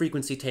this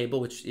frequency table,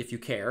 which if you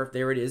care,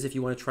 there it is, if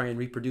you want to try and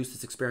reproduce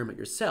this experiment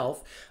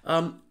yourself.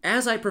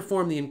 As I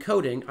perform the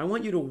encoding, I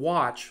want you to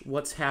watch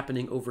what's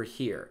happening over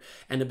here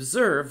and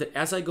observe that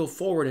as I go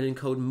forward and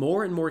encode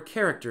more and more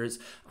characters,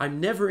 I'm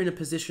never in a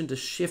position to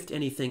shift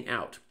anything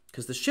out.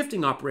 Because the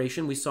shifting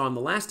operation we saw in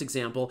the last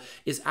example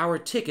is our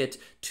ticket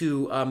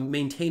to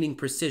maintaining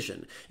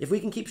precision. If we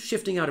can keep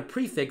shifting out a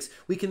prefix,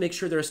 we can make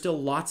sure there are still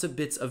lots of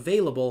bits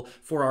available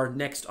for our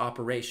next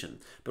operation.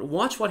 But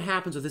watch what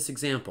happens with this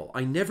example.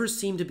 I never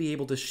seem to be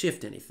able to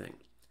shift anything.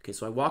 Okay,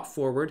 so I walk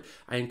forward,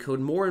 I encode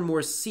more and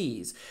more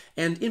C's,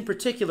 and in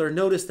particular,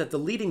 notice that the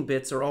leading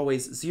bits are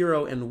always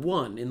 0 and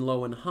 1 in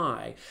low and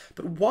high.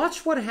 But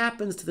watch what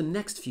happens to the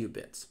next few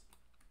bits.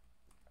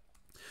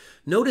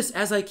 Notice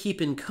as I keep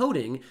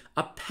encoding,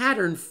 a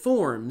pattern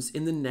forms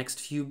in the next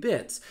few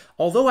bits.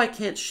 Although I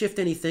can't shift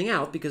anything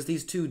out because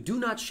these two do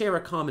not share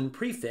a common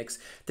prefix,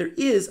 there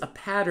is a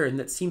pattern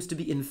that seems to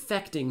be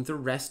infecting the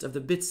rest of the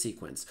bit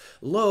sequence.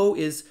 Low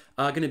is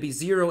going to be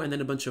 0 and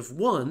then a bunch of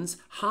 1s.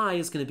 High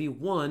is going to be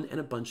 1 and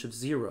a bunch of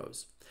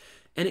 0s.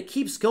 And it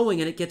keeps going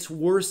and it gets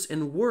worse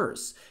and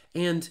worse.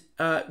 And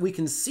we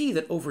can see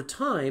that over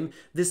time,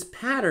 this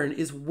pattern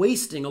is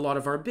wasting a lot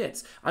of our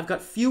bits. I've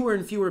got fewer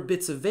and fewer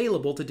bits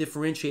available to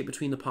differentiate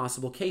between the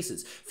possible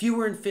cases.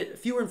 Fewer and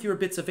fewer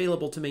bits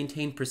available to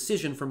maintain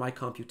precision for my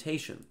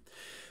computation.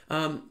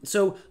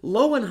 So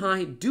low and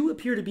high do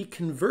appear to be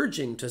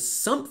converging to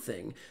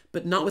something,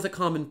 but not with a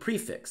common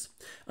prefix.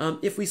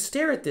 If we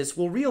stare at this,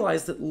 we'll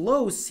realize that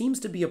low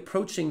seems to be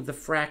approaching the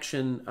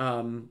fraction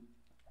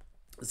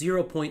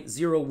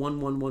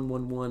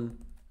 0.011111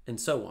 and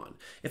so on.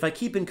 If I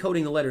keep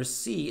encoding the letter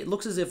C, it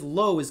looks as if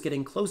low is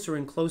getting closer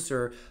and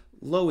closer.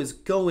 Low is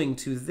going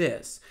to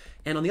this.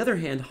 And on the other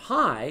hand,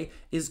 high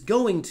is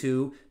going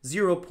to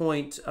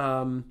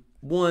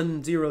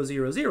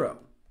 0.1000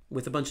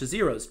 with a bunch of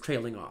zeros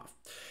trailing off.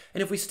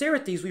 And if we stare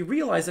at these, we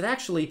realize that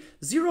actually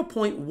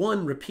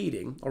 0.1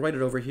 repeating, I'll write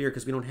it over here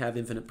because we don't have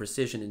infinite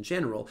precision in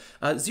general,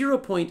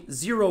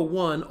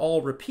 0.01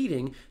 all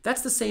repeating,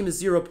 that's the same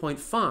as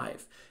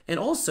 0.5. And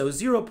also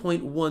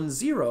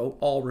 0.10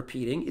 all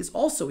repeating is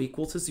also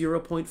equal to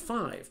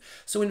 0.5.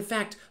 So in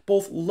fact,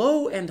 both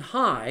low and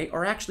high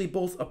are actually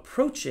both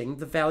approaching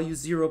the value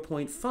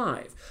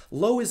 0.5.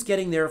 Low is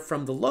getting there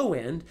from the low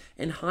end,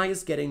 and high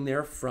is getting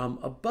there from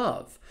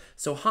above.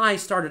 So high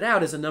started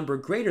out as a number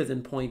greater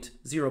than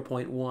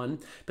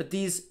 0.1, but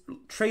these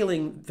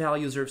trailing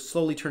values are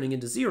slowly turning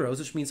into zeros,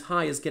 which means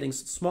high is getting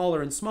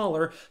smaller and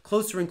smaller,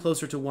 closer and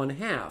closer to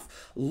 1/2.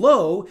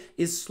 Low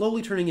is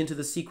slowly turning into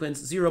the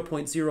sequence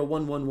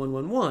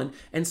 0.011111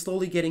 and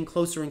slowly getting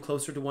closer and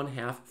closer to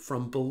 1/2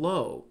 from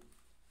below.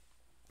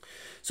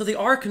 So they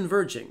are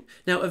converging.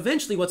 Now,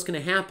 eventually what's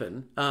going to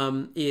happen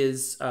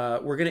is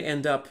we're going to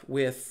end up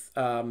with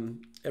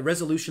a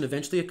resolution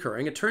eventually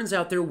occurring. It turns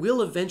out there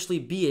will eventually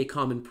be a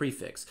common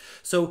prefix.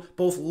 So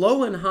both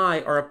low and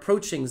high are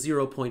approaching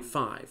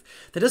 0.5.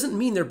 That doesn't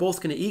mean they're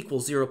both going to equal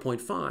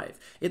 0.5.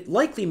 It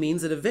likely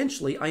means that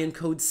eventually I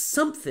encode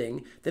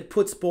something that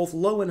puts both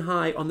low and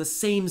high on the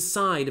same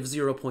side of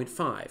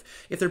 0.5.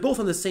 If they're both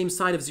on the same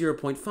side of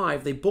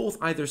 0.5, they both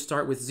either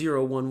start with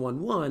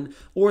 0111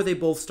 or they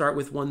both start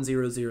with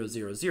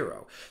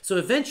 10000. So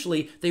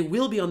eventually they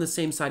will be on the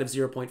same side of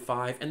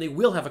 0.5 and they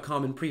will have a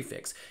common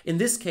prefix. In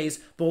this case,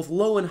 both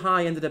low and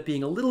high ended up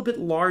being a little bit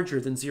larger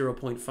than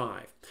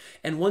 0.5.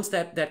 And once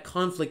that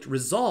conflict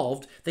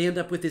resolved, they end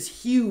up with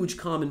this huge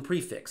common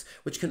prefix,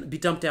 which can be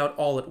dumped out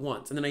all at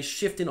once. And then I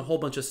shift in a whole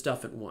bunch of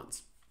stuff at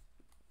once.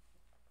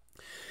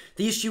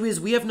 The issue is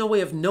we have no way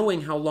of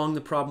knowing how long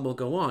the problem will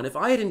go on. If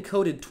I had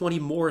encoded 20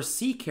 more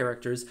C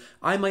characters,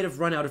 I might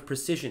have run out of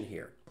precision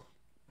here.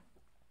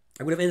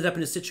 I would have ended up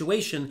in a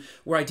situation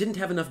where I didn't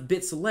have enough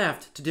bits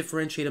left to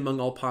differentiate among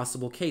all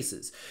possible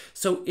cases.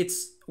 So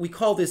we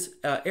call this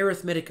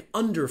arithmetic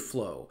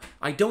underflow.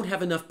 I don't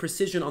have enough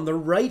precision on the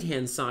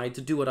right-hand side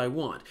to do what I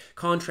want.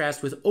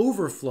 Contrast with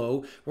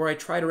overflow, where I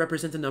try to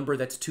represent a number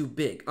that's too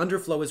big.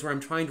 Underflow is where I'm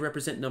trying to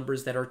represent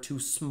numbers that are too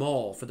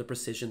small for the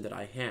precision that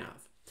I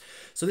have.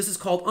 So this is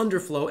called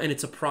underflow, and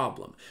it's a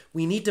problem.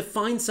 We need to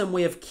find some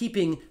way of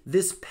keeping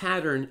this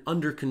pattern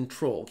under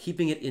control,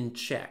 keeping it in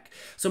check.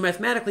 So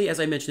mathematically, as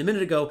I mentioned a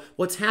minute ago,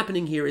 what's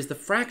happening here is the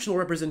fractional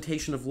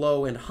representation of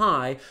low and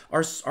high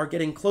are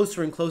getting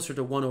closer and closer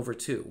to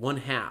 1/2,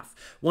 1/2.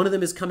 One of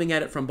them is coming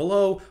at it from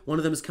below, one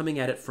of them is coming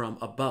at it from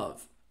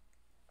above.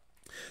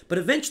 But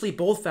eventually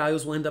both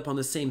values will end up on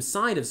the same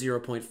side of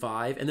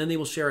 0.5, and then they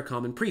will share a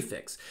common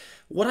prefix.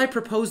 What I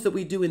propose that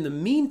we do in the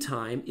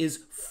meantime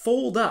is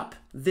fold up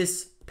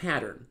this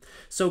pattern.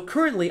 So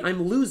currently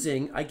I'm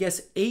losing, I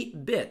guess,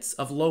 8 bits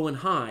of low and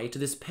high to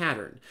this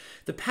pattern.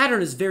 The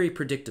pattern is very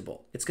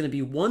predictable. It's going to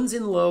be 1s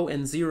in low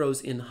and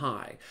 0s in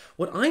high.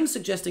 What I'm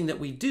suggesting that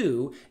we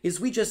do is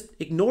we just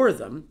ignore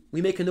them.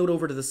 We make a note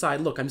over to the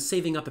side, look, I'm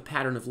saving up a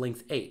pattern of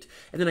length 8.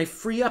 And then I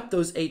free up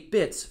those 8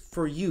 bits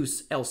for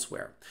use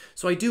elsewhere.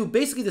 So I do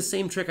basically the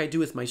same trick I do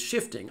with my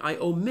shifting. I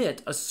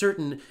omit a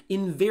certain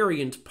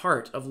invariant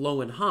part of low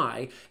and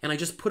high, and I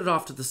just put it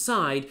off to the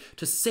side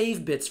to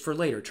save bits for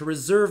later, to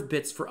reserve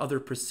bits for other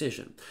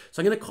precision. So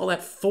I'm going to call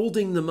that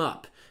folding them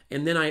up.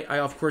 And then I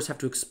of course have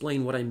to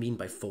explain what I mean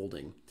by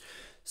folding.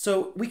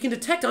 So we can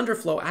detect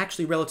underflow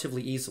actually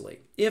relatively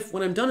easily. If,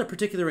 when I'm done a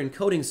particular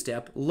encoding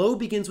step, low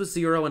begins with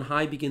 0 and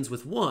high begins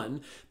with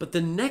 1, but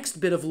the next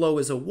bit of low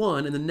is a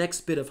 1 and the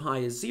next bit of high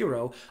is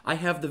 0, I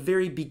have the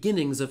very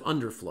beginnings of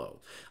underflow.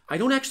 I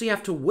don't actually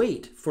have to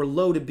wait for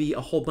low to be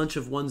a whole bunch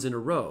of 1s in a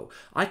row.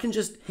 I can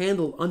just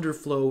handle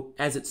underflow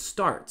as it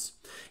starts.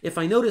 If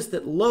I notice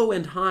that low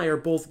and high are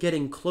both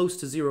getting close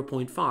to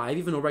 0.5,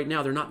 even though right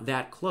now they're not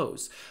that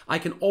close, I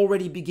can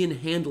already begin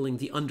handling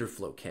the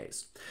underflow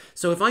case.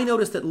 So if I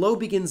notice that low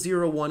begins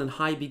 0, 1 and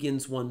high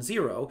begins 1,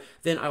 0,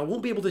 then I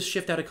won't be able to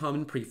shift out a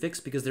common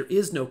prefix because there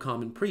is no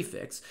common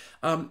prefix.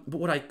 But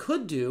what I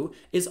could do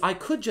is I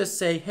could just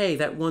say, hey,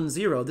 that 1,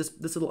 0, this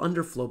little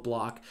underflow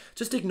block,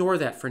 just ignore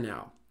that for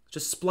now.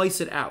 Just splice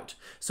it out.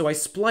 So I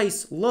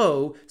splice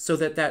low so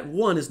that that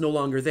 1 is no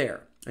longer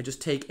there. I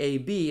just take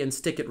AB and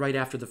stick it right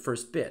after the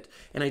first bit.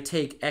 And I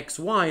take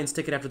XY and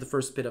stick it after the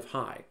first bit of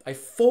high. I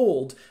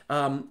fold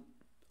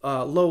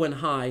low and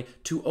high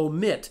to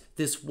omit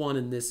this 1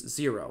 and this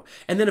 0.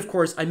 And then, of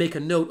course, I make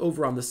a note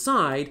over on the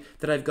side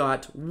that I've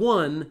got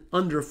 1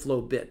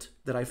 underflow bit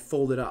that I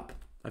folded up.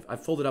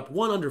 I've folded up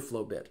 1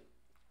 underflow bit.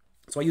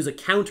 So I use a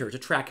counter to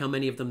track how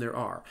many of them there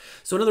are.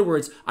 So in other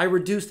words, I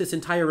reduce this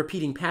entire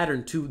repeating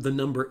pattern to the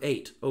number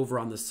 8 over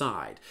on the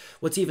side.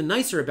 What's even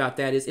nicer about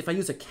that is if I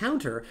use a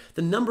counter,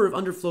 the number of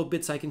underflow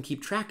bits I can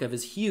keep track of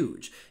is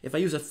huge. If I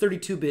use a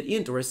 32-bit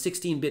int or a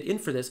 16-bit int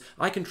for this,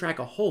 I can track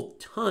a whole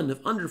ton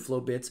of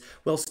underflow bits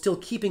while still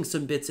keeping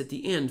some bits at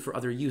the end for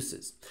other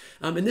uses.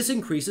 And this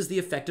increases the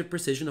effective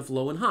precision of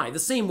low and high, the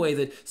same way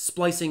that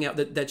splicing out,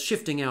 that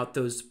shifting out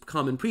those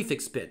common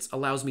prefix bits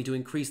allows me to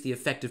increase the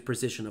effective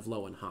precision of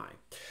low and high.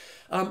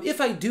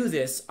 If I do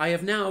this, I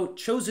have now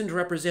chosen to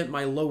represent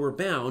my lower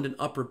bound and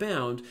upper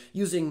bound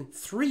using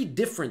 3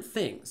 different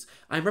things.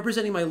 I'm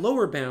representing my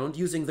lower bound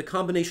using the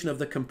combination of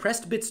the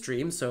compressed bit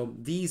stream, so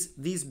these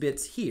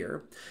bits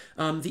here,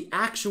 the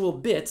actual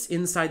bits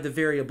inside the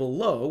variable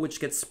low,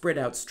 which gets spread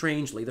out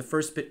strangely. The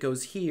first bit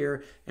goes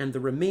here, and the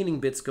remaining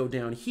bits go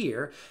down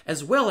here,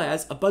 as well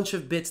as a bunch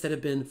of bits that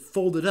have been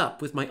folded up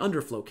with my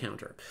underflow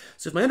counter.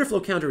 So if my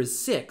underflow counter is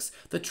 6,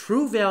 the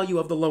true value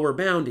of the lower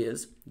bound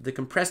is the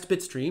compressed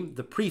bit stream,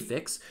 the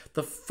prefix,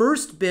 the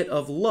first bit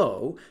of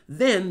low,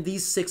 then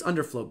these 6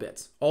 underflow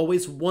bits,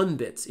 always 1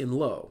 bits in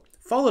low,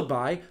 followed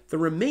by the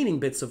remaining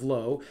bits of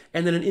low,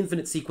 and then an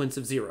infinite sequence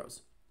of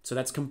zeros. So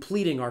that's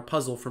completing our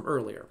puzzle from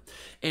earlier.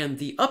 And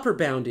the upper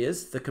bound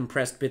is the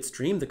compressed bit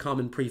stream, the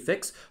common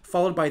prefix,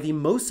 followed by the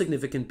most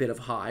significant bit of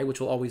high, which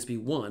will always be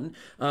 1,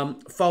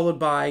 followed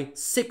by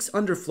 6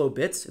 underflow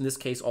bits, in this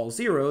case all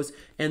zeros,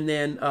 and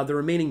then the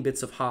remaining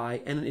bits of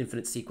high and an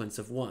infinite sequence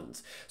of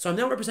 1s. So I'm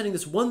now representing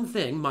this one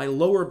thing, my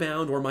lower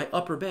bound or my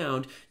upper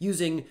bound,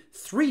 using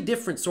 3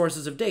 different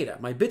sources of data: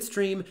 my bit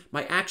stream,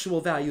 my actual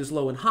values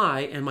low and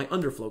high, and my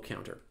underflow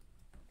counter.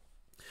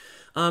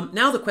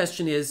 Now the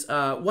question is,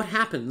 what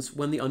happens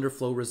when the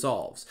underflow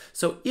resolves?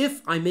 So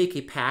if I make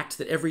a pact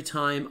that every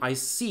time I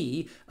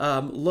see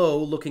low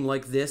looking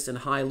like this and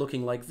high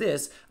looking like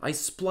this, I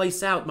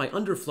splice out my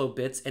underflow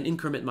bits and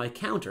increment my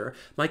counter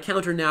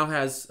now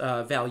has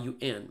value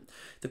n.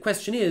 The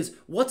question is,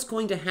 what's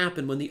going to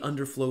happen when the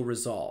underflow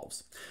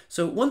resolves?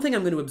 So one thing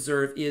I'm going to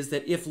observe is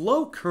that if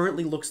low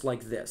currently looks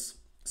like this,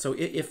 so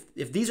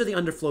if these are the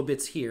underflow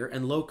bits here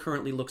and low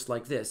currently looks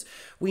like this,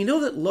 we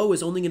know that low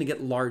is only going to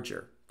get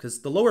larger,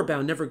 because the lower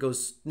bound never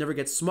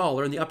gets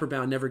smaller and the upper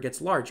bound never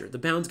gets larger. The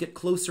bounds get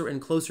closer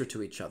and closer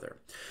to each other.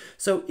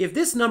 So if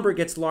this number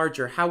gets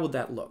larger, how would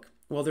that look?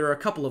 Well, there are a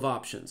couple of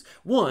options.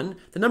 One,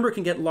 the number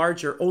can get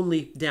larger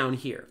only down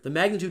here. The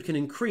magnitude can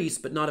increase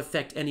but not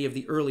affect any of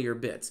the earlier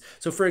bits.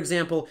 So for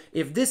example,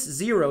 if this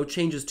 0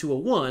 changes to a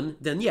 1,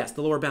 then yes,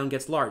 the lower bound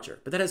gets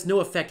larger, but that has no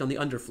effect on the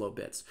underflow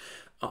bits.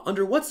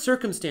 Under what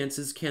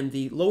circumstances can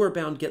the lower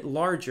bound get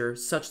larger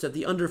such that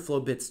the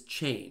underflow bits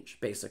change,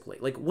 basically?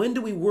 Like, when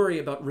do we worry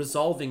about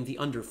resolving the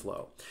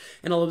underflow?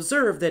 And I'll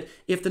observe that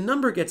if the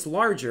number gets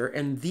larger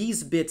and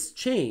these bits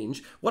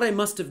change, what I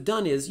must have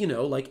done is,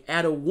 like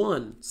add a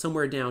 1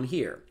 somewhere down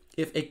here.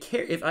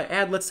 if I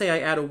add, let's say I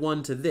add a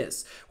 1 to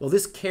this, well,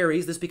 this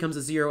carries, this becomes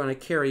a 0 and I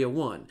carry a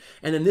 1.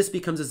 And then this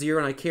becomes a 0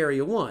 and I carry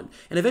a 1.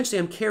 And eventually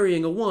I'm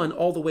carrying a 1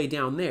 all the way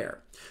down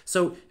there.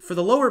 So for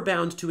the lower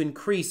bound to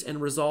increase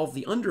and resolve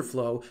the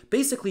underflow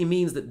basically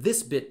means that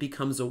this bit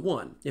becomes a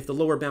 1 if the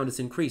lower bound is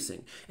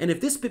increasing. And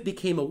if this bit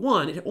became a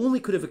 1, it only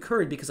could have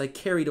occurred because I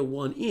carried a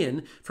 1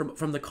 in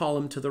from the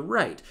column to the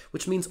right,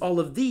 which means all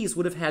of these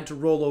would have had to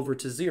roll over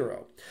to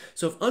 0.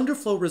 So if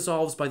underflow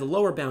resolves by the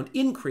lower bound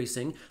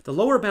increasing, the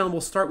lower bound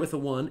will start with a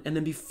 1 and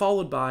then be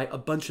followed by a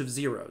bunch of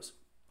zeros.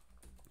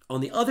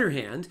 On the other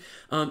hand,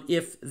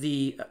 if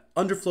the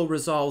underflow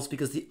resolves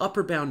because the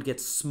upper bound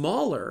gets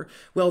smaller,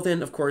 well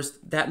then, of course,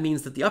 that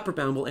means that the upper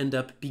bound will end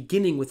up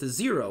beginning with a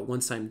 0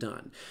 once I'm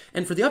done.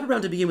 And for the upper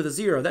bound to begin with a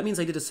 0, that means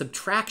I did a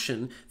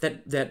subtraction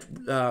that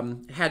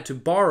had to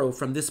borrow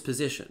from this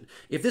position.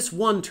 If this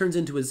 1 turns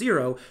into a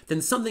 0,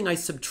 then something I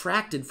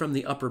subtracted from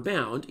the upper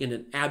bound in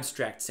an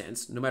abstract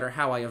sense, no matter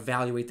how I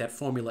evaluate that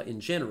formula in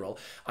general,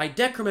 I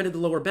decremented the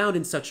lower bound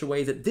in such a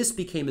way that this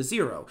became a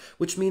 0,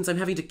 which means I'm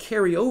having to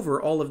carry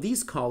over all of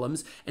these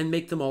columns and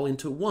make them all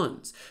into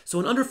 1s. So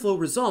when underflow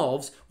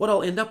resolves, what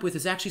I'll end up with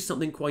is actually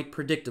something quite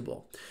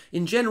predictable.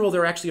 In general,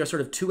 there actually are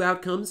sort of two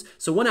outcomes.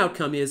 So one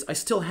outcome is I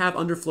still have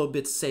underflow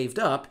bits saved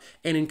up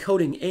and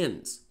encoding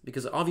ends,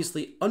 because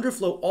obviously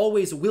underflow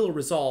always will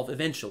resolve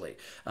eventually.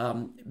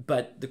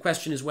 But the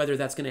question is whether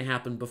that's going to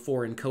happen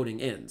before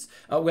encoding ends.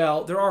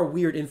 Well, there are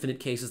weird infinite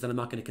cases that I'm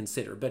not going to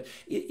consider, but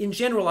in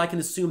general, I can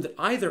assume that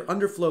either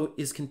underflow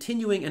is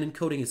continuing and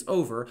encoding is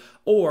over,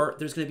 or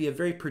there's going to be a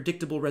very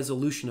predictable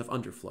resolution of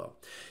underflow.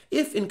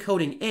 If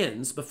encoding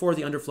ends before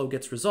the underflow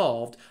gets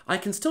resolved, I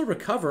can still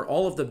recover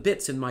all of the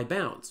bits in my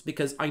bounds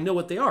because I know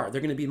what they are.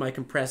 They're going to be my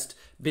compressed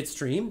bit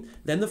stream,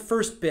 then the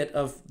first bit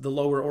of the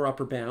lower or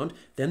upper bound,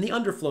 then the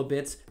underflow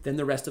bits, then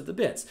the rest of the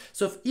bits.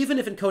 So even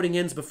if encoding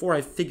ends before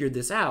I've figured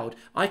this out,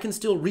 I can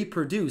still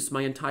reproduce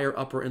my entire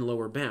upper and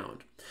lower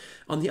bound.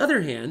 On the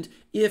other hand,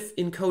 if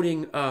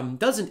encoding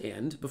doesn't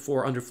end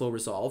before underflow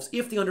resolves,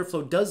 if the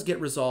underflow does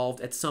get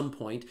resolved at some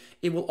point,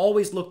 it will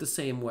always look the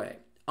same way.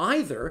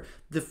 Either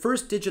the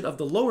first digit of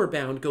the lower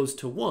bound goes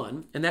to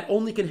 1, and that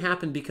only can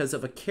happen because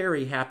of a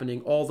carry happening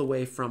all the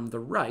way from the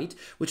right,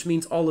 which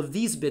means all of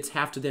these bits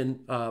have to then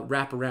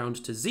wrap around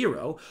to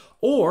 0,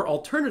 or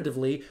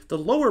alternatively, the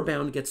lower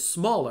bound gets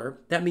smaller.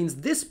 That means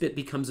this bit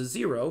becomes a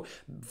 0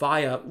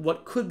 via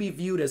what could be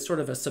viewed as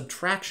sort of a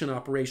subtraction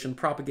operation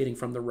propagating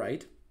from the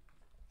right.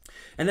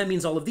 And that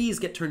means all of these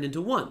get turned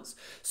into 1s.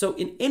 So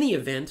in any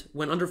event,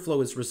 when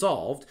underflow is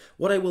resolved,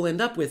 what I will end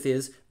up with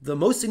is the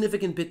most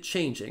significant bit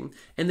changing,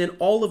 and then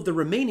all of the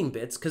remaining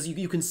bits, because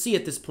you can see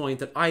at this point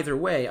that either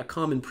way, a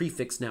common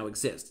prefix now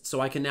exists. So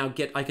I can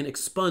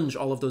expunge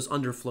all of those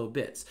underflow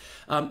bits.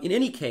 In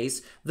any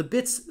case, the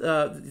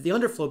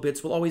underflow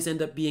bits will always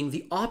end up being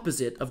the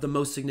opposite of the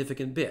most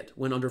significant bit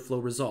when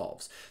underflow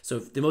resolves. So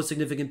if the most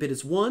significant bit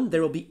is 1,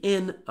 there will be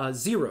n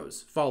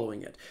zeros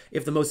following it.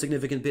 If the most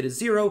significant bit is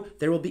 0,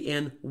 there will be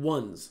n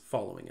 1s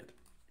following it.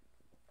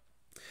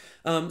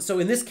 So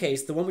in this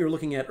case, the one we were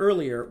looking at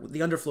earlier, the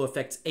underflow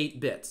affects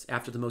 8 bits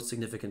after the most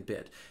significant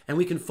bit. And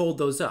we can fold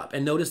those up.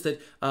 And notice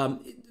that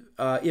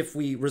if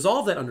we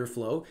resolve that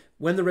underflow,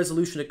 when the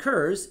resolution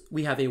occurs,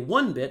 we have a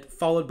 1 bit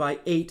followed by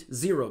 8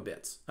 0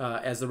 bits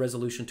as the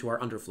resolution to our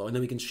underflow. And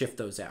then we can shift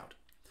those out.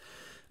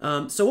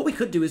 So what we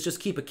could do is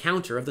just keep a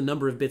counter of the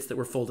number of bits that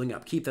we're folding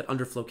up, keep that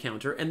underflow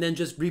counter, and then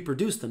just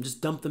reproduce them,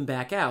 just dump them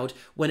back out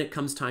when it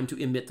comes time to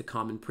emit the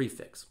common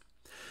prefix.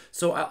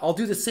 So I'll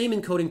do the same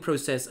encoding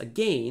process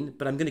again,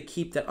 but I'm going to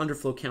keep that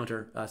underflow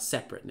counter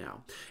separate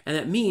now. And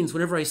that means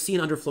whenever I see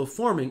an underflow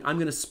forming, I'm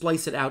going to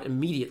splice it out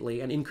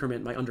immediately and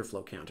increment my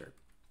underflow counter.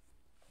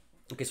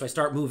 Okay, so I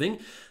start moving,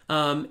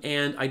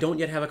 and I don't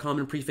yet have a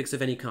common prefix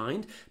of any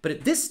kind. But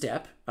at this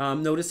step,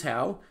 notice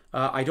how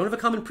I don't have a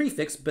common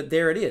prefix, but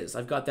there it is.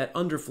 I've got that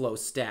underflow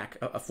stack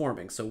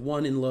forming, so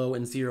 1 in low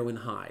and 0 in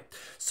high.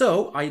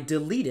 So I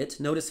delete it.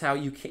 Notice how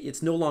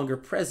it's no longer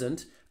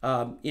present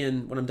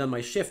when I'm done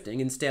my shifting.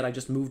 Instead, I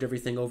just moved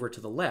everything over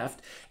to the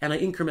left, and I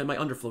increment my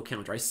underflow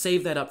counter. I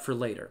save that up for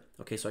later.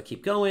 Okay, so I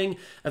keep going.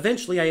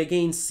 Eventually, I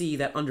again see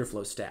that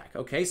underflow stack.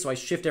 Okay, so I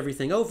shift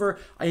everything over.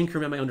 I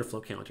increment my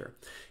underflow counter.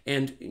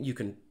 And you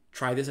can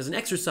try this as an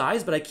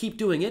exercise, but I keep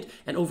doing it,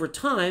 and over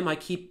time I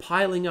keep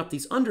piling up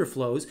these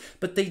underflows,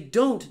 but they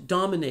don't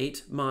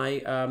dominate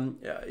my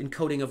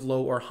encoding of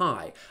low or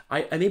high.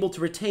 I'm able to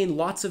retain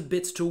lots of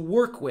bits to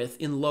work with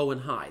in low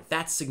and high.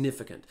 That's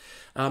significant.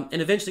 And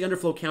eventually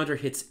underflow counter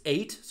hits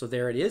 8, so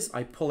there it is.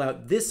 I pull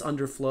out this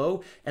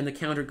underflow, and the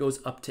counter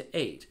goes up to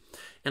 8.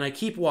 And I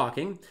keep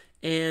walking,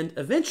 and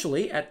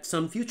eventually, at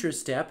some future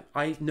step,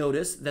 I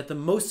notice that the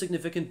most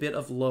significant bit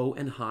of low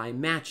and high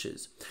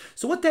matches.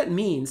 So what that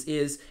means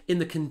is, in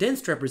the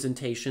condensed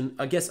representation,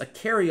 I guess a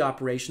carry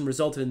operation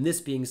resulted in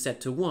this being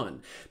set to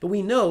 1. But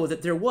we know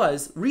that there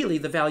was really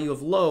the value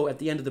of low at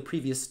the end of the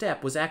previous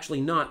step was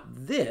actually not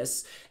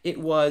this. It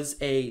was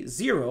a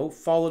 0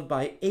 followed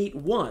by 8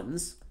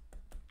 1s,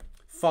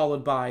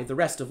 followed by the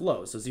rest of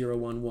lows, so 0,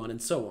 1, 1,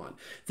 and so on.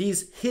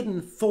 These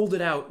hidden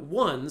folded out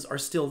 1s are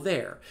still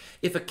there.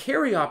 If a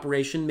carry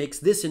operation makes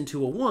this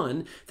into a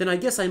 1, then I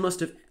guess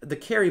the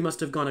carry must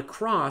have gone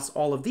across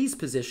all of these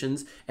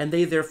positions, and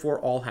they therefore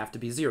all have to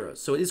be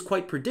zeros. So it is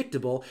quite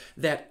predictable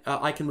that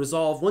I can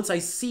resolve, once I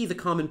see the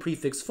common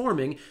prefix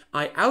forming,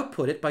 I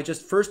output it by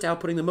just first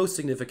outputting the most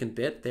significant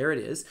bit, there it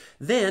is.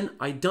 Then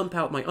I dump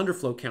out my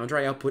underflow counter,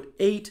 I output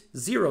 8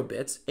 0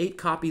 bits, 8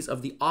 copies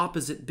of the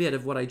opposite bit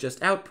of what I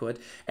just output,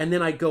 and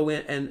then I go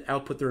in and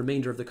output the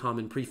remainder of the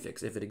common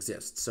prefix if it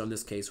exists. So in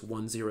this case,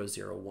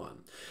 1001.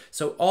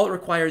 So all it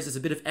requires is a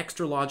bit of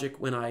extra logic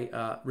when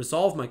I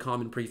resolve my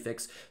common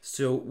prefix.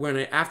 So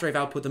after I've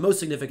output the most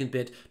significant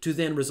bit, to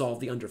then resolve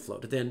the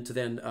underflow, to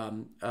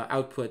then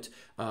output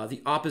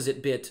the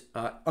opposite bit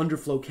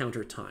underflow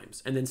counter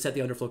times, and then set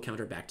the underflow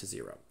counter back to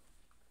 0.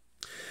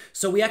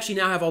 So we actually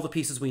now have all the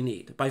pieces we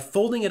need. By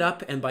folding it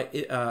up and by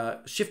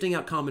shifting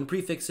out common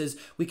prefixes,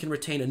 we can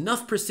retain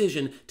enough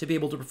precision to be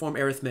able to perform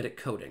arithmetic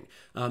coding.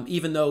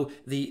 Even though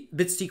the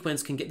bit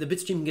sequence the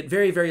bit stream can get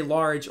very, very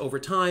large over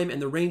time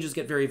and the ranges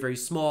get very, very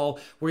small,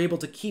 we're able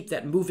to keep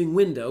that moving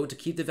window, to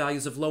keep the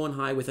values of low and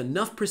high with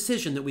enough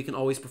precision that we can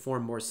always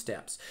perform more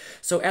steps.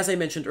 So as I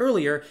mentioned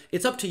earlier,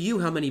 it's up to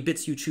you how many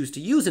bits you choose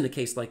to use in a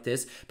case like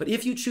this, but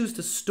if you choose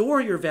to store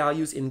your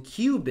values in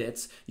Q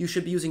bits, you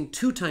should be using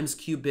 2 times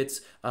Q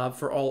bits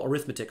for all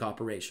arithmetic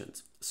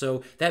operations.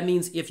 So that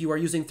means if you are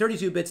using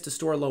 32 bits to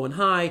store low and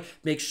high,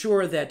 make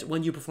sure that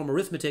when you perform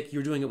arithmetic,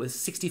 you're doing it with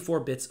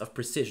 64 bits of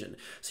precision.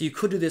 So you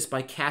could do this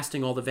by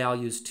casting all the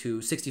values to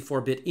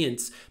 64-bit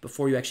ints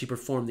before you actually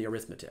perform the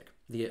arithmetic,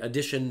 the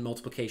addition,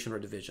 multiplication, or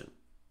division.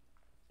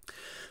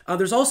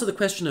 There's also the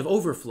question of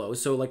overflow.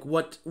 So like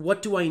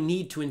what do I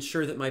need to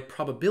ensure that my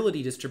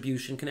probability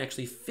distribution can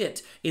actually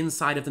fit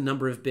inside of the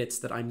number of bits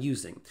that I'm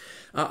using?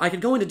 I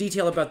could go into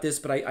detail about this,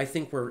 but I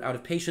think we're out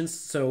of patience.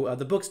 So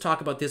the books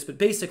talk about this, but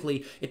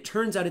basically it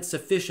turns out it's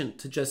sufficient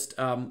to just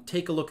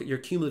take a look at your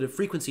cumulative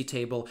frequency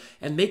table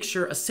and make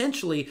sure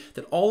essentially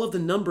that all of the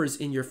numbers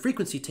in your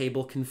frequency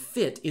table can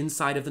fit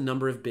inside of the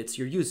number of bits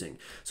you're using.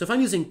 So if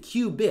I'm using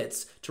Q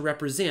bits to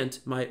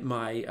represent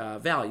my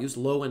values,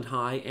 low and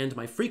high, and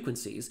my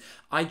frequencies,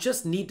 I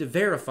just need to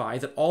verify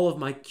that all of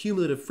my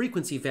cumulative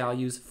frequency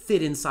values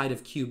fit inside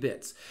of Q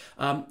bits.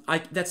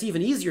 That's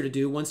even easier to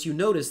do once you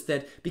notice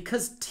that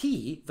because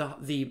T,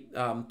 the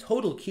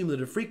total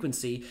cumulative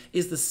frequency,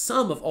 is the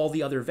sum of all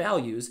the other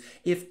values,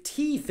 if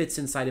T fits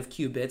inside of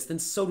Q bits, then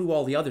so do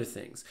all the other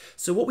things.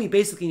 So what we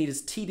basically need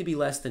is T to be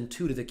less than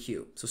 2 to the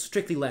Q, so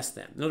strictly less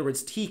than. In other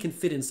words, T can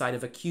fit inside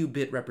of a Q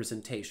bit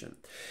representation.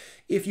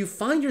 If you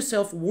find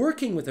yourself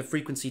working with a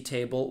frequency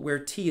table where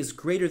T is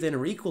greater than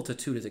or equal to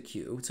 2 to the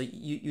Q, so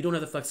you don't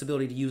have the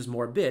flexibility to use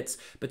more bits,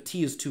 but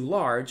T is too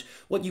large,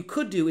 what you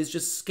could do is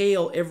just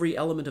scale every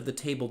element of the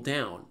table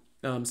down.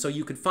 So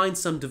you could find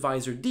some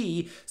divisor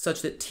D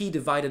such that T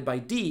divided by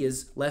D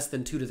is less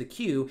than 2 to the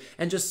Q,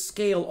 and just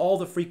scale all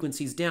the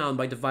frequencies down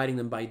by dividing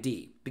them by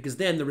D, because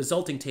then the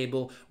resulting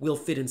table will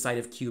fit inside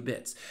of Q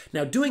bits.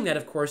 Now doing that,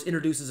 of course,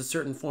 introduces a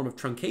certain form of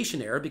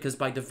truncation error, because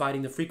by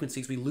dividing the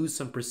frequencies we lose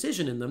some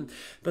precision in them,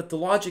 but the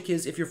logic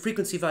is if your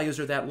frequency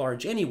values are that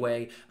large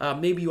anyway,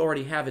 maybe you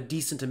already have a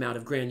decent amount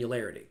of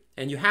granularity,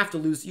 and you have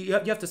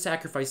to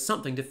sacrifice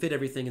something to fit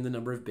everything in the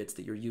number of bits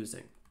that you're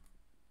using.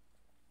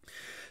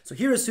 So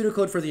here is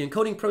pseudocode for the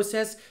encoding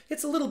process.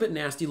 It's a little bit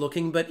nasty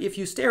looking, but if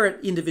you stare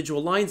at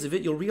individual lines of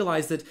it, you'll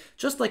realize that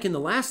just like in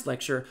the last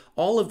lecture,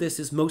 all of this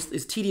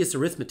is tedious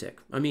arithmetic.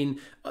 I mean,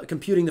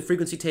 computing the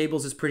frequency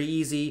tables is pretty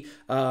easy,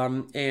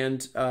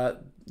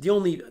 the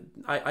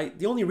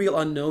only real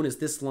unknown is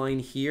this line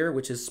here,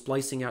 which is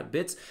splicing out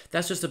bits.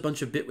 That's just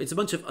it's a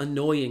bunch of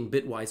annoying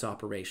bitwise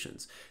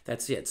operations.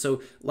 That's it.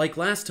 So like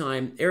last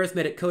time,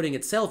 arithmetic coding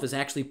itself is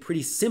actually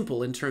pretty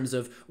simple in terms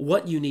of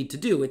what you need to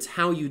do. It's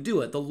how you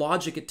do it, the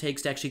logic it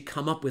takes to actually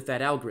come up with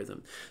that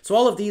algorithm. So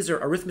all of these are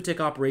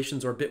arithmetic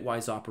operations or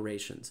bitwise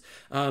operations.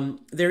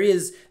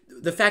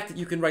 The fact that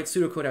you can write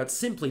pseudocode out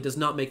simply does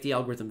not make the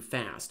algorithm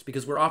fast,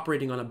 because we're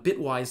operating on a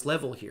bitwise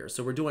level here.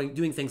 So we're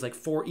doing things like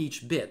for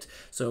each bit.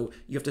 So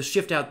you have to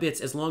shift out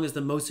bits as long as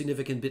the most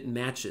significant bit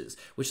matches,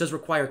 which does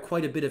require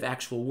quite a bit of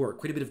actual work,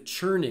 quite a bit of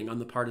churning on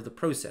the part of the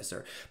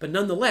processor. But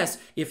nonetheless,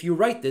 if you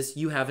write this,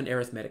 you have an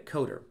arithmetic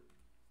coder.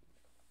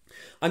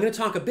 I'm going to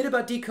talk a bit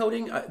about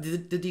decoding. The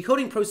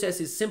decoding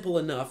process is simple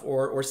enough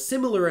or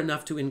similar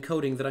enough to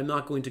encoding that I'm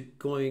not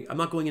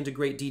going into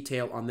great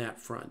detail on that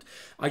front.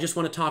 I just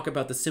want to talk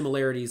about the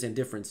similarities and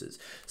differences.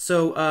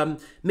 So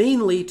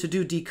mainly to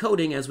do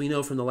decoding, as we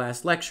know from the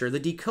last lecture, the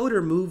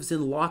decoder moves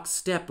in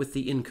lockstep with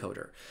the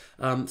encoder.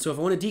 So if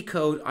I want to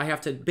decode, I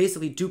have to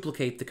basically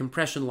duplicate the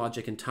compression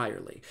logic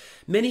entirely.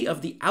 Many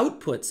of the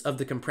outputs of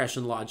the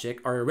compression logic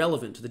are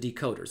irrelevant to the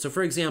decoder. So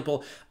for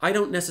example, I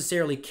don't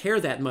necessarily care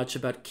that much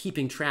about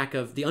keeping track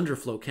of the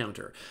underflow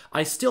counter.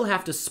 I still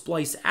have to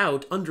splice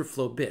out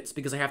underflow bits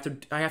because I have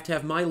to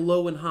have my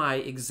low and high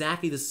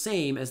exactly the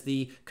same as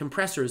the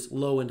compressor's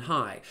low and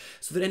high,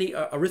 so that any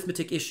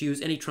arithmetic issues,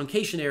 any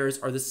truncation errors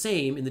are the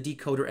same in the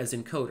decoder as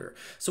encoder.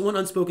 So one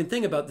unspoken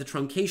thing about the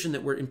truncation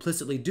that we're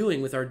implicitly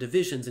doing with our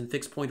divisions in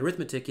fixed point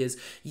arithmetic is,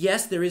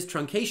 yes, there is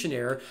truncation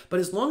error, but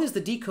as long as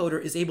the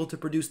decoder is able to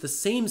produce the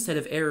same set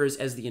of errors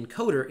as the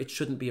encoder, it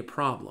shouldn't be a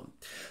problem.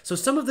 So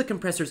some of the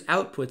compressor's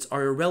outputs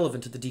are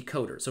irrelevant to the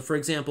decoder. So for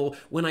example,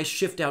 when I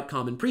shift out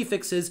common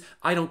prefixes,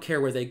 I don't care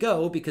where they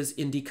go because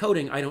in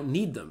decoding, I don't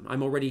need them. I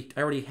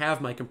already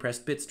have my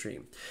compressed bit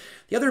stream.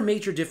 The other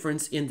major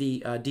difference in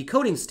the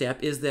decoding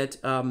step is that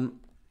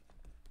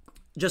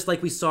just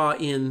like we saw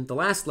in the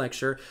last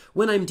lecture,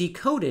 when I'm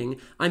decoding,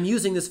 I'm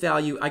using this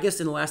value, I guess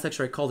in the last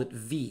lecture I called it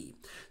V.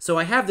 So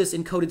I have this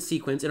encoded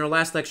sequence. In our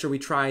last lecture, we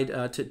tried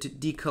to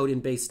decode in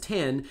base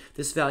 10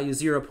 this value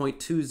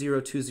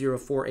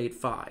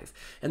 0.2020485.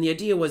 And the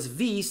idea was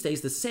V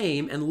stays the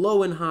same, and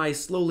low and high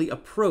slowly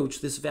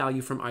approach this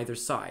value from either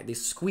side. They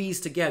squeeze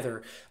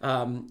together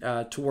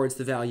towards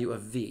the value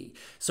of V.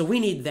 So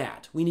we need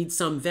that. We need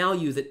some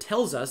value that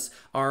tells us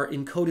our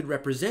encoded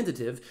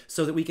representative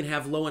so that we can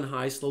have low and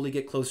high slowly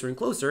get closer and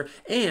closer,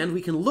 and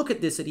we can look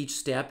at this at each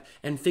step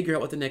and figure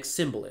out what the next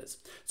symbol is.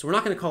 So we're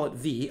not going to call it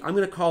V. I'm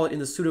going to call it in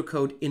the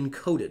pseudocode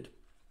encoded.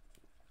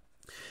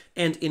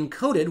 And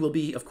encoded will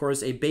be, of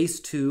course, a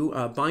base 2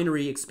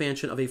 binary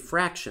expansion of a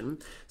fraction.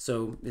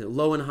 So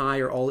low and high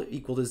are all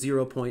equal to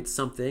 0 point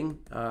something.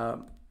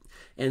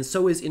 And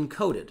so is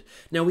encoded.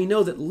 Now we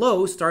know that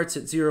low starts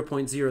at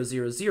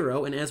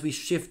 0.000, and as we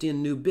shift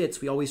in new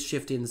bits, we always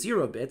shift in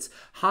 0 bits.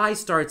 High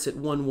starts at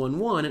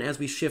 111, and as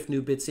we shift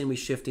new bits in, we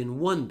shift in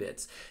 1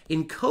 bits.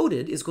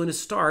 Encoded is going to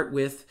start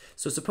with,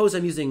 so suppose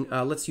I'm using,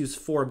 let's use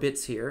 4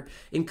 bits here.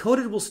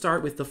 Encoded will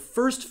start with the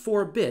first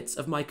 4 bits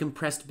of my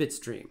compressed bit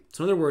stream.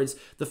 So in other words,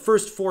 the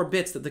first 4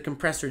 bits that the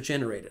compressor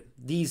generated,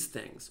 these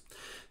things.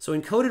 So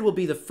encoded will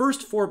be the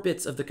first 4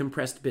 bits of the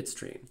compressed bit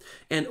stream.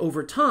 And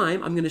over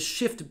time, I'm going to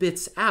shift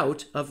bits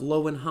out of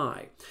low and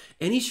high.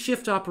 Any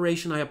shift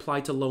operation I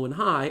apply to low and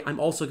high, I'm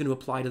also going to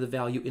apply to the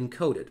value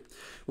encoded.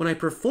 When I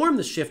perform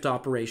the shift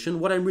operation,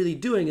 what I'm really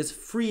doing is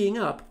freeing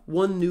up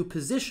one new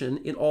position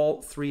in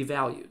all 3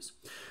 values.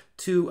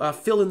 To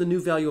fill in the new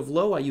value of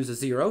low, I use a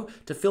 0.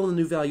 To fill in the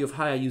new value of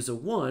high, I use a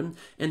 1.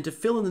 And to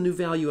fill in the new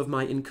value of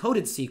my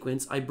encoded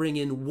sequence, I bring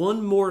in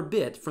 1 more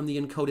bit from the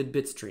encoded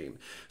bit stream.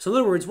 So in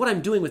other words, what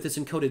I'm doing with this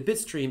encoded bit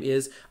stream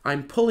is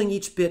I'm pulling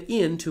each bit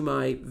into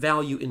my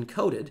value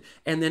encoded,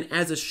 and then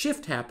as a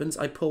shift happens,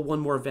 I pull 1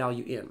 more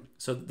value in.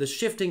 So the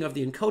shifting of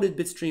the encoded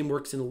bit stream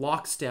works in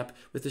lockstep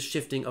with the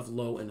shifting of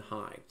low and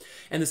high.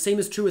 And the same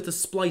is true with the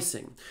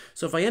splicing.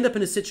 So if I end up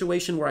in a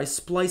situation where I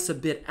splice a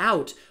bit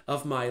out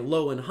of my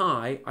low and high,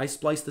 I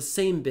splice the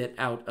same bit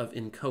out of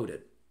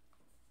encoded.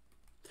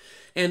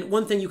 And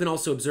one thing you can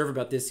also observe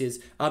about this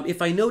is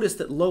if I notice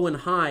that low and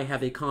high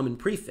have a common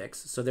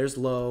prefix, so there's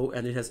low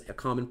and it has a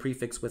common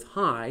prefix with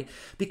high,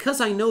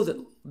 because I know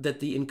that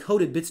the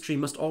encoded bit stream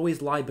must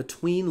always lie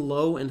between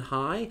low and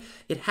high,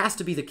 it has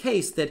to be the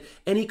case that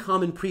any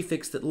common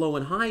prefix that low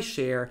and high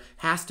share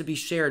has to be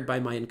shared by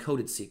my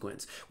encoded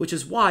sequence, which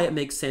is why it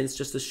makes sense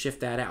just to shift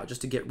that out,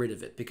 just to get rid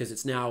of it, because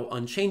it's now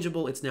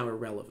unchangeable, it's now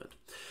irrelevant.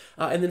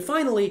 And then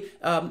finally,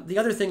 the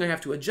other thing I have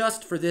to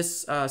adjust for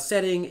this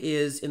setting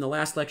is in the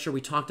last lecture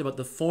we talked about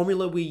the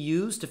formula we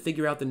use to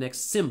figure out the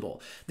next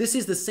symbol. This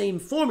is the same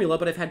formula,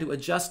 but I've had to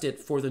adjust it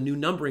for the new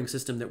numbering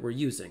system that we're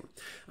using.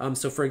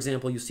 So for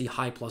example, you see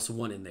high plus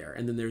 1 in there,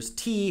 and then there's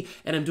t,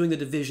 and I'm doing the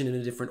division in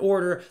a different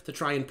order to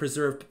try and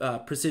preserve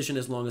precision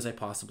as long as I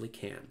possibly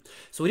can.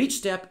 So at each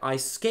step, I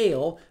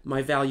scale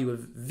my value of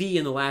v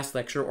in the last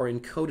lecture, or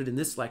encoded in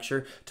this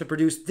lecture, to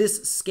produce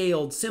this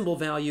scaled symbol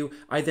value.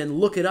 I then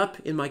look it up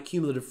in my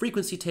cumulative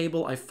frequency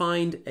table. I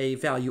find a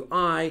value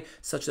I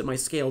such that my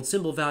scaled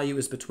symbol value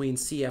is between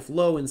CF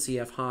low and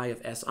CF high of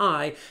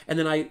SI, and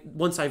then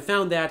once I've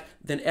found that,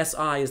 then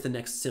SI is the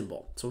next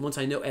symbol. So once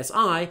I know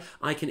SI,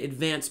 I can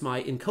advance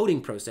my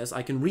encoding process.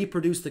 I can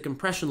reproduce the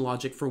compression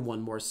logic for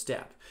one more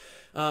step.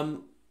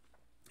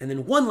 And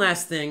then one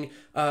last thing,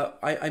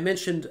 I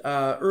mentioned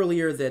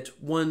earlier that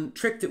one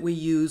trick that we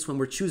use when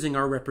we're choosing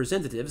our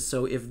representatives,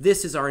 so if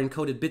this is our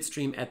encoded bit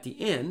stream at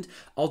the end,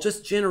 I'll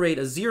just generate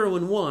a 0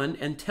 and 1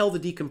 and tell the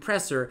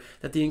decompressor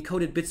that the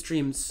encoded bit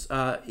stream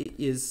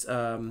is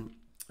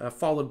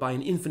followed by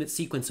an infinite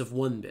sequence of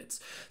 1 bits.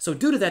 So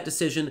due to that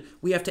decision,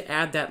 we have to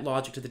add that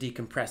logic to the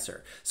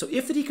decompressor. So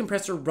if the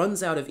decompressor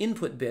runs out of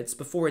input bits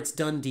before it's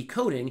done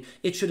decoding,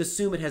 it should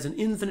assume it has an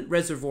infinite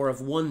reservoir of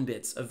 1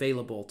 bits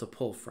available to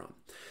pull from.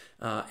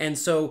 And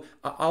so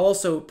I'll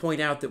also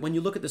point out that when you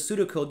look at the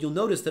pseudocode, you'll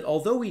notice that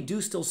although we do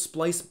still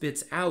splice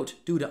bits out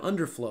due to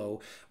underflow,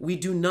 we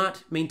do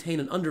not maintain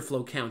an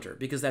underflow counter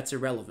because that's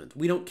irrelevant.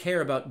 We don't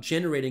care about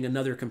generating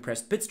another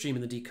compressed bit stream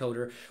in the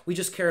decoder. We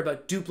just care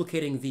about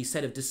duplicating the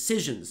set of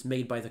decisions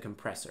made by the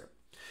compressor.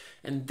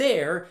 And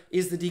there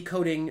is the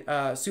decoding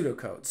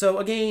pseudocode. So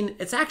again,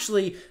 it's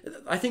actually,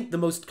 I think the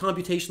most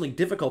computationally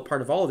difficult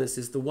part of all of this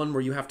is the one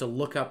where you have to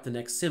look up the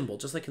next symbol,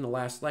 just like in the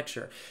last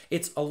lecture.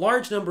 It's a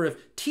large number of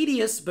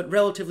tedious but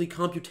relatively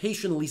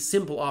computationally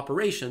simple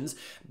operations,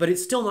 but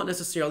it's still not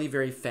necessarily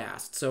very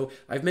fast. So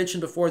I've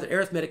mentioned before that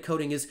arithmetic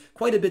coding is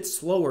quite a bit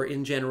slower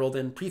in general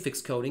than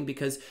prefix coding,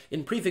 because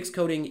in prefix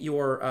coding,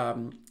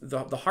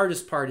 the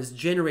hardest part is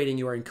generating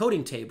your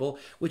encoding table,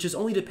 which is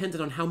only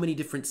dependent on how many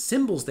different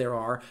symbols there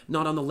are,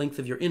 not on the length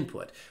of your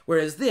input.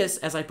 Whereas this,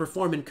 as I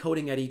perform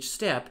encoding at each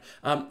step,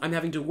 I'm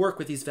having to work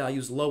with these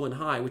values low and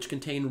high, which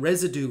contain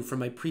residue from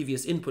my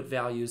previous input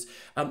values,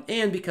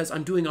 and because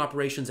I'm doing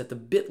operations at the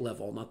bit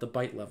level, not the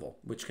byte level,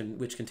 which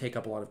can take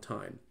up a lot of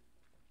time.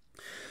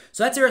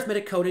 So that's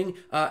arithmetic coding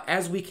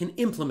as we can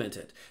implement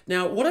it.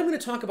 Now, what I'm going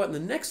to talk about in the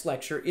next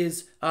lecture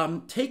is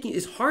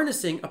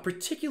harnessing a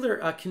particular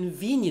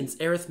convenience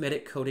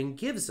arithmetic coding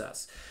gives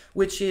us,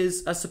 which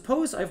is,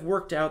 suppose I've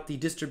worked out the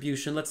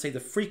distribution, let's say the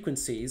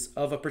frequencies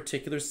of a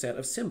particular set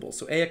of symbols.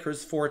 So A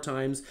occurs 4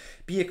 times,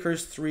 B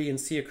occurs 3, and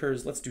C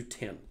occurs, let's do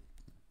 10.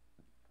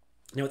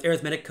 Now, with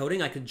arithmetic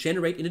coding, I could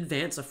generate in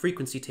advance a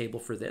frequency table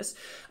for this,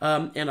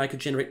 and I could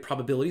generate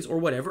probabilities or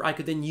whatever. I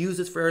could then use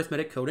this for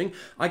arithmetic coding.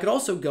 I could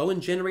also go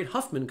and generate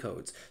Huffman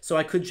codes. So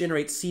I could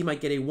generate C might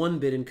get a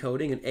 1-bit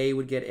encoding, and A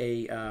would get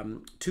a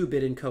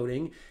 2-bit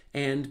encoding,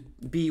 and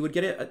B would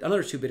get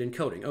another 2-bit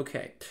encoding.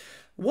 Okay.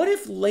 What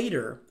if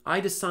later I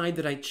decide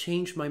that I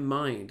change my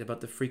mind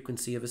about the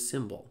frequency of a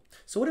symbol?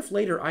 So what if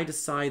later I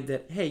decide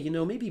that, hey, you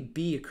know, maybe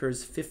B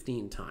occurs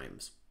 15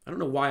 times? I don't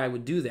know why I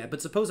would do that,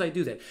 but suppose I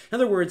do that. In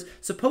other words,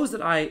 suppose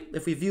that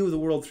if we view the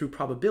world through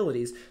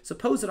probabilities,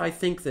 suppose that I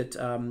think that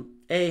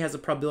A has a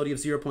probability of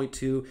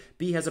 0.2,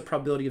 B has a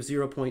probability of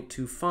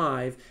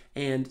 0.25,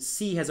 and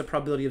C has a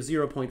probability of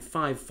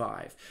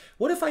 0.55.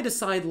 What if I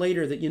decide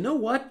later that, you know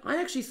what, I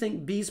actually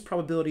think B's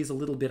probability is a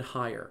little bit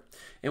higher?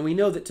 And we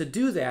know that to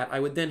do that,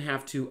 I would then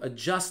have to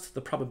adjust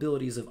the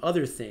probabilities of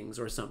other things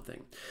or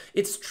something.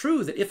 It's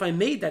true that if I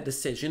made that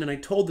decision and I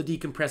told the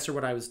decompressor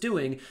what I was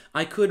doing,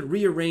 I could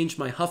rearrange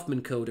my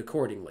Huffman code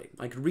accordingly.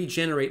 I could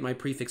regenerate my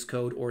prefix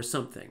code or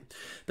something.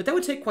 But that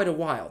would take quite a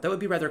while. That would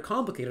be rather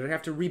complicated. I'd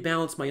have to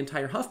rebalance my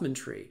entire Huffman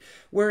tree.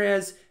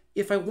 Whereas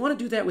if I want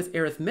to do that with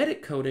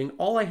arithmetic coding,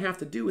 all I have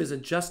to do is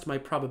adjust my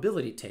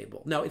probability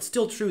table. Now, it's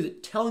still true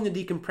that telling the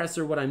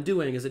decompressor what I'm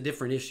doing is a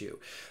different issue.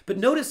 But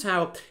notice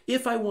how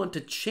if I want to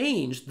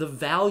change the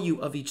value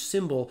of each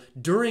symbol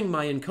during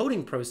my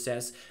encoding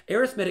process,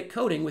 arithmetic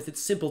coding with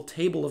its simple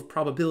table of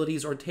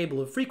probabilities or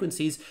table of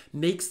frequencies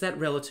makes that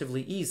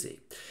relatively easy.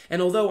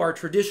 And although our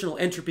traditional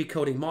entropy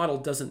coding model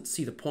doesn't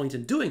see the point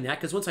in doing that,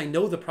 because once I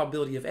know the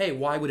probability of A,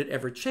 why would it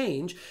ever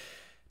change?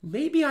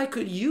 Maybe I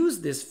could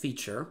use this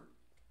feature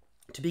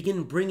to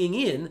begin bringing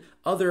in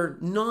other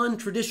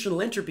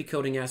non-traditional entropy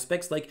coding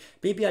aspects, like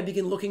maybe I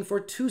begin looking for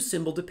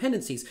 2-symbol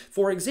dependencies.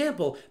 For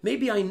example,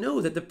 maybe I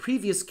know that the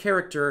previous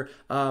character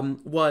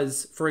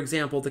was, for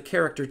example, the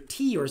character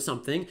T or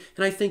something,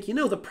 and I think, you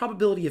know, the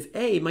probability of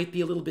A might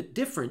be a little bit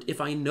different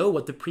if I know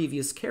what the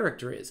previous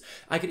character is.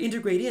 I could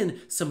integrate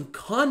in some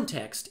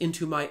context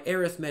into my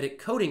arithmetic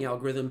coding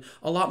algorithm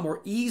a lot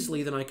more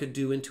easily than I could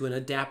do into an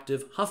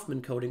adaptive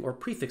Huffman coding or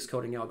prefix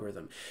coding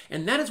algorithm.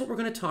 And that is what we're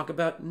going to talk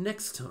about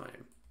next time.